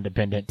touchdown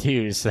dependent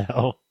too,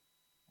 so.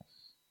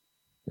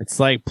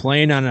 It's like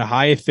playing on a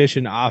high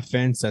efficient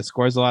offense that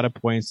scores a lot of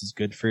points is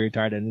good for your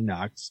tight end and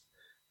Knox.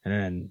 And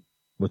then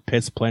with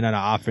Pitts playing on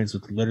an offense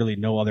with literally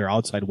no other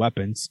outside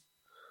weapons,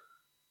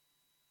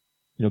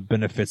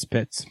 benefits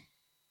Pitts.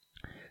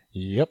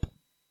 Yep.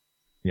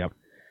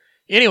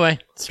 Anyway,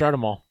 start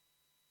them all.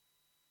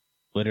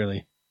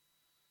 Literally.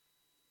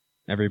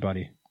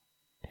 Everybody.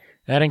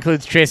 That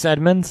includes Chase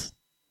Edmonds.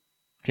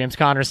 James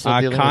Conner's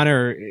still dealing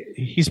Conner,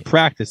 he's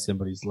practicing,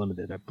 but he's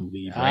limited, I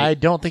believe. Right? I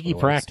don't think he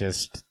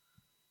practiced.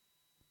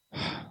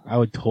 I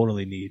would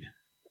totally need.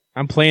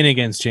 I'm playing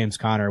against James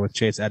Conner with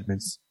Chase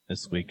Edmonds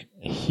this week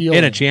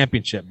in a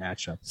championship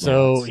matchup.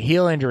 So,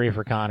 heel injury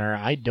for Conner.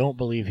 I don't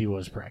believe he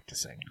was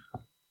practicing.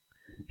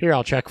 Here,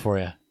 I'll check for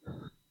you.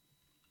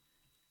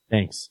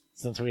 Thanks.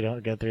 Since we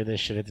don't go through this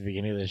shit at the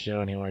beginning of the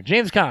show anymore.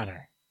 James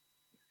Conner.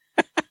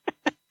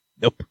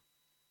 Nope.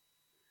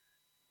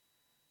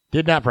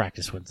 Did not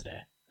practice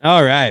Wednesday.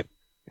 All right.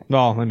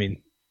 Well,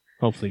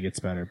 hopefully he gets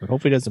better, but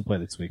hopefully he doesn't play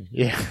this week.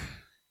 Yeah.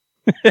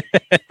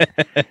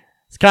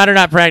 It's Conner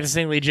not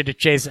practicing, leads you to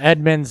Chase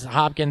Edmonds.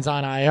 Hopkins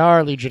on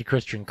IR, leads you to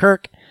Christian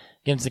Kirk.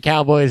 Against the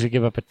Cowboys, who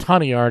give up a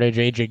ton of yardage.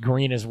 AJ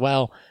Green as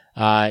well,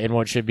 in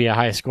what should be a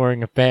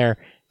high-scoring affair.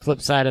 Flip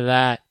side of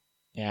that,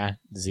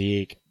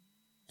 Zeke,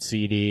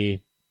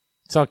 CD.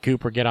 Saw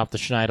Cooper get off the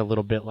schneid a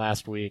little bit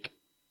last week.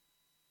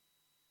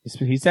 He's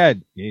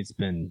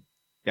been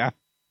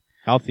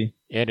healthy.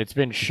 And it's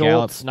been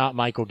Schultz, not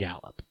Michael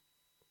Gallup,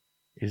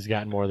 who's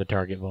gotten more of the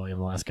target volume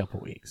the last couple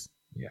weeks.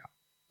 Yeah.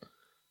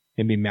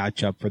 Maybe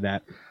match up for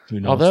that. Who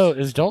knows? Although,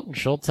 is Dalton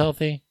Schultz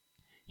healthy?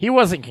 He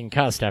wasn't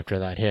concussed after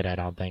that hit, I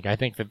don't think. I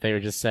think that they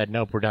just said,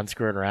 nope, we're done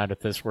screwing around with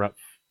this. We're up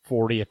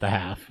 40 at the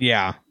half.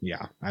 Yeah.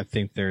 I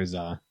think there's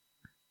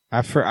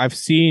I've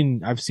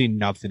seen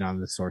nothing on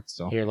the sort,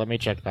 so. Here, let me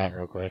check that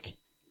real quick.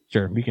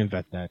 Sure, we can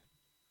vet that.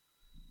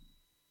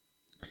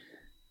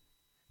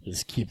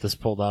 Just keep this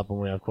pulled up when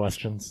we have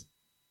questions.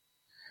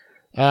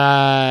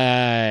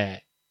 Yeah.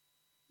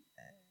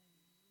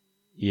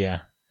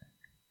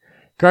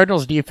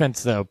 Cardinals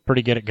defense, though,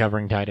 pretty good at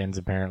covering tight ends,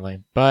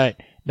 apparently. But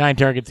 9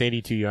 targets,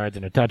 82 yards,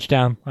 and a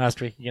touchdown last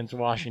week against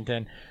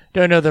Washington.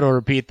 Don't know that he'll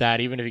repeat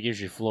that. Even if he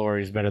gives you floor,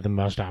 he's better than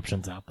most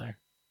options out there.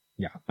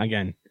 Yeah,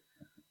 again,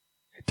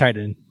 tight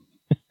end.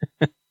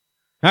 All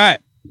right.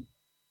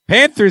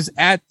 Panthers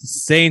at the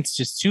Saints.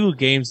 Just 2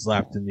 games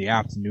left in the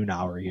afternoon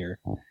hour here.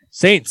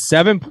 Saints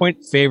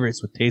 7-point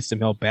favorites with Taysom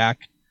Hill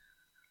back.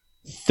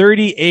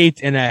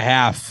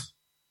 38.5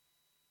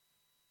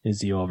 is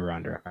the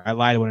over-under. I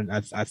lied when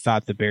I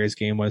thought the Bears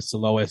game was the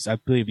lowest. I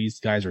believe these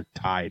guys are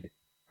tied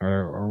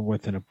or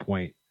within a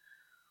point.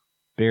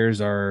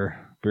 Bears were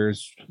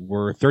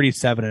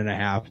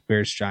 37.5.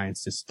 Bears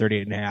Giants is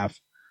 38.5.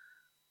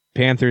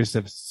 Panthers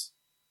have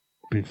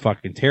been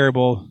fucking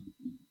terrible.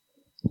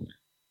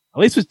 At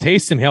least with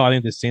Taysom Hill, I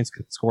think the Saints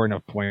could score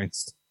enough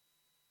points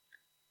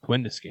to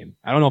win this game.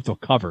 I don't know if they'll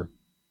cover.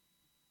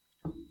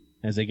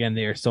 As again,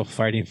 they are still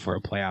fighting for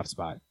a playoff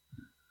spot.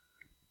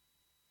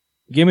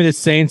 Give me the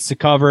Saints to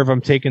cover if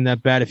I'm taking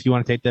that bet, if you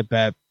want to take that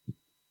bet.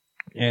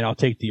 And I'll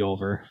take the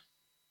over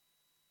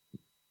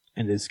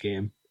in this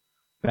game.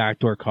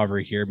 Backdoor cover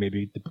here.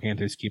 Maybe the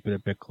Panthers keep it a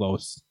bit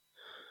close.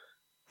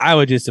 I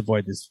would just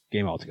avoid this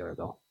game altogether,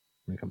 though,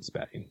 when it comes to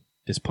betting.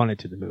 Just punt it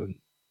to the moon.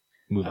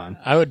 Move on.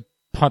 I would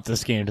punt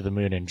this game to the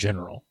moon in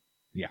general.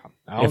 Yeah.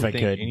 I don't think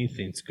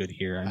anything's good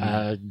here.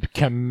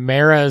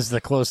 Kamara is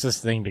the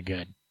closest thing to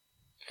good.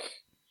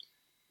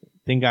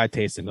 Thank God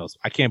Taysom Hill.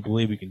 I can't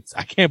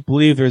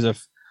believe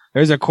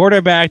there's a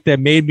quarterback that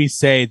made me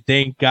say,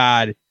 thank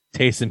God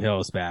Taysom Hill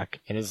is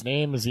back. And his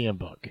name is Ian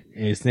Book.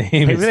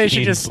 Maybe they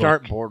should just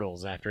start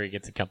Bortles after he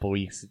gets a couple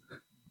weeks.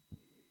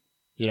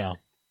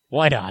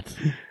 Why not?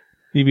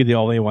 You'd be the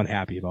only one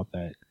happy about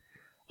that.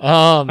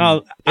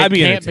 I'd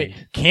be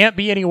entertained. Can't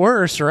be any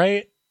worse,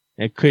 right?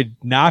 It could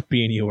not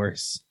be any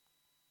worse.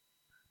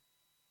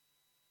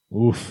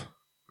 Oof.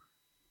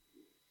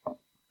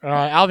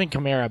 Alvin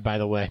Kamara, by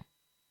the way.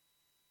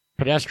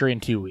 Pedestrian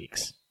 2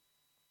 weeks.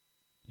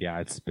 Yeah,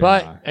 it's been,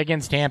 but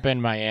against Tampa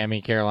and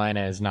Miami,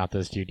 Carolina is not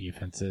those 2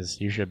 defenses.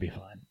 You should be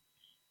fine.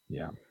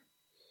 Yeah.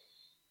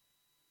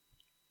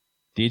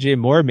 DJ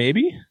Moore,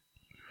 maybe?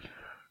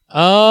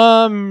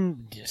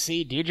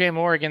 See, DJ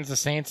Moore against the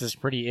Saints is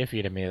pretty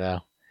iffy to me,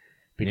 though.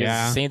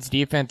 Because the Saints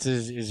defense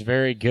is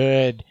very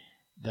good.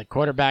 The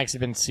quarterbacks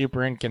have been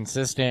super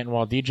inconsistent.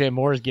 While DJ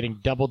Moore is getting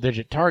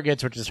double-digit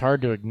targets, which is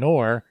hard to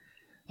ignore.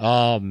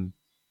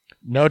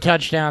 No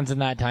touchdowns in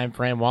that time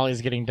frame while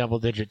he's getting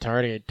double-digit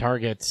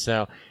targets.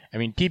 So,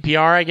 PPR,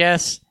 I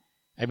guess.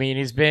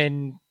 He's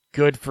been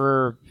good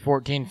for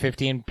 14,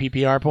 15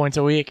 PPR points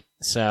a week.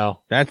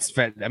 So that's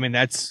Hunter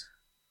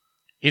Renfrow.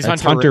 He's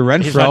Hunter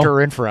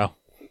Renfrow.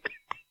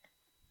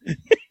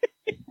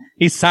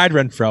 He's side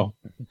Renfrow.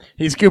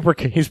 He's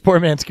poor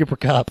man's Cooper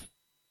Kupp.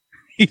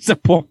 He's a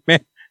poor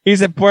man.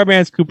 He's a poor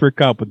man's Cooper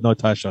Kupp with no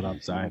touchdown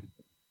upside.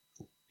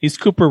 He's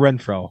Cooper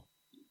Renfrow.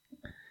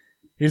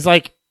 He's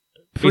like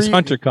he's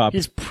Hunter Kupp.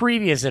 He's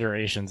previous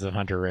iterations of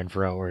Hunter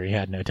Renfrow where he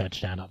had no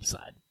touchdown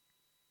upside.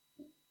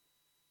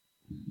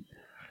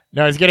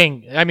 No, he's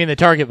getting. The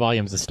target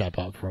volume's a step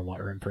up from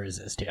what Renfrow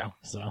is too.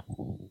 So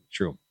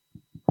true.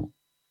 All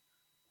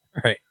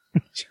right.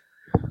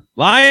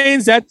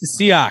 Lions at the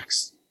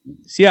Seahawks.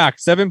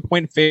 Seahawks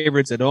 7-point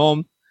favorites at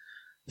home.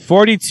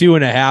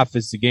 42.5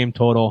 is the game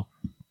total.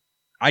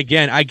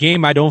 Again, I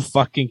don't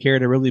fucking care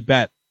to really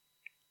bet.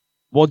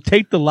 Well,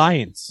 take the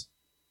Lions.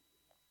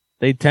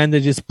 They tend to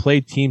just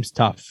play teams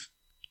tough.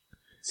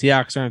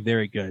 Seahawks aren't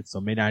very good, so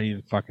it may not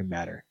even fucking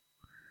matter.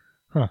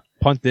 Huh.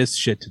 Punt this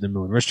shit to the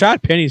moon.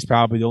 Rashad Penny's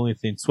probably the only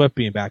thing. Swift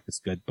being back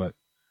is good, but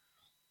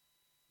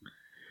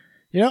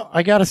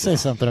I gotta say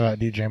something about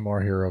DJ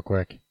Moore here real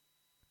quick.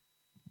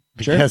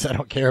 Because I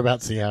don't care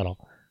about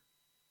Seattle.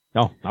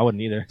 No, I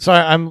wouldn't either. So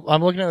I'm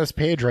looking at this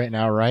page right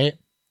now, right?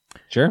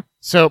 Sure.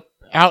 So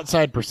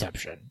outside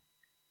perception,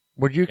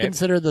 would you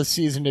consider the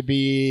season to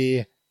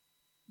be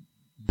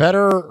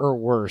better or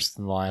worse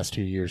than the last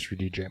 2 years for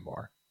DJ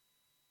Moore?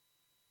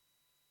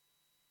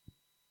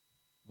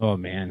 Oh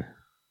man.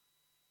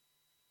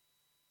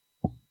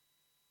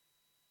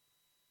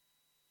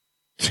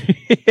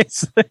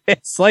 It's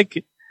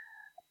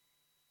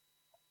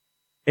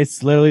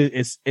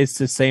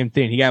the same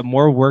thing. He got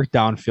more work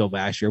downfield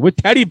last year with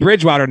Teddy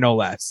Bridgewater, no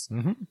less.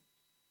 Mm-hmm.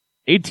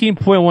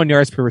 18.1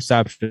 yards per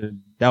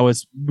reception. That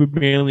was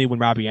mainly when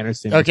Robbie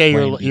Anderson. Okay,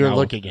 you're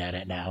looking at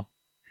it now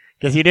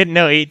because you didn't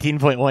know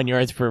 18.1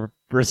 yards per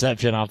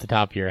reception off the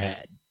top of your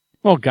head.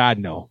 Oh God,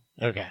 no.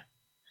 Okay,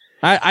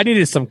 I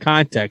needed some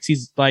context.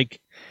 He's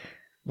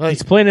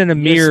he's playing in a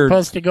mirror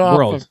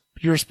world.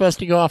 You're supposed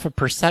to go off of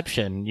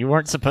perception. You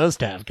weren't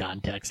supposed to have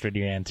context when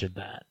you answered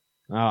that.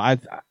 I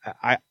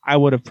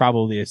would have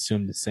probably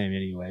assumed the same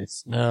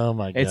anyways. Oh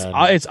my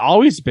God. It's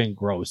always been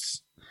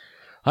gross.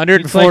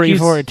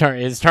 144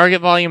 his target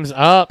volume's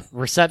up,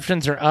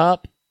 receptions are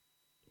up.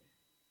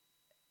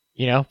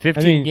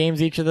 15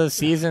 games each of those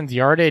seasons.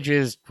 Yardage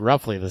is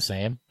roughly the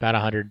same, about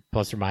 100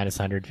 plus or minus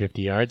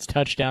 150 yards.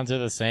 Touchdowns are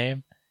the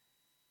same.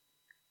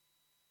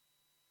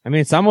 I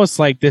mean, it's almost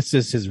like this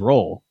is his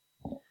role.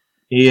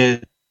 He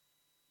is.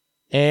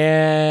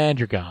 And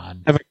you're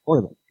gone.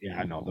 Yeah,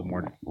 I know.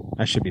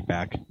 I should be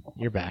back.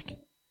 You're back.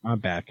 I'm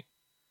back.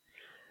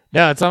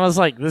 No, it's almost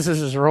like this is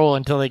his role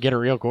until they get a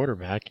real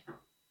quarterback,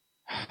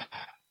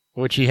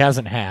 which he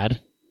hasn't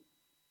had.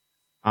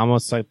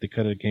 Almost like they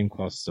could have came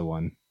close to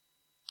one.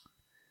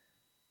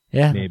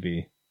 Yeah.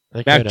 Maybe.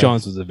 Mac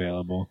Jones was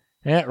available.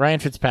 Yeah, Ryan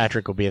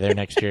Fitzpatrick will be there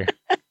next year.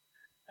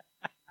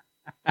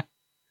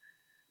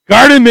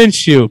 Gardner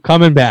Minshew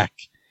coming back.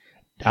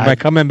 By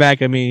coming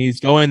back, I mean he's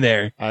going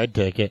there. I'd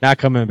take it. Not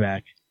coming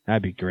back.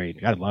 That'd be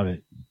great. I'd love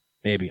it.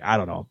 Maybe. I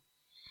don't know.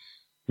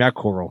 Matt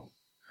Corral.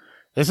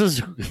 This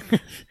is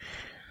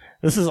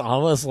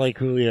almost like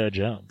Julio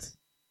Jones.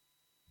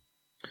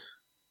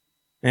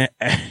 And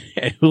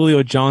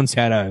Julio Jones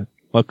had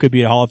what could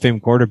be a Hall of Fame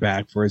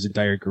quarterback for his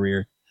entire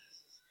career.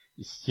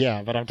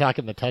 Yeah, but I'm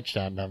talking the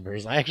touchdown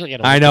numbers. I actually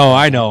got. I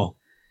know.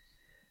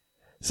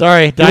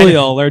 Sorry,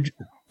 Julio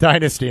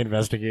Dynasty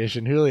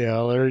investigation.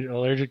 Julio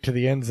allergic to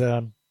the end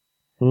zone.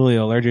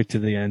 Julio allergic to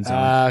the end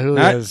zone.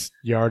 Julio's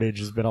yardage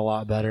has been a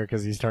lot better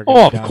because he's targeting.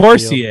 Oh, of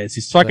course he is.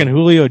 He's fucking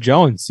Julio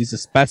Jones. He's a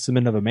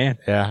specimen of a man.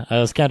 Yeah, I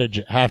was kind of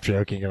half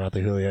joking about the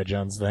Julio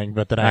Jones thing,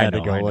 but then I had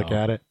to go look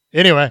at it.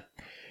 Anyway,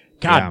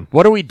 God,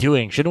 What are we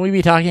doing? Shouldn't we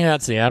be talking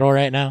about Seattle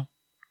right now?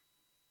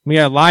 We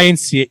have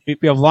Lions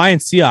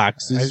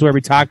Seahawks. This is where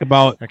we talk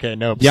about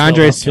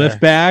DeAndre Swift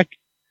back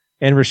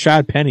and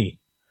Rashad Penny.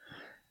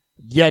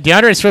 Yeah,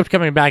 DeAndre Swift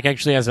coming back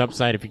actually has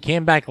upside. If he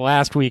came back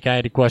last week, I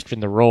had to question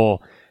the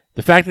role.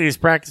 The fact that he's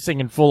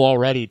practicing in full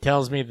already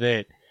tells me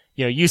that,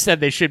 you said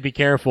they should be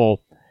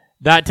careful.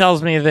 That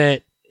tells me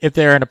that if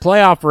they're in a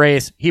playoff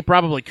race, he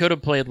probably could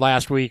have played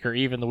last week or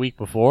even the week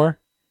before.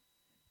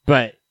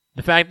 But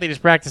the fact that he's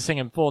practicing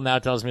in full now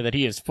tells me that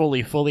he is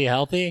fully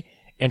healthy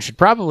and should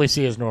probably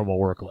see his normal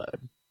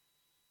workload.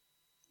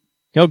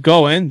 He'll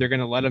go in. They're going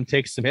to let him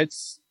take some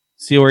hits,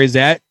 see where he's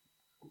at.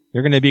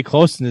 They're going to be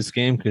close in this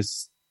game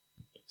because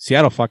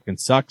Seattle fucking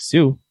sucks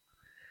too.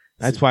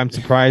 That's why I'm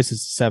surprised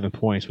it's 7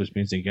 points, which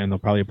means, again, they'll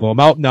probably blow him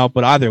out. No,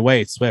 but either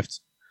way, it's Swift.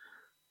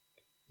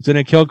 It's going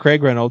to kill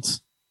Craig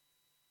Reynolds.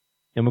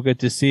 And we'll get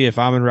to see if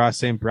Amon-Ra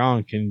St.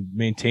 Brown can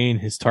maintain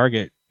his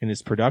target and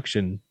his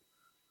production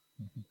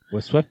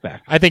with Swift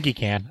back. I think he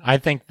can. I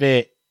think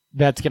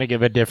that's going to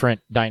give a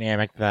different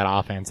dynamic to that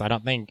offense.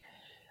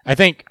 I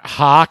think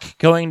Hawk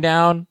going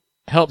down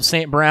helped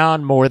St.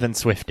 Brown more than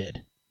Swift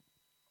did.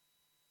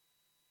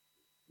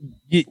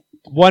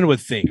 One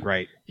would think,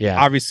 right?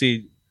 Yeah.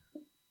 Obviously,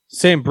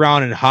 St.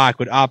 Brown and Hawk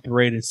would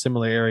operate in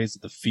similar areas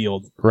of the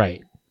field.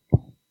 Right.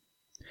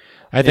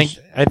 I think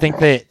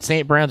that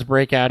St. Brown's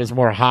breakout is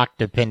more Hawk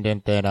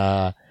dependent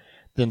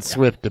than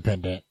Swift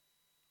dependent.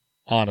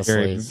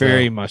 Honestly.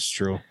 Very much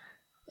true.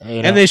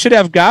 And they should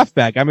have Goff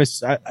back.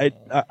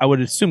 I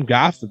would assume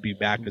Goff would be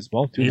back as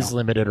well too. He's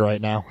limited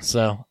right now,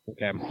 so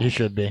he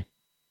should be.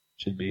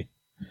 Should be.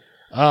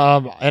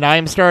 And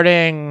I'm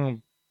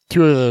starting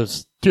two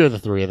of the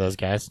three of those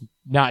guys.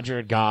 Not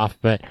Jared Goff,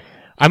 but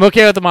I'm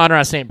okay with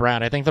Amon-Ra St.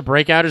 Brown. I think the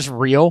breakout is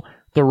real.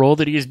 The role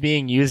that he's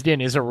being used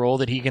in is a role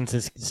that he can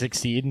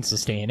succeed and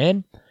sustain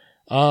in.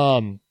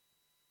 We'll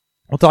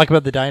talk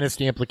about the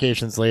dynasty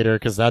implications later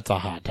because that's a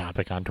hot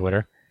topic on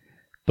Twitter.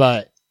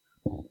 But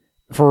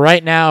for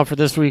right now, for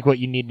this week, what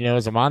you need to know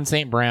is I'm on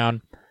St.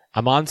 Brown.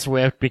 I'm on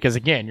Swift because,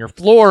 again, your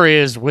floor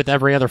is with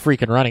every other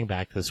freaking running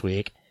back this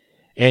week.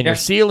 And your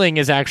ceiling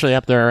is actually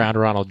up there around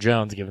Ronald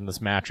Jones given this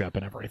matchup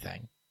and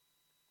everything.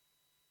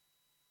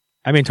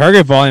 I mean,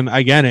 target volume,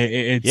 again,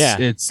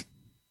 it's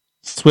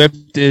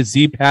Swift is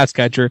the pass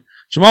catcher.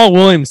 Jamal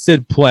Williams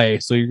did play,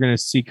 so you're going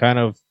to see kind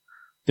of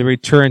the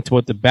return to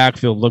what the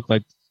backfield looked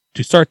like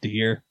to start the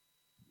year.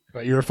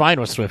 But you were fine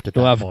with Swift at that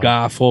point. You'll have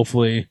Goff,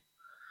 hopefully.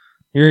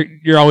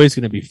 You're always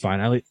going to be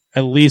fine.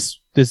 At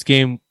least this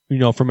game,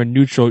 from a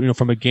neutral,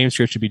 from a game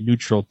script should be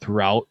neutral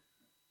throughout.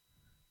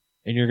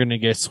 And you're going to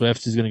get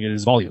Swift is going to get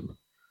his volume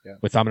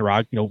with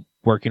Amon-Ra,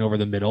 working over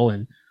the middle,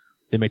 and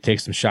they may take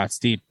some shots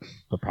deep,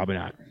 but probably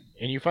not.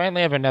 And you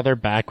finally have another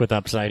back with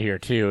upside here,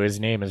 too. His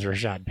name is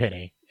Rashad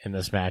Penny in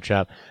this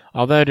matchup.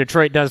 Although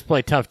Detroit does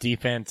play tough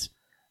defense,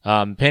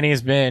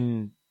 Penny's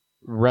been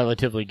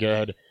relatively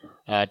good.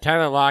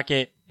 Tyler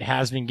Lockett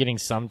has been getting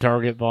some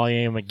target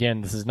volume.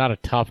 Again, this is not a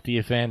tough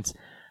defense.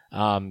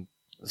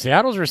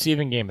 Seattle's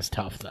receiving game is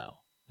tough, though.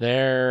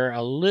 They're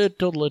a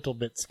little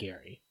bit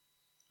scary.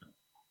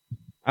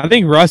 I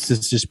think Russ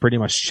is just pretty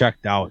much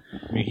checked out.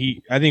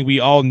 I think we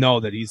all know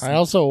that he's... I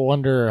also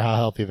wonder how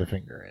healthy the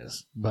finger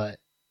is, but...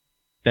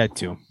 That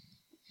too.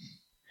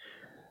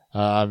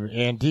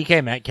 And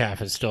DK Metcalf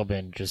has still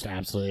been just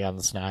absolutely on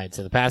the snide.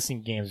 So the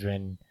passing game's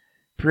been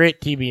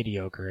pretty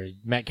mediocre.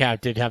 Metcalf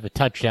did have a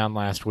touchdown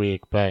last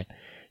week, but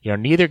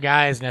neither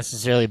guy has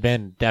necessarily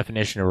been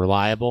definition of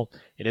reliable.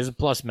 It is a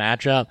plus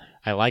matchup.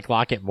 I like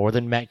Lockett more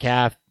than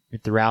Metcalf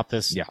throughout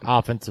this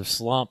offensive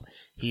slump.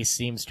 He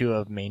seems to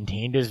have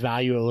maintained his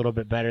value a little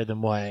bit better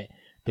than what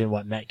than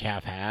what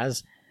Metcalf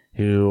has,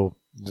 who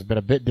has been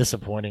a bit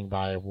disappointing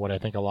by what I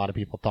think a lot of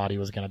people thought he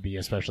was going to be,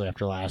 especially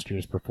after last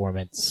year's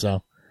performance.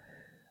 So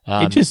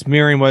it's just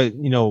mirroring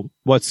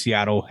what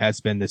Seattle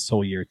has been this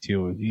whole year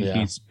too.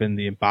 He's been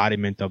the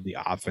embodiment of the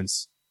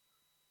offense.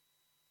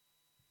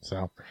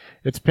 So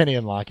it's Penny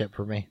and Lockett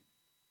for me.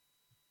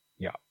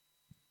 Yeah,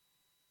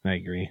 I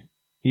agree.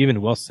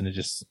 Even Wilson is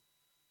just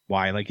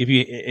why. Like if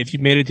you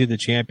made it to the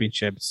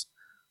championships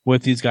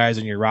with these guys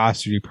on your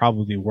roster, you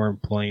probably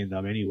weren't playing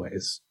them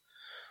anyways,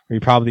 or you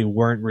probably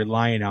weren't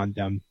relying on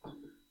them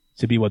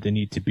to be what they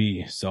need to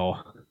be. So,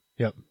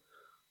 yep.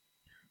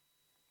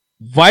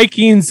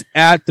 Vikings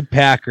at the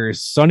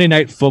Packers, Sunday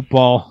Night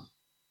Football.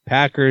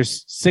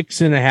 Packers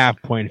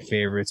 6.5 point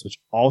favorites, which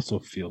also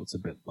feels a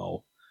bit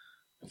low.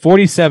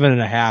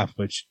 47.5,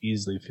 which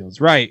easily feels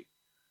right.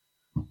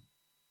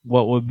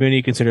 What would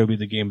many consider to be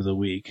the game of the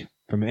week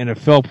from an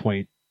NFL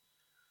point,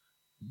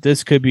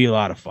 this could be a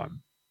lot of fun.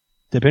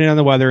 Depending on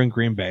the weather in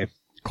Green Bay.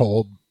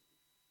 Cold.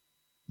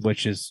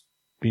 Which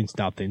means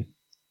nothing.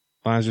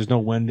 As long as there's no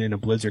wind and a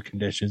blizzard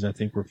conditions, I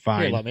think we're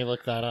fine. Here, let me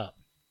look that up.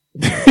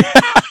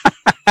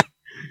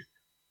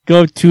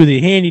 Go to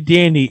the handy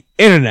dandy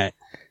internet.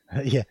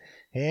 Yeah,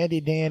 handy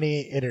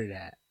dandy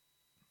internet.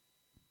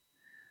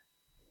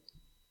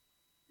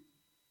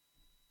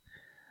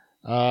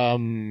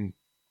 Do.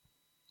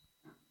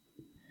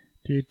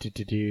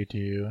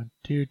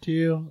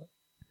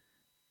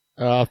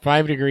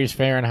 5 degrees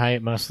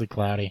Fahrenheit, mostly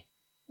cloudy.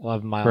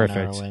 11 mile an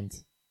hour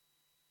winds.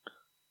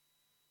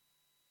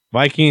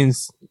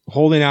 Vikings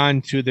holding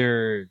on to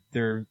their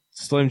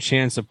slim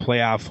chance of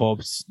playoff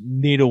hopes.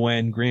 Need a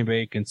win. Green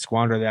Bay can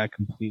squander that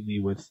completely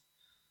with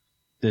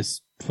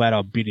this flat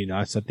out beating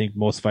us. I think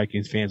most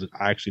Vikings fans would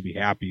actually be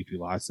happy if we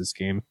lost this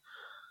game.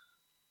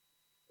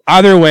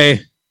 Either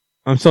way,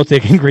 I'm still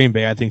taking Green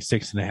Bay. I think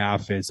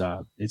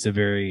 6.5 is a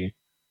very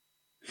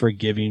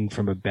forgiving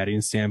from a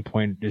betting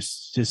standpoint.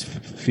 This just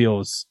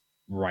feels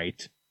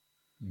right.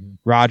 Mm-hmm.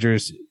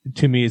 Rodgers,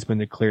 to me, has been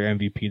the clear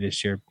MVP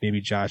this year.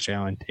 Maybe Josh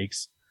Allen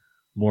takes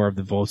more of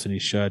the votes than he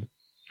should,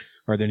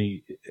 or than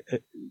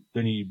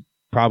he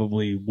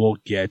probably will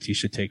get. He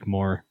should take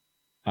more.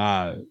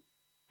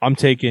 I'm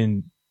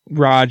taking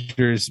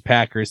Rodgers,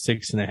 Packers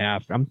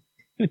 6.5. I'm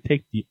going to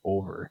take the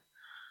over.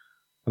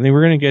 I think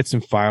we're going to get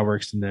some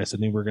fireworks in this. I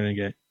think we're going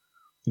to get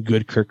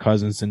good Kirk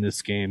Cousins in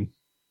this game.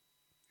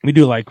 We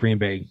do like Green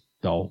Bay,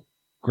 though.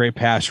 Great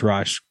pass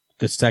rush.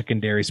 The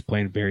secondary's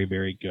playing very,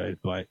 very good.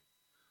 But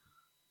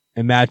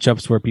in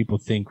matchups where people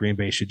think Green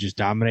Bay should just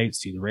dominate,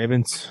 see the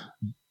Ravens,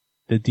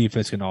 the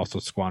defense can also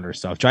squander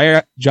stuff.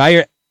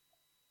 Jair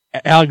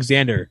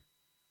Alexander,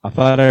 I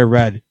thought I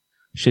read,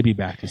 should be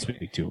back this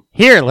week, too.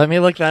 Here, let me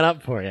look that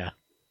up for you.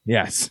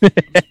 Yes.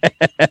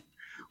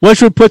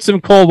 Which would put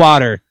some cold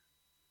water.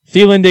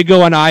 Thielen did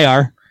go on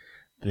IR.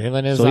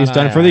 Thielen is so he's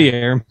done for the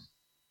year.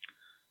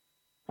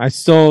 I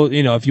still,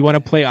 if you want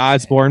to play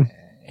Osborne.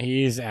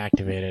 He's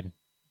activated.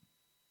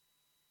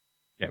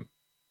 Yeah.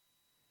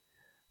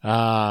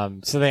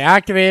 So they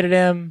activated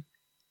him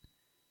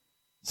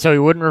so he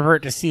wouldn't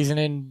revert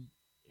to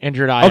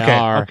injured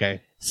IR.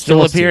 Okay.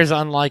 Still appears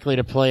unlikely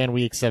to play in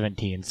week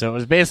 17. So it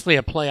was basically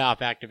a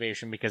playoff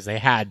activation because they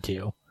had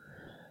to.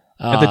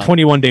 At the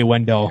 21-day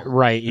window.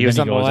 Right. He was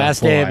on the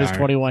last day of his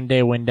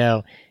 21-day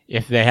window.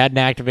 If they hadn't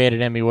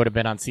activated him, he would have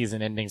been on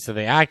season ending. So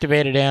they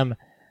activated him.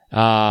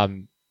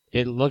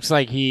 It looks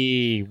like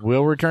he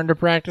will return to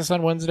practice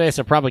on Wednesday,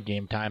 so probably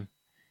game time.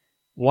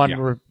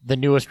 The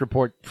newest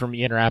report from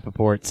Ian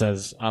Rappaport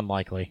says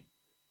unlikely.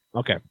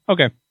 Okay.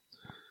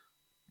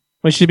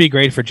 Which should be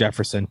great for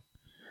Jefferson.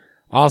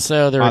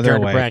 Also, the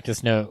return to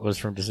practice note was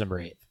from December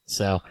 8th.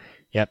 So,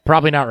 yeah,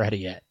 probably not ready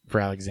yet for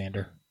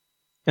Alexander.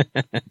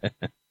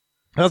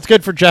 That's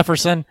good for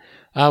Jefferson.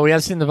 We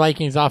have seen the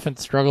Vikings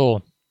offense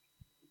struggle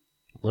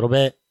a little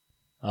bit.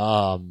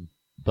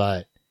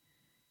 But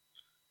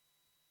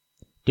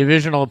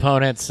divisional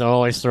opponents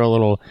always throws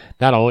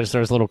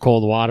a little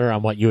cold water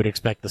on what you would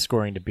expect the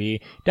scoring to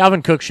be.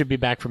 Dalvin Cook should be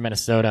back from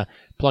Minnesota.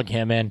 Plug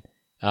him in.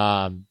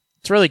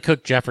 It's really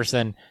Cook,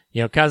 Jefferson.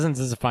 Cousins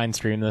is a fine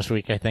stream this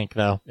week, I think,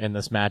 though, in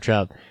this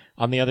matchup.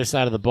 On the other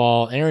side of the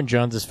ball, Aaron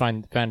Jones has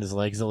found his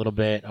legs a little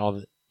bit.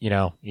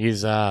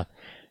 He's, I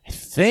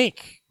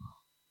think,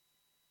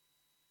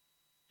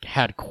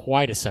 had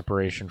quite a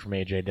separation from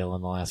A.J.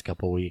 Dillon the last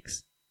couple of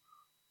weeks.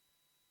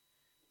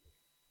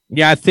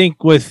 Yeah, I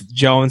think with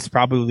Jones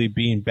probably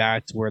being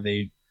back to where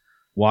they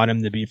want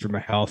him to be from a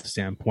health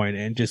standpoint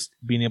and just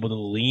being able to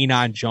lean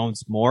on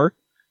Jones more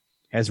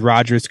as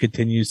Rodgers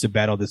continues to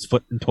battle this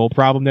foot and toe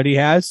problem that he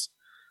has.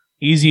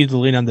 Easy to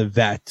lean on the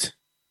vet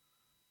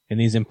in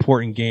these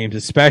important games,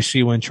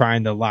 especially when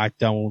trying to lock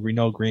down. We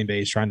know Green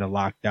Bay is trying to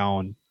lock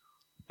down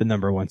the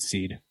number 1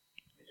 seed.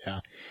 Yeah.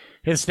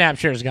 His snap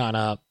share has gone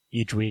up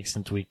each week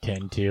since week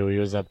 10 too. He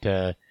was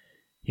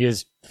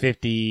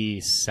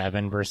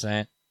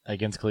 57%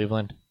 against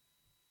Cleveland.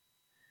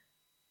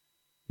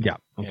 Yeah.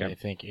 Okay. And I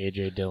think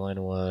A.J.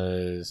 Dillon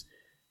was,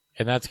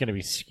 and that's going to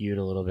be skewed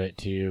a little bit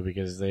too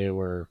because they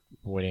were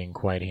winning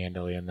quite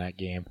handily in that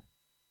game.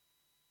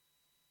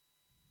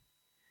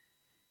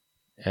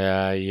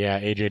 Yeah,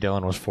 A.J.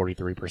 Dillon was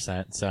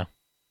 43%, so.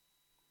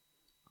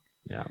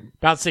 Yeah.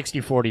 About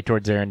 60-40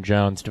 towards Aaron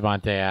Jones,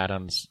 Devontae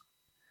Adams,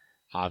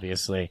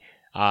 obviously.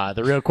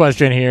 The real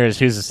question here is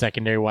who's the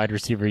secondary wide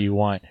receiver you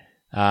want?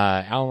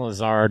 Alan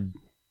Lazard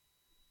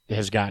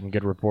has gotten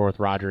good rapport with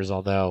Rodgers,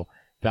 although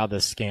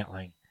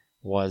Valdez-Scantling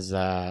was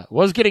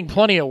getting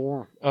plenty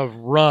of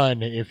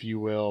run, if you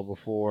will,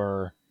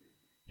 before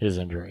his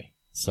injury.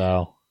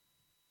 So,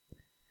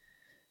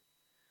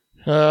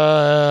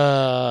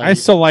 I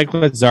still like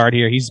Lazard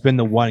here. He's been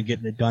the one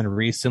getting it done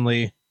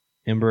recently.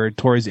 And we're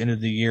towards the end of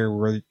the year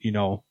where,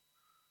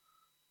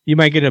 you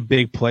might get a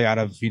big play out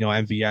of,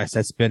 MVS.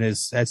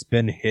 That's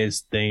been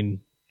his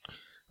thing.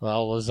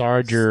 Well,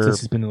 Lazard,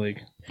 since he's been in the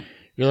league.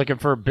 You're looking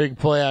for a big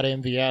play out of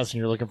MVS, and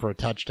you're looking for a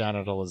touchdown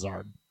out of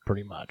Lazard,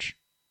 pretty much.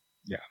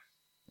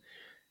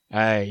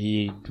 Yeah.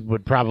 You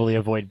would probably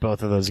avoid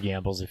both of those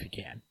gambles if you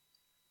can.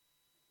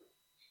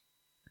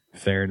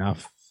 Fair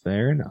enough.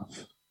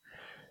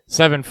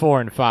 7,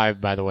 4, and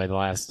 5, by the way, the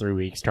last 3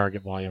 weeks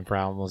target volume for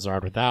Alan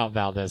Lazard without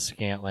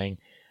Valdez-Scantling.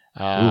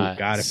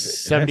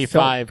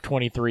 75,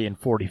 23, and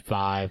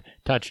 45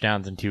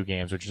 touchdowns in 2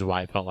 games, which is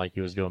why I felt like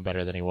he was doing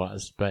better than he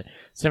was. But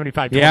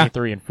 75,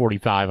 23, and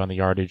 45 on the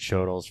yardage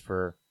totals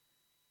for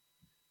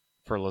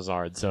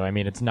Lazard. So, I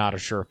mean, it's not a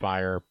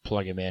surefire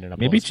plug him in.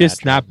 Maybe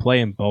just not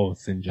playing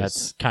both. And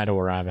that's kind of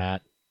where I'm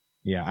at.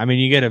 Yeah, I mean,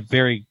 you get a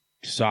very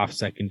soft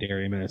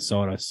secondary in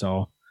Minnesota,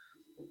 so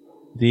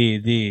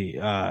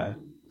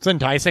it's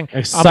enticing.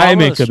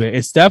 Excitement of it.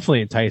 It's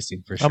definitely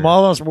enticing for sure. I'm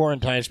almost more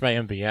enticed by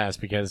MVS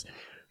because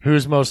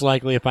who's most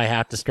likely if I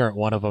have to start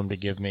one of them to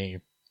give me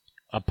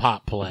a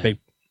pop play?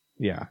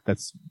 Yeah,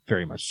 that's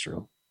very much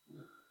true.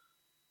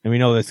 And we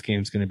know this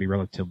game's going to be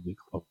relatively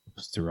close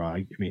to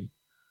I mean,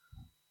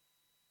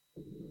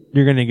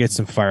 you're going to get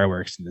some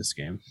fireworks in this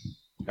game.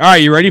 All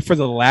right, you ready for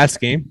the last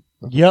game?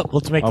 Yep,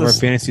 let's make of this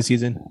our fantasy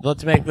season.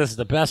 Let's make this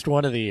the best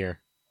one of the year.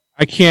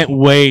 I can't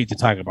wait to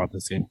talk about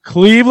this game.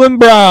 Cleveland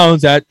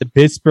Browns at the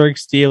Pittsburgh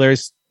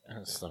Steelers.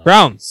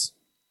 Browns,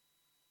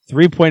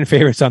 3-point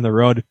favorites on the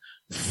road.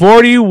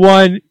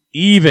 41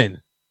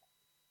 even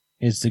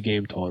is the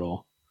game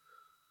total.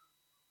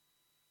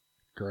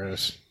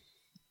 Gross.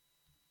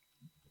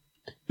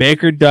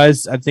 Baker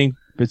does, I think,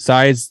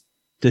 besides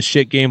the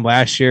shit game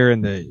last year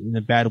and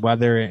the bad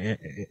weather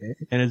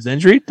and his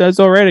injury, does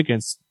all right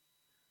against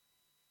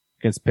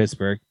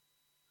Pittsburgh.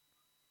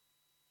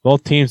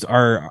 Both teams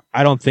they're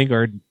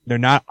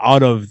not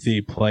out of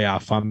the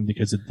playoff hunt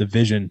because the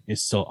division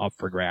is still up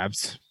for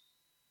grabs.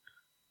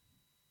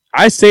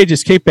 I say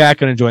just kick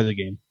back and enjoy the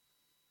game.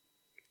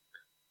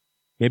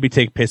 Maybe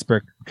take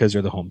Pittsburgh because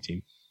they're the home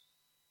team.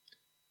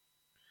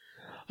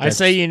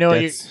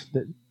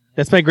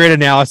 That's my great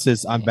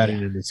analysis on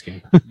betting in this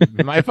game.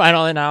 My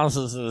final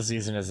analysis of the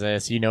season is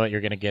this. You know what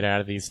you're going to get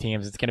out of these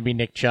teams. It's going to be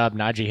Nick Chubb,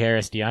 Najee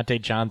Harris,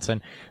 Deontay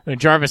Johnson,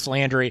 and Jarvis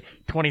Landry,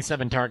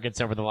 27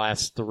 targets over the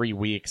last 3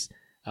 weeks.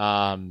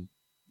 Starting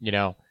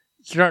to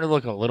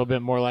look a little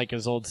bit more like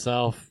his old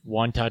self.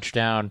 1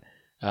 touchdown.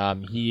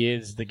 He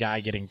is the guy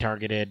getting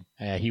targeted.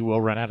 He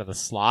will run out of the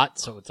slot,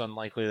 so it's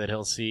unlikely that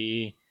he'll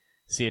see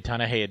a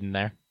ton of Hayden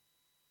there.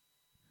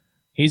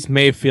 He's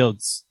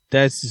Mayfield's.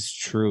 This is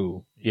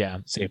true. Yeah.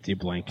 Safety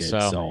blanket.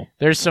 So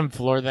there's some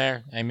floor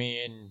there. I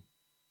mean,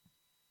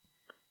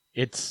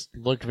 it's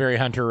looked very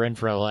Hunter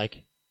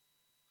Renfrow-like.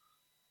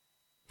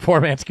 Poor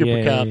man's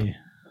Cooper Kupp.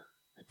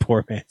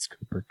 Poor man's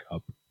Cooper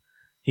Kupp.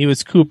 He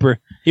was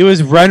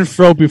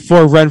Renfrow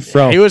before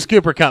Renfrow. He was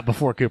Cooper Kupp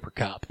before Cooper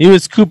Kupp. He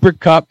was Cooper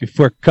Kupp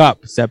before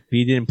Kupp, except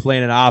he didn't play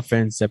in an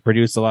offense that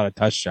produced a lot of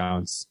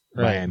touchdowns.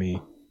 Right. Miami.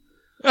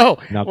 Oh,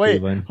 not wait,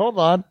 Cleveland. Hold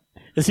on.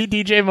 Is he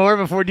DJ Moore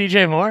before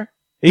DJ Moore?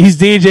 He's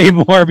DJ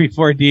Moore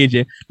before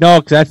DJ.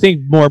 No, because I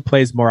think Moore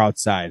plays more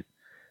outside.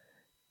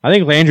 I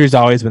think Landry's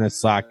always been a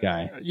slot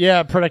guy.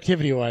 Yeah,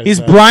 productivity-wise.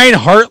 He's Brian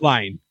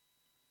Hartline.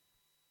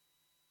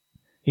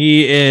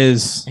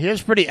 He's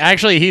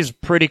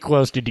pretty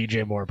close to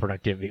DJ Moore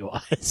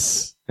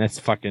productivity-wise.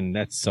 That's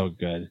so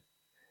good.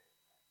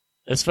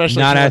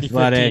 Especially not 2015,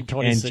 athletic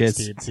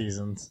 2016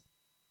 seasons.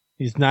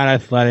 He's not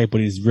athletic,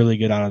 but he's really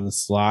good out of the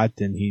slot,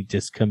 and he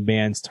just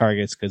commands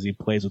targets because he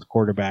plays with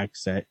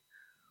quarterbacks that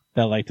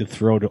like to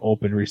throw to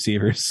open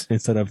receivers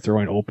instead of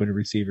throwing open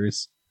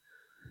receivers.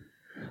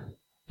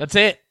 That's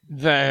it.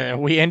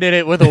 We ended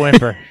it with a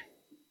whimper.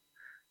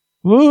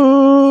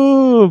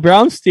 Woo!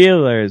 Brown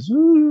Steelers.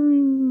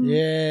 Woo!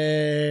 Yeah.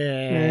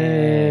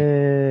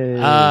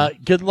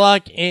 Good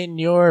luck in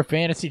your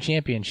fantasy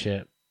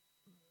championship.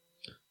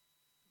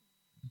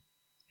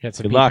 Got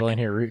some people in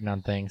here rooting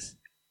on things.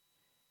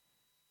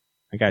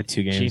 I got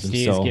 2 games. Chiefs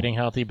is getting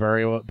healthy.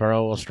 Burrow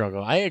will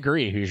struggle. I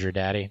agree. Who's your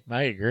daddy?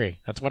 I agree.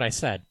 That's what I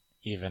said.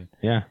 Even.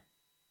 Yeah.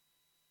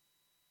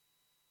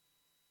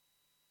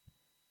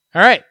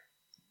 All right.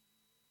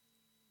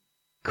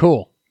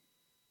 Cool.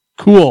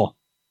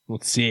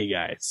 Let's see you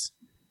guys.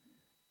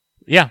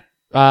 Yeah.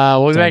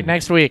 We'll be back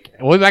next week.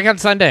 We'll be back on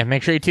Sunday.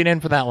 Make sure you tune in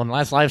for that one.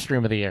 Last live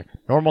stream of the year.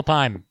 Normal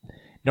time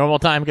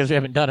because we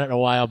haven't done it in a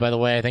while, by the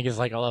way. I think it's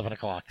like 11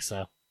 o'clock. So.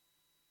 Are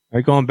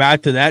we going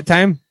back to that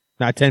time?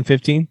 Not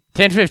 10:15?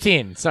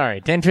 10:15.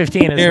 Sorry,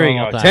 10:15 is There we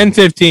normal go. time.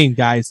 10:15,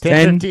 guys.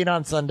 10:15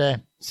 on Sunday.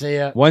 See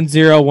ya.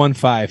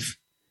 10:15.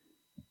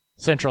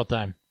 Central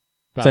time.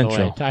 By Central.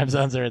 the way, time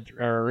zones are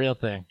a real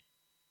thing.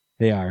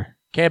 They are.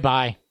 Okay,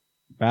 bye.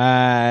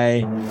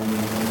 Bye.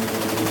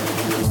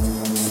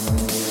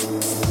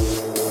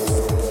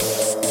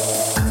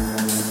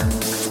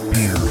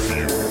 Beer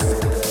Fuel.